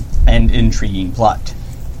coaster and intriguing plot.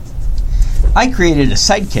 I created a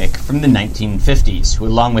sidekick from the 1950s who,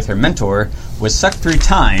 along with her mentor, was sucked through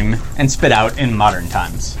time and spit out in modern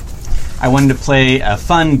times. I wanted to play a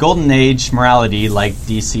fun Golden Age morality like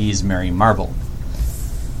DC's Mary Marvel.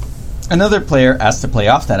 Another player asked to play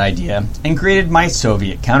off that idea and created my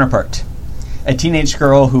Soviet counterpart, a teenage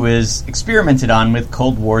girl who is experimented on with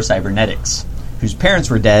Cold War cybernetics, whose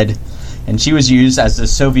parents were dead, and she was used as the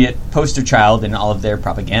Soviet poster child in all of their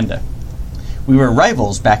propaganda. We were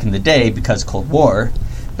rivals back in the day because Cold War,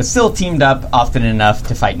 but still teamed up often enough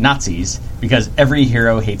to fight Nazis because every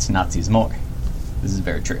hero hates Nazis more. This is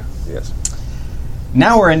very true. Yes.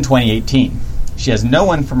 Now we're in 2018. She has no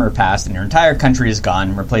one from her past and her entire country is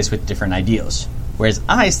gone, replaced with different ideals. Whereas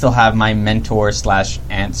I still have my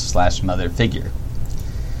mentor/aunt/mother figure.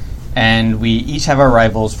 And we each have our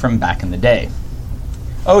rivals from back in the day.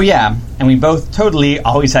 Oh yeah, and we both totally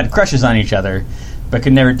always had crushes on each other, but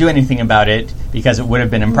could never do anything about it because it would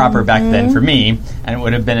have been improper back then for me, and it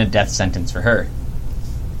would have been a death sentence for her.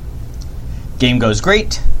 Game goes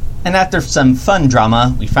great, and after some fun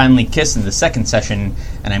drama, we finally kiss in the second session,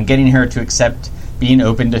 and I'm getting her to accept being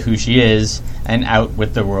open to who she is and out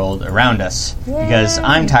with the world around us, because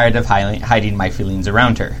I'm tired of hiding my feelings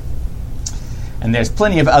around her. And there's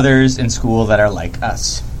plenty of others in school that are like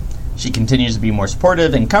us. She continues to be more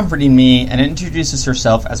supportive and comforting me, and introduces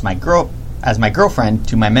herself as my girlfriend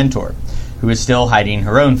to my mentor, who is still hiding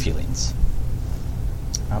her own feelings.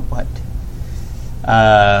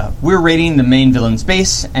 We're raiding the main villain's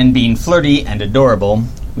base and being flirty and adorable.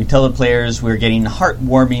 We tell the players we're getting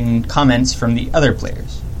heartwarming comments from the other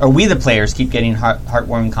players. Or we, the players, keep getting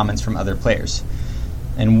heartwarming comments from other players.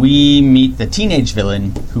 And we meet the teenage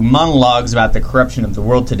villain who monologues about the corruption of the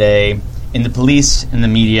world today in the police, in the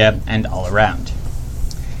media, and all around.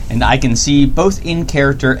 And I can see, both in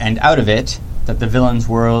character and out of it, that the villain's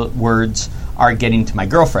words are getting to my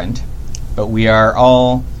girlfriend, but we are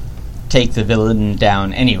all take the villain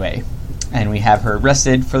down anyway, and we have her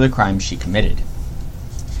arrested for the crime she committed.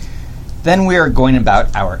 Then we are going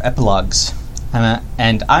about our epilogues,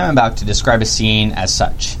 and I'm about to describe a scene as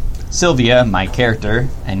such. Sylvia, my character,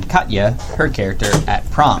 and Katya, her character, at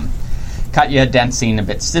prom. Katya dancing a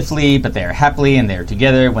bit stiffly, but they are happily and they are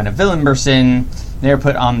together when a villain bursts in. They are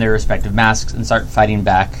put on their respective masks and start fighting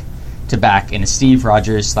back to back in a Steve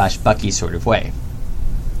Rogers/Bucky sort of way.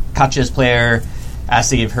 Katya's player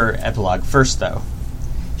asks to give her epilogue first, though.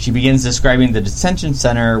 She begins describing the detention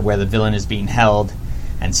center where the villain is being held,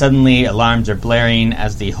 and suddenly alarms are blaring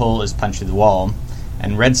as the hole is punched through the wall,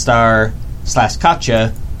 and Red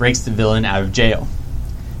Star/Katya breaks the villain out of jail.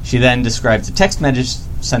 She then describes a text message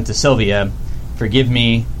sent to Sylvia: "Forgive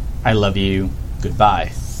me, I love you,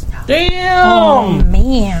 goodbye." Damn! Oh,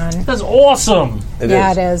 man. That's awesome! It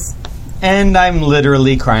is. And I'm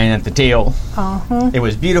literally crying at the tail. Uh-huh. It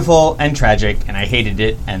was beautiful and tragic, and I hated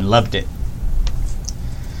it and loved it.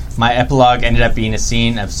 My epilogue ended up being a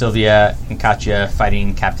scene of Sylvia and Katya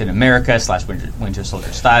fighting Captain America/Winter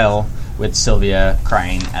Soldier style, with Sylvia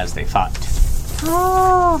crying as they fought.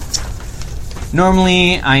 Oh.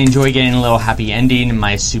 Normally, I enjoy getting a little happy ending in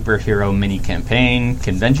my superhero mini-campaign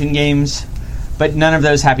convention games, but none of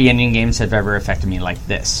those happy ending games have ever affected me like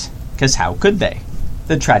this. Because how could they?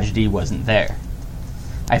 The tragedy wasn't there.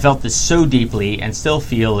 I felt this so deeply and still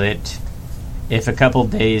feel it for a couple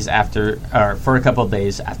of days after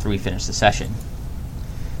we finish the session.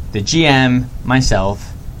 The GM,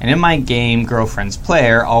 myself, and in my game girlfriend's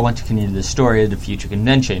player all want to continue the story of the future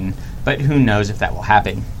convention, but who knows if that will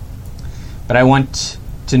happen. But I want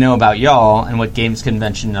to know about y'all and what games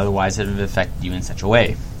convention otherwise have affected you in such a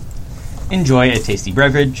way. Enjoy a tasty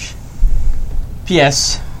beverage.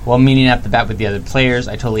 P.S. While meeting at the bat with the other players,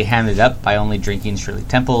 I totally hammed it up by only drinking Shirley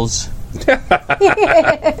Temples.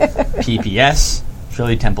 P.P.S.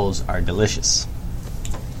 Shirley Temples are delicious.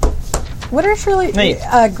 What are Shirley? Wait.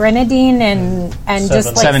 Grenadine and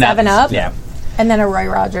just like 7 Up? Yeah. And then a Roy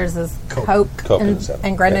Rogers is Coke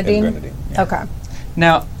and Grenadine? And Grenadine. Okay.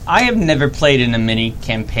 Now, I have never played in a mini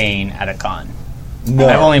campaign at a con. No.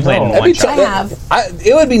 I've only played in That'd one be shot. I have.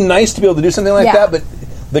 It would be nice to be able to do something like Yeah. that, but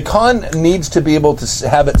the con needs to be able to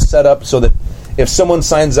have it set up so that if someone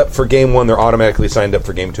signs up for game 1, they're automatically signed up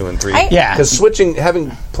for game 2 and 3. Yeah. Because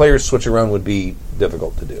having players switch around would be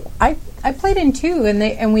difficult to do. I played in 2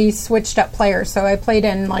 and we switched up players. So I played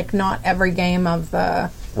in like not every game of the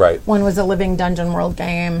Right. one was a Living Dungeon World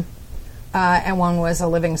game. and one was a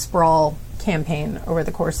Living Sprawl campaign over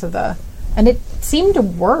the course of and it seemed to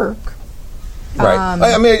work. Right.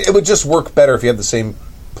 I mean, it would just work better if you had the same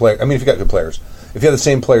player. I mean, if you got good players. If you had the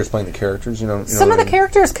same players playing the characters, you know some of the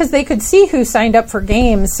characters, because they could see who signed up for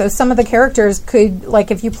games, so some of the characters could,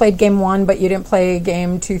 like if you played game 1 but you didn't play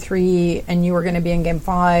game 2, 3, and you were going to be in game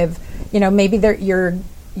 5, maybe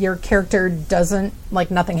your character doesn't, like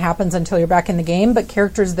nothing happens until you're back in the game, but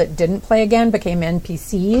characters that didn't play again became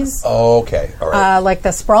NPCs. Oh, okay. All right. Like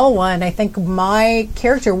the Sprawl one, I think my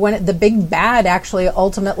character, the big bad actually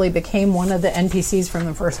ultimately became one of the NPCs from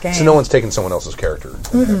the first game. So no one's taking someone else's character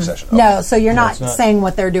in the next session. Okay. No, so you're not saying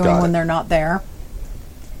what they're doing Got when it. they're not there.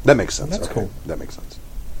 That makes sense. That's cool. That makes sense.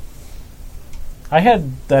 I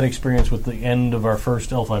had that experience with the end of our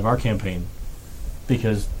first L5R campaign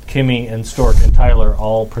because Kimmy and Stork and Tyler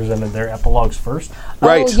all presented their epilogues first.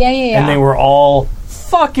 Right. Oh, yeah. And they were all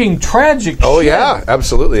fucking tragic Oh, shit. yeah.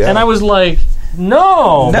 Absolutely, yeah. And I was like,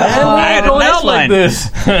 no, man, I we're had not a going nice out like line. this.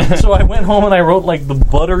 So I went home and I wrote like the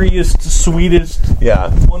butteriest, sweetest,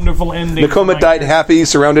 wonderful ending. Nakoma for died happy,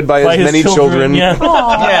 surrounded by his many children. Yeah.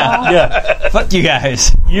 Yeah. Yeah. Fuck you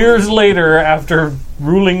guys. Years later, after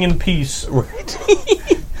ruling in peace. Because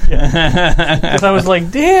I was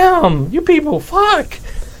like, damn, you people, fuck.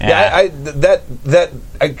 Yeah,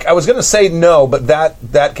 I was going to say no, but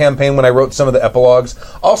that campaign when I wrote some of the epilogues,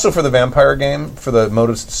 also for the vampire game, for the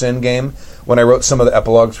Motives to Sin game, when I wrote some of the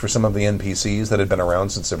epilogues for some of the NPCs that had been around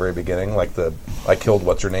since the very beginning, like I killed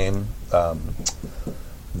what's her name,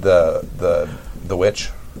 the witch.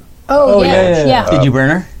 Oh, yeah. Did you burn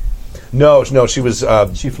her? No, she was.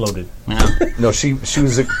 She floated. No, she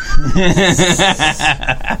was.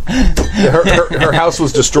 Her house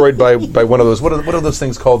was destroyed by one of those. What are those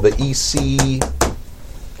things called? The EC.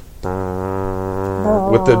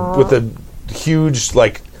 With the huge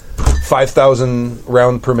 5,000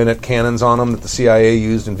 round per minute cannons on them that the CIA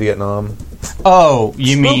used in Vietnam. Oh,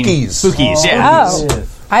 you mean Spookies. Spookies, yeah. Oh,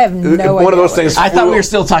 I have no idea. One of those things. I thought we were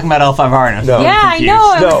still talking about L5R. And I was No. Yeah, I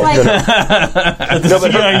know. I was like,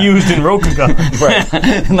 The CI used in Rokugan. Right.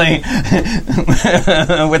 like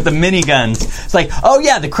with the miniguns. It's like, oh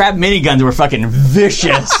yeah, the crab miniguns were fucking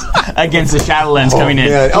vicious against the Shadowlands coming in.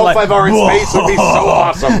 Yeah, Like, L5R in space would be so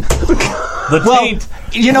awesome. The well, taint.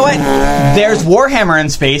 you know what? There's Warhammer in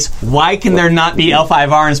space. Why can there not be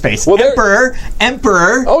L5R in space? Well, Emperor.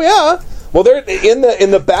 Oh yeah. Well, there in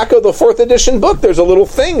the back of the 4th edition book, there's a little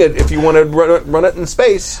thing if you want to run it in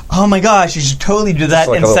space. Oh my gosh, you should totally do that Just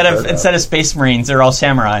like a little paragraph. instead of Space Marines. They're all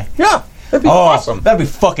samurai. Yeah, that'd be Oh, awesome. that'd be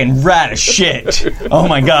fucking rad as shit. Oh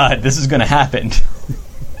my god, this is gonna happen.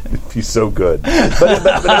 It'd be so good. But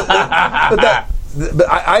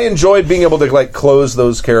I enjoyed being able to close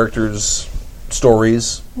those characters'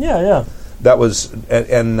 stories. Yeah. That was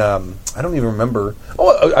and I don't even remember.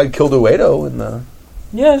 Oh, I killed Uedo in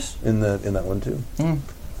Yes. that one too. I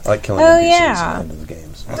like killing Oh, NPCs yeah. at the end of the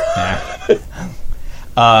games.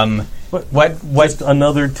 What Just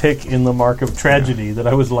another tick in the mark of tragedy that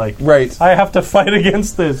I was like, Right. I have to fight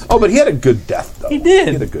against this. Oh, but he had a good death though. He did.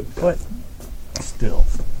 He had a good death. But still.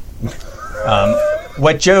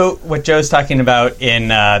 what Joe's talking about in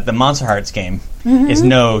the Monster Hearts game is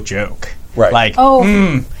no joke. Right. Like,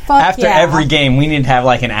 oh, fuck after yeah. every game, we need to have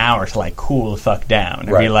an hour to cool the fuck down and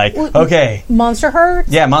be Right. like, okay, Monster Hearts?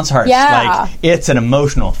 yeah, Monster Hearts. Yeah. It's an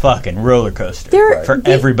emotional fucking roller coaster There- for be-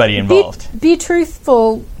 everybody involved. Be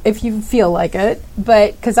truthful if you feel like it,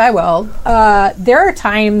 but because I will. There are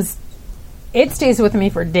times it stays with me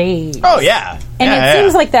for days. Oh yeah, And Yeah, it yeah.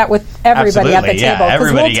 seems like that with everybody at the Absolutely, yeah. table. 'cause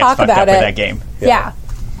Everybody we'll gets talk fucked about up it. with that game. Yeah.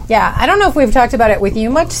 I don't know if we've talked about it with you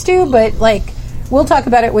much, Stu, but we'll talk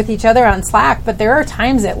about it with each other on Slack. But there are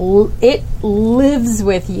times it lives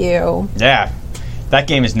with you. Yeah, that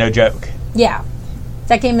game is no joke. Yeah,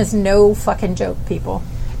 that game is no fucking joke, people.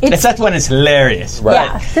 That's when it's hilarious. Right.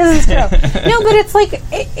 Yeah, this is true. No, but it's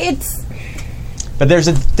it's. But there's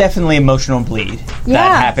a definitely emotional bleed Yeah.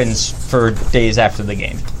 that happens for days after the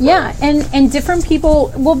game. Yeah, and different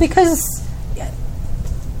people. Well, because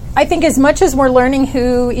I think as much as we're learning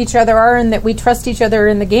who each other are and that we trust each other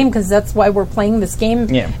in the game, because that's why we're playing this game,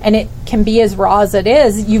 Yeah. and it can be as raw as it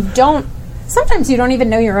is. Sometimes you don't even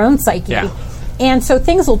know your own psyche, Yeah. and so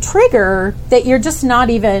things will trigger that you're just not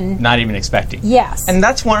even. expecting. Yes, And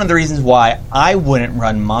that's one of the reasons why I wouldn't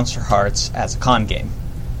run Monster Hearts as a con game.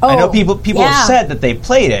 I know people yeah. have said that they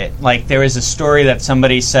played it. Like, there was a story that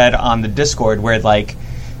somebody said on the Discord where,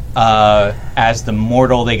 as the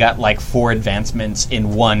mortal, they got 4 advancements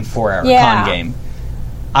in one 4-hour Yeah. con game.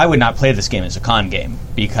 I would not play this game as a con game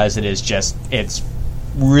because it's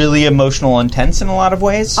really emotional and intense in a lot of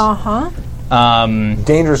ways. Uh-huh.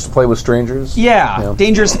 Dangerous to play with strangers. Yeah,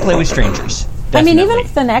 dangerous to play with strangers. I mean, Definitely. even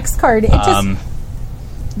with the next card, it just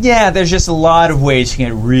there's just a lot of ways to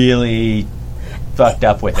get really fucked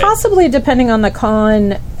up with it. possibly depending on the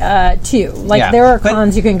con too. Like Yeah, there are but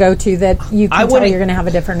cons you can go to that you I can tell wouldn't- you're going to have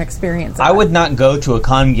a different experience. I at. would not go to a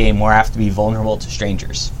con game where I have to be vulnerable to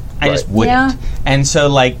strangers. I just Right. wouldn't. Yeah. And so,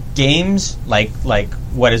 like games, like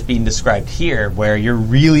what is being described here, where you're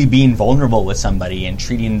really being vulnerable with somebody and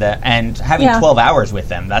treating and having Yeah. 12 hours with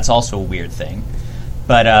them. That's also a weird thing.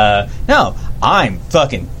 But no, I'm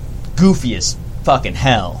fucking goofy as fucking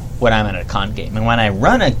hell when I'm at a con game, and when I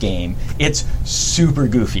run a game, it's super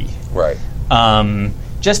goofy. Right.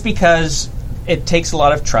 Just because it takes a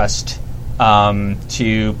lot of trust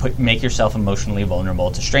to make yourself emotionally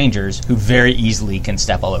vulnerable to strangers who very easily can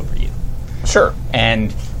step all over you. Sure.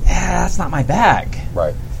 And that's not my bag.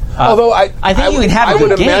 Right. Although I think you can have I a would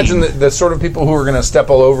good game. imagine that the sort of people who are going to step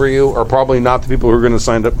all over you are probably not the people who are going to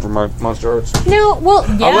sign up for Monster Hearts. No, well,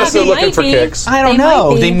 yeah, Unless they're they looking might for be. kicks. I don't They might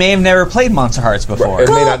know. be. They may have never played Monster Hearts before. And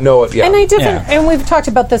may not know it yet. And I definitely, Yeah. and we've talked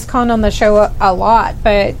about this con on the show a lot.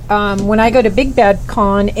 But when I go to Big Bad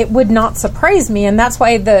Con, it would not surprise me, and that's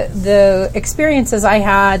why the experiences I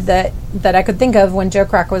had that I could think of when Joe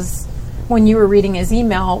Crack was. When you were reading his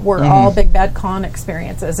email, were all Big Bad Con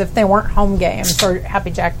experiences. If they weren't home games or Happy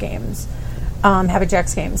Jack games, Happy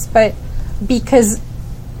Jacks games, but because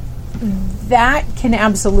that can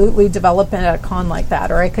absolutely develop in a con like that,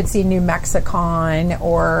 or I could see New Mexicon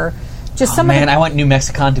or just some Man, of I want New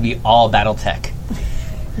Mexicon to be all BattleTech.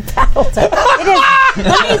 it is.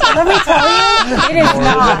 Let me tell you, it is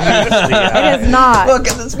not. It is not. Look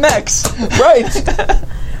at this mechs. Right.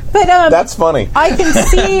 But That's funny. I can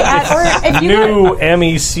see or if you New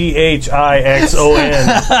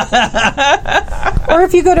MECHIXON. or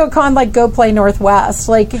if you go to a con like Go Play Northwest,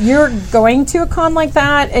 like you're going to a con like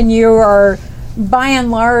that, and you are, by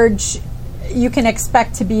and large, you can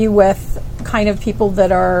expect to be with kind of people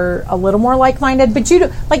that are a little more like-minded. But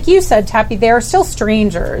like you said, Tappy, they are still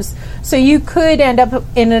strangers, so you could end up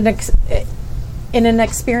in an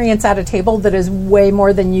experience at a table that is way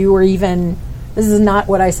more than you were even. This is not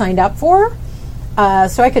what I signed up for,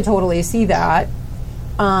 so I could totally see that.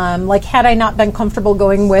 Like, had I not been comfortable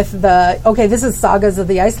going with this is Sagas of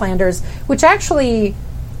the Icelanders, which actually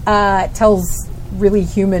tells really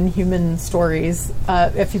human stories,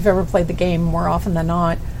 if you've ever played the game more often than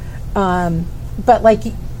not. But, like,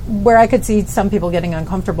 where I could see some people getting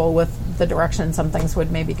uncomfortable with the direction some things would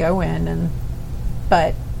maybe go in.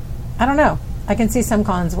 But, I don't know. I can see some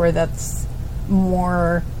cons where that's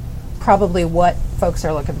more probably what folks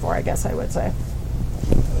are looking for, I guess I would say.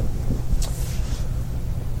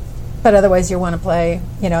 But otherwise, you want to play,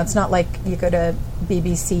 it's not like you go to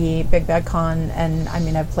BBC, Big Bad Con, and I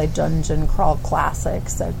mean, I've played Dungeon Crawl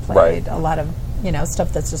Classics. I've played a lot of,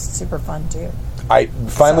 stuff that's just super fun, too. I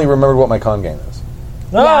finally remembered what my con game is.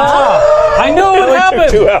 I knew it would happen.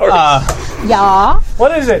 2 hours. Yeah.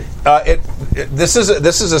 What is it? This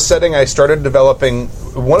is a setting I started developing,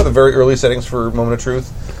 one of the very early settings for Moment of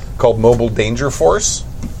Truth, called Mobile Danger Force,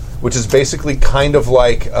 which is basically kind of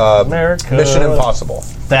like America. Mission Impossible.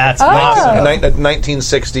 That's awesome.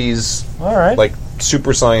 1960s, All right. like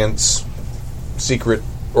super science secret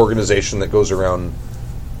organization that goes around.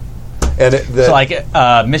 And So like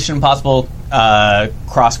Mission Impossible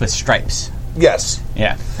crossed with Stripes. yes.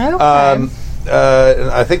 Yeah. Okay.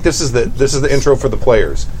 And I think this is the intro for the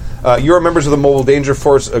players. You are members of the Mobile Danger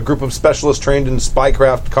Force, a group of specialists trained in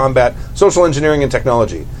spycraft, combat, social engineering, and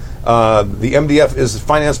technology. The MDF is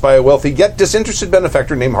financed by a wealthy yet disinterested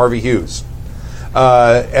benefactor named Harvey Hughes.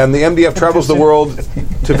 And the MDF travels the world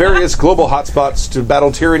to various global hotspots to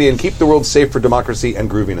battle tyranny and keep the world safe for democracy and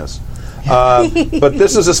grooviness. But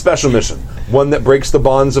this is a special mission, one that breaks the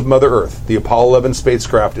bonds of Mother Earth. The Apollo 11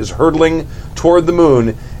 spacecraft is hurtling toward the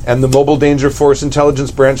moon, and the Mobile Danger Force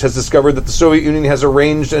intelligence branch has discovered that the Soviet Union has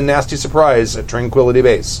arranged a nasty surprise at Tranquility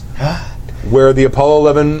Base, where the Apollo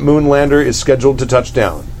 11 moon lander is scheduled to touch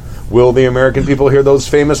down. Will the American people hear that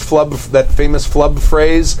famous flub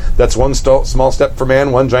phrase, that's one small step for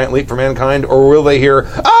man, one giant leap for mankind, or will they hear,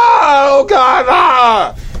 oh God,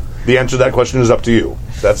 ah! The answer to that question is up to you.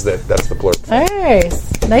 That's the blurb.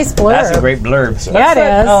 Nice blurb. That's a great blurb. Yeah, it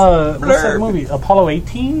is. What's that movie? Apollo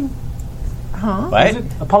 18? What? Is it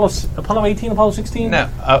Apollo 18, Apollo 16? No,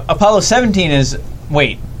 Apollo 17 is...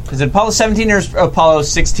 Wait, is it Apollo 17 or Apollo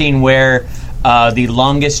 16 where the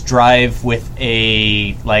longest drive with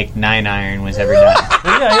a, 9-iron was ever done?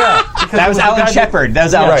 Yeah. Because That was the Alan guy Shepard. That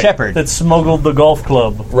was Alan Right. Shepard. that smuggled the golf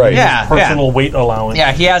club. Right. Yeah. Personal weight allowance.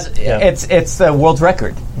 Yeah, he has... Yeah. It's the world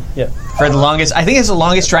record Yeah. for the longest... I think it's the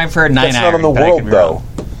longest drive for a 9-iron. That's not in the but I world, could be though. wrong.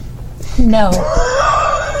 No.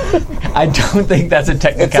 I don't think that's a It's a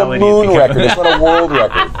technicality. moon record. It's not a world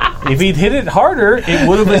record. If he'd hit it harder, it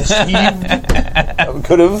would have achieved It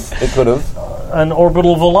could have. an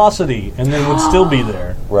orbital velocity, and then would still be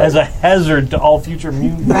there Right. as a hazard to all future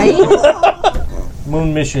moon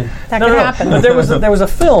mission. That could happen. But there was a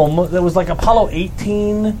film that was like Apollo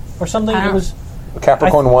 18 or something. It was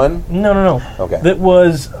Capricorn 1? no. Okay. That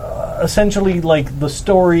was essentially like the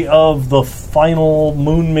story of the final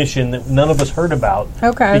moon mission that none of us heard about.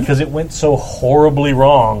 Okay. Because it went so horribly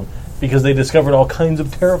wrong because they discovered all kinds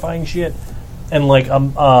of terrifying shit. And like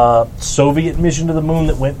a Soviet mission to the moon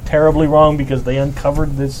that went terribly wrong because they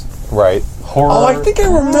uncovered this Right. horror. Oh, I think I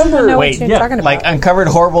remember. know Wait, what you're yeah, talking about. Like uncovered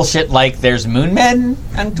horrible shit. Like there's moon men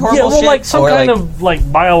and horrible yeah, well, shit. like some or kind of like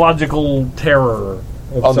biological terror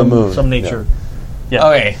of On the some, moon, some nature. Yeah.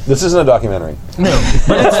 Okay. This isn't a documentary. No,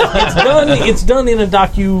 but it's done in a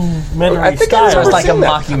documentary I think style. I remember It's like a seeing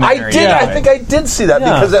that. mockumentary. I did. Yeah. I think I did see that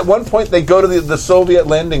Yeah. because at one point they go to the Soviet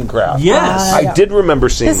landing craft. Yes. I did remember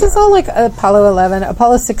seeing This is all like Apollo 11,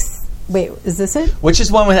 Apollo 6. Wait, is this it? Which is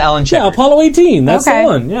one with Alan Yeah, Shepard. Apollo 18. That's Okay. the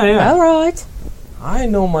one. Yeah. All right. I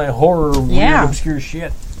know my horror, weird, Yeah. obscure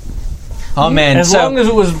shit. Oh man! As so long as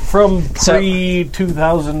it was from So-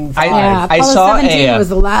 pre-2005. Yeah, I Apollo saw 17 a, was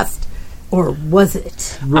the last, or was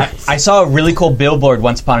it? I saw a really cool billboard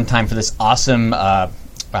once upon a time for this awesome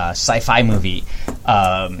sci-fi movie,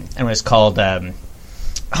 and it was called.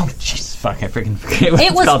 Oh Jesus! Fuck! I freaking forget what It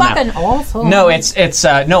it's was called now. fucking awesome. No, it's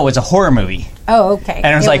no, it was a horror movie, Oh, okay. and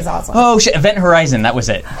it was like, awesome. oh shit, Event Horizon. That was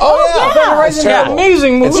it. Oh yeah, yeah. It's terrible.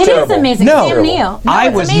 Amazing It's movie. It is terrible. amazing. No. Sam Neill. No, I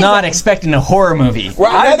it's was amazing. not expecting a horror movie. Well,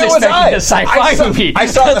 I neither was was I. expecting a sci-fi I saw- movie. I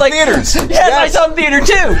saw it in was the theaters. Yes, I saw it in theater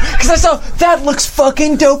too. Because I saw that looks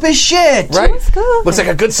fucking dope as shit. Right? It's good. Looks like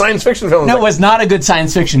a good science fiction film. No, it was not a good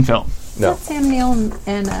science fiction film. No. Sam Neill and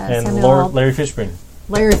And Samuel Larry Fishburne.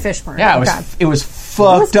 Larry Fishburne. Yeah, Okay. it was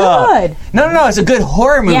fucked It was up. good. No, it's a good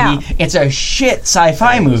horror movie. Yeah. It's a shit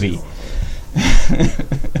sci-fi movie.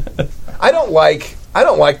 I don't like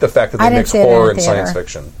the fact that I they didn't mix see it in horror a and theater. science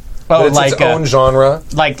fiction. Oh, That it's like its own genre.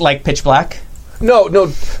 like Pitch Black. No,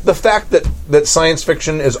 the fact that science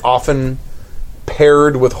fiction is often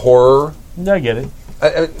paired with horror, I get it.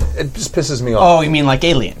 it just pisses me off. Oh, you mean like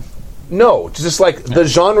Alien? No, just like the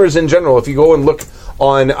genres in general. If you go and look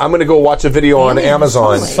on, I'm going to go watch a video on Aliens,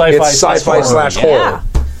 Amazon. totally. It's sci-fi slash horror.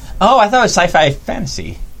 Yeah. Oh, I thought it was sci-fi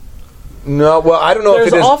fantasy. No, well, I don't know There's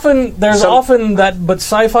if it is. often that, but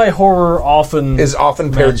sci-fi horror often Is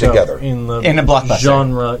often paired match up together. in the In a blockbuster.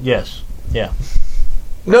 genre. Yes, yeah.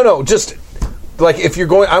 No, just like if you're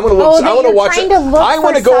going, I want to look. Oh, I that want to you're watch. trying to look I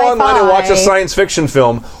want to for go online and watch a sci-fi. science fiction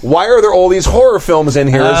film. Why are there all these horror films in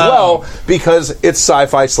here as well? Because it's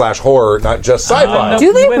sci-fi slash horror, not just sci-fi.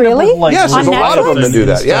 Do they You end up really? with, like, Yes, there's a lot of them that do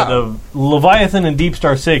that, instead yeah. of Leviathan and Deep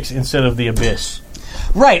Star 6 instead of The Abyss.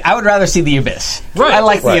 Right, I would rather see The Abyss. Right. I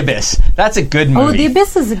like Right. The Abyss. That's a good Oh, movie. The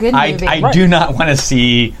Abyss is a good movie. I do not want to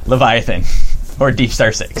see Leviathan or Deep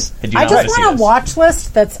Star 6. I do I not want just to see want a those. watch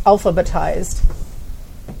list that's alphabetized.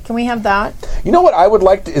 Can we have that? You know what I would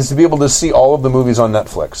like is to be able to see all of the movies on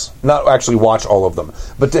Netflix. Not actually watch all of them,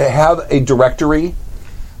 but to have a directory.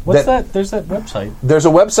 What's That- that? There's that website. There's a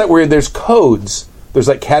website where there's codes. There's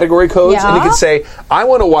like category codes, and you Yeah. can say, I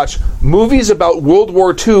want to watch movies about World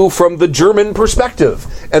War II from the German perspective.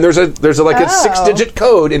 And there's a like a Oh. 6-digit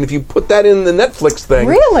code, and if you put that in the Netflix thing,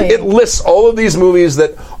 Really? it lists all of these movies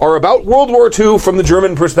that are about World War II from the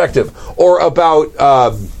German perspective, or about.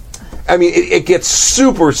 I mean, it gets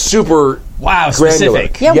super Wow, granular.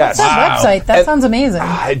 specific. Yeah, Yes. what's that website? That And- sounds amazing.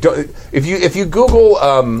 I don't. If you Google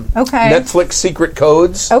Okay. Netflix secret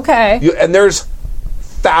codes, Okay. and there's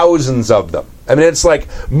thousands of them. I mean, it's like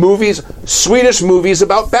movies, Swedish movies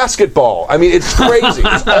about basketball. I mean, it's crazy.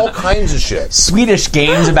 It's all kinds of shit. Swedish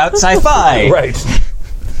games about sci-fi. Right.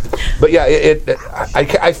 But yeah,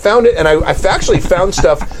 I found it, and I've actually found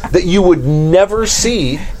stuff that you would never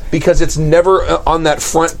see because it's never on that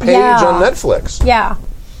front page Yeah. on Netflix. Yeah.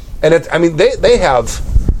 And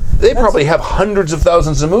they probably have hundreds of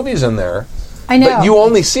thousands of movies in there. I know. But you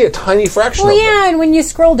only see a tiny fraction Well, of them. yeah, and when you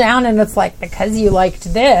scroll down and it's like, because you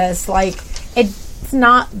liked this, like, it's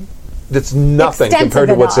not That's nothing extensive compared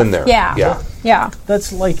to what's in enough. there. Yeah. Yeah. Yeah.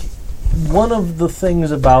 That's like one of the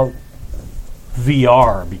things about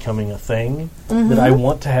VR becoming a thing that I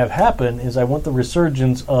want to have happen is I want the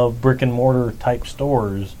resurgence of brick and mortar type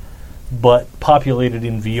stores, but populated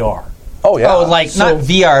in VR. Oh, yeah. Oh, like not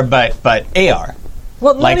VR, but AR.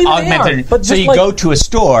 Well, not like even augmented. AR, but so just you like- go to a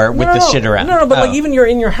store with the shit around. No, but Oh. like even you're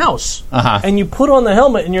in your house and you put on the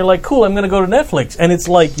helmet and you're like, cool, I'm going to go to Netflix. And it's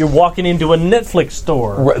like you're walking into a Netflix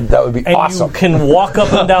store. Right, that would be And awesome. you can walk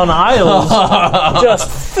up and down aisles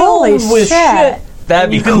just Holy filled with shit. shit. That'd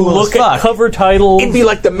And be you can cool as look fuck. at cover titles. It'd be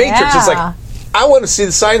like the Matrix. It's like, Yeah. I want to see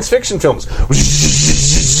the science fiction films.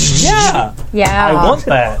 Yeah. Yeah. I want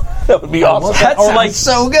that. That would be awesome. That Or sounds like-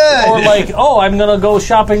 so good. Or like, oh, I'm going to go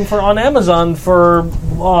shopping on Amazon for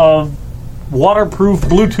waterproof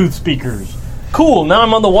Bluetooth speakers. Cool, now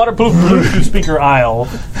I'm on the waterproof Bluetooth speaker aisle,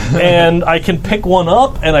 and I can pick one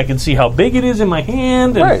up, and I can see how big it is in my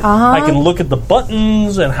hand, and Right. I can look at the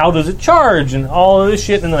buttons, and how does it charge, and all of this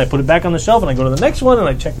shit, and then I put it back on the shelf, and I go to the next one, and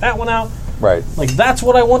I check that one out. Right. Like, that's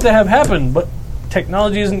what I want to have happen, but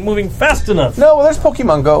technology isn't moving fast enough. No, well, there's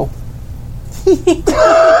Pokemon Go.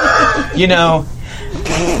 You know,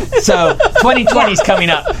 so 2020 is coming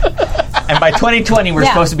up, and by 2020 we're Yeah.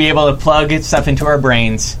 supposed to be able to plug stuff into our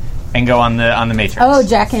brains and go on the Matrix. Oh,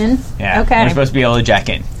 jack in. Yeah, Okay. we're supposed to be able to jack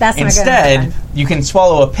in. That's not gonna Instead, happen. you can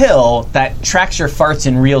swallow a pill that tracks your farts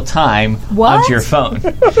in real time What? onto your phone.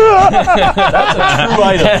 True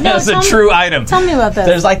item. That's a tell me- true item. Tell me about this.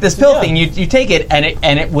 There's like this pill Yeah. thing. You take it and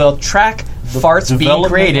it will track farts being development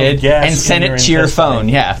of created gas and send in it your to your intestine. phone.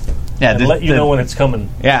 Yeah. Yeah, And let you know when it's coming.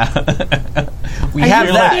 Yeah. We Are have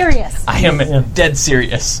you that. serious? I am dead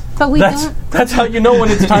serious. But we That's don't. that's how you know when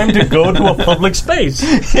it's time to go to a public space.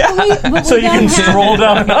 But So we you can don't have- stroll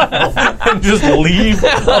down an aisle and just leave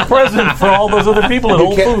a present for all those other people at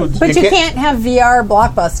Whole can't- Foods. But You you can't- can't have VR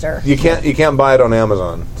Blockbuster. You can't buy it on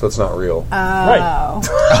Amazon, so it's not real. Right. Oh.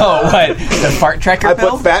 Oh, what? The fart tracker I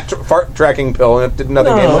pill? put fart tracking pill and it did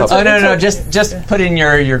nothing. No, came it's up. Oh, no. Just put in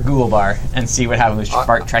your Google bar and see what happens with your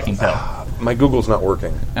fart tracking pill. My Google's not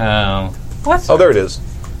working. Oh. What? Oh, there it is.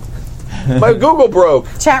 My Google broke.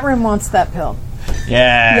 Chat room wants that pill.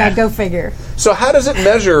 Yeah. Yeah, go figure. So how does it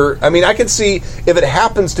measure? I mean, I can see if it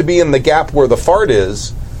happens to be in the gap where the fart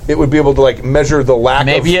is, it would be able to like measure the lack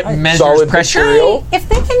Maybe of it measures solid pressure? material. If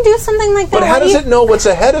they can do something like that, But how why does do it know what's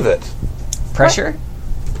ahead of it? Pressure?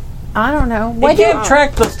 I don't know. Why You can't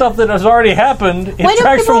track the stuff that has already happened. It Why don't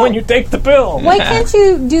tracks from people- when you take the pill. Why can't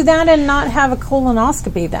you do that and not have a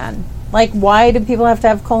colonoscopy then? Like, why do people have to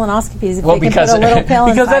have colonoscopies if Well, they can because- put a little pill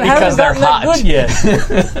Because that inside? Because hasn't they're gotten that hot. good yet.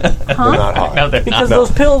 They're not hot. No, they're Because not.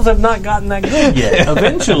 those pills have not gotten that good yet.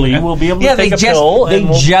 Eventually, we'll be able to Yeah, they take a pill just and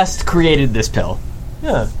we'll, just created this pill.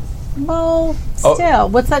 yeah. Well, still,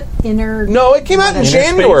 what's that inner? No, it came out in Inner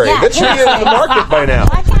January. space. That should be in the market by now.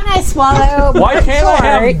 Why can't I swallow? Why can't I Short?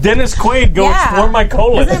 have Dennis Quaid go Yeah. explore my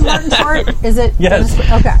colon? Is it Martin Short? Is it? Yes.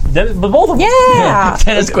 Okay. But both of them. Yeah.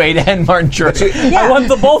 Dennis Quaid and Martin Short. Yeah. I want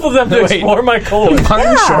the both of them to Wait. explore my colon.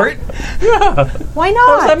 Martin Yeah. Short? Why What was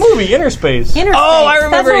not? that movie, Inner Space? Inner Oh, I Space.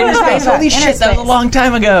 remember That's what Inner we're talking Space. about. Holy Inner shit, that was a Space. long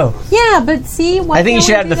time ago. Yeah, but see, why I think you can't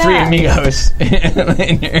should we have the do three that? amigos.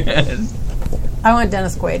 in your- I want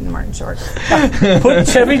Dennis Quaid and Martin Short. Put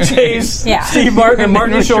Chevy Chase, Yeah. Steve Martin, and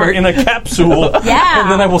Martin Short in a capsule. Yeah. And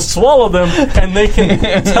then I will swallow them, and they can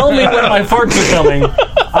tell me when my farts are coming.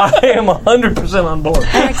 I am 100% on board.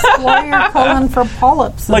 And explore your colon for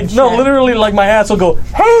polyps. And Like, no, shit. literally, like my ass will go,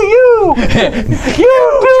 hey, you!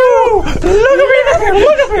 You too! Look up here!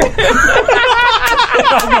 Look up here!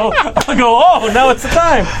 I'll go, oh, now it's the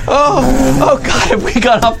time. Oh, God, have we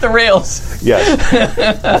got off the rails? Yes.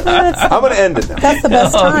 I'm going to end it now. That's the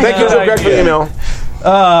best time. Thank you, Joe Greg, for the email.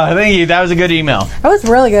 Thank you. That was a good email. That was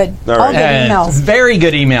really good. All All right. good emails. Very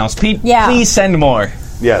good emails. Yeah. Please send more.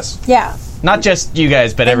 Yes. Yeah. Not just you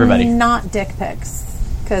guys, but everybody. Not dick pics,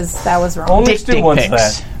 because that was wrong. Only Dick Stu wants pics.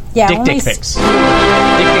 that. Yeah, Dick only pics. Dick pics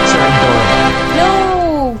are adorable.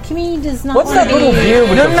 No, Kimmy does not. What's want that little any- deer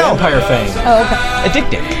with No, the no. vampire fang? Oh, okay. A dick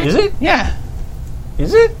dick. Is it? Yeah,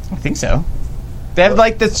 Is it? I think so. They have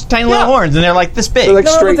like this tiny little horns, and they're like this big. They're like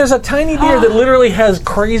No, straight. but there's a tiny deer that literally has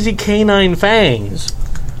crazy canine fangs.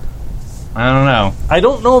 I don't know. I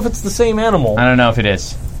don't know if it's the same animal. I don't know if it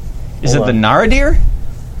is. Is Hold it the on. Nara deer?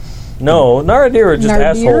 No, Nara deer are just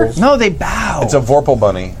Nara deer? assholes. No, they bow. It's a Vorpal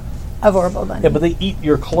bunny. A horrible bunny. Yeah, but they eat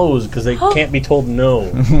your clothes because they can't be told no.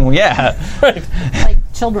 yeah. Right. Like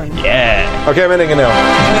children. Yeah. Okay, I'm ending it now.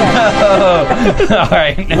 All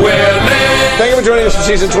right. Thank you for joining us for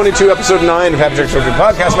season 22, episode 9 of Happy Jack Surgery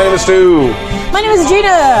Podcast. My name is Stu. My name is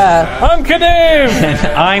Gina. I'm Kadeem!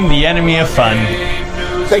 I'm the enemy of fun.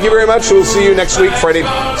 Thank you very much. We'll see you next week, Friday,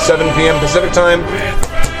 7 p.m. Pacific time.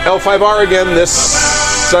 L5R again this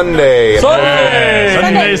Sunday.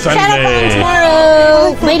 Sunday! ShadowCon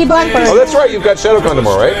tomorrow. Lady Blackbird. Oh, that's right. You've got ShadowCon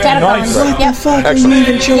tomorrow, right? ShadowCon. Nice. Yep. Excellent.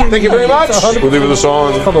 Yeah. Thank you very much. We'll leave with a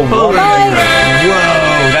song. It's called a water Bye.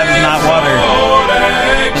 Whoa, that is not water.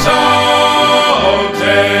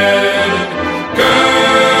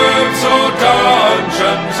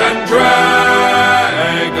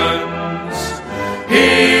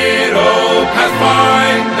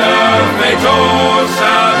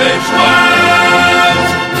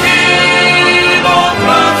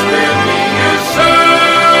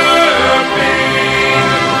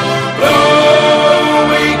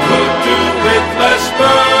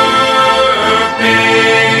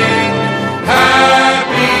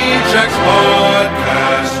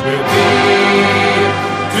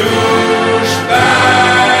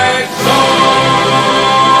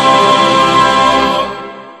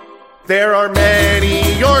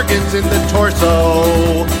 in the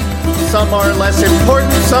torso. Some are less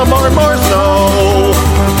important, some are more so.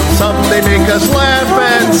 Some they make us laugh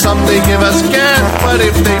and some they give us gas. But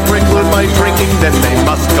if they preclude my drinking, then they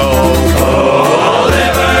must go. Oh,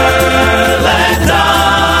 liver, let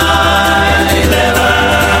die. Liver,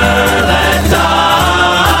 let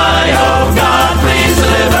die. Oh, God, please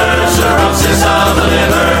deliver. Cirrhosis of the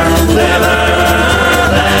liver. Liver,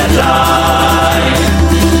 let die.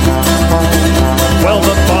 Well,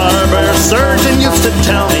 the barber surgeon used to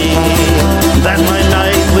tell me that my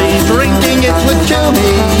nightly drinking, it would kill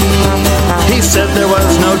me. He said there was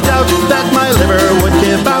no doubt that my liver would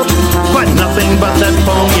give out, but nothing but that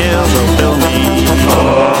foam, yeah, will fill me.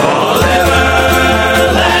 Oh,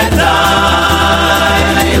 liver, let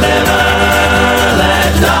die. Liver,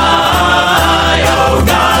 let die. Oh,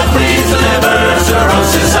 God, please deliver.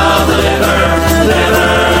 Cirrhosis of the liver.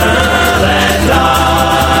 Liver, let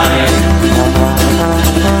die.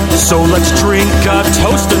 So let's drink a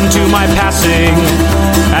toast unto my passing,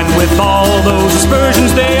 and with all those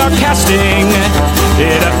aspersions they are casting,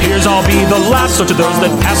 it appears I'll be the last. So to those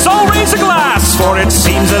that pass, I'll raise a glass, for it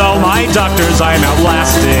seems that all my doctors I am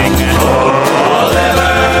outlasting. Oh,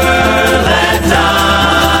 liver,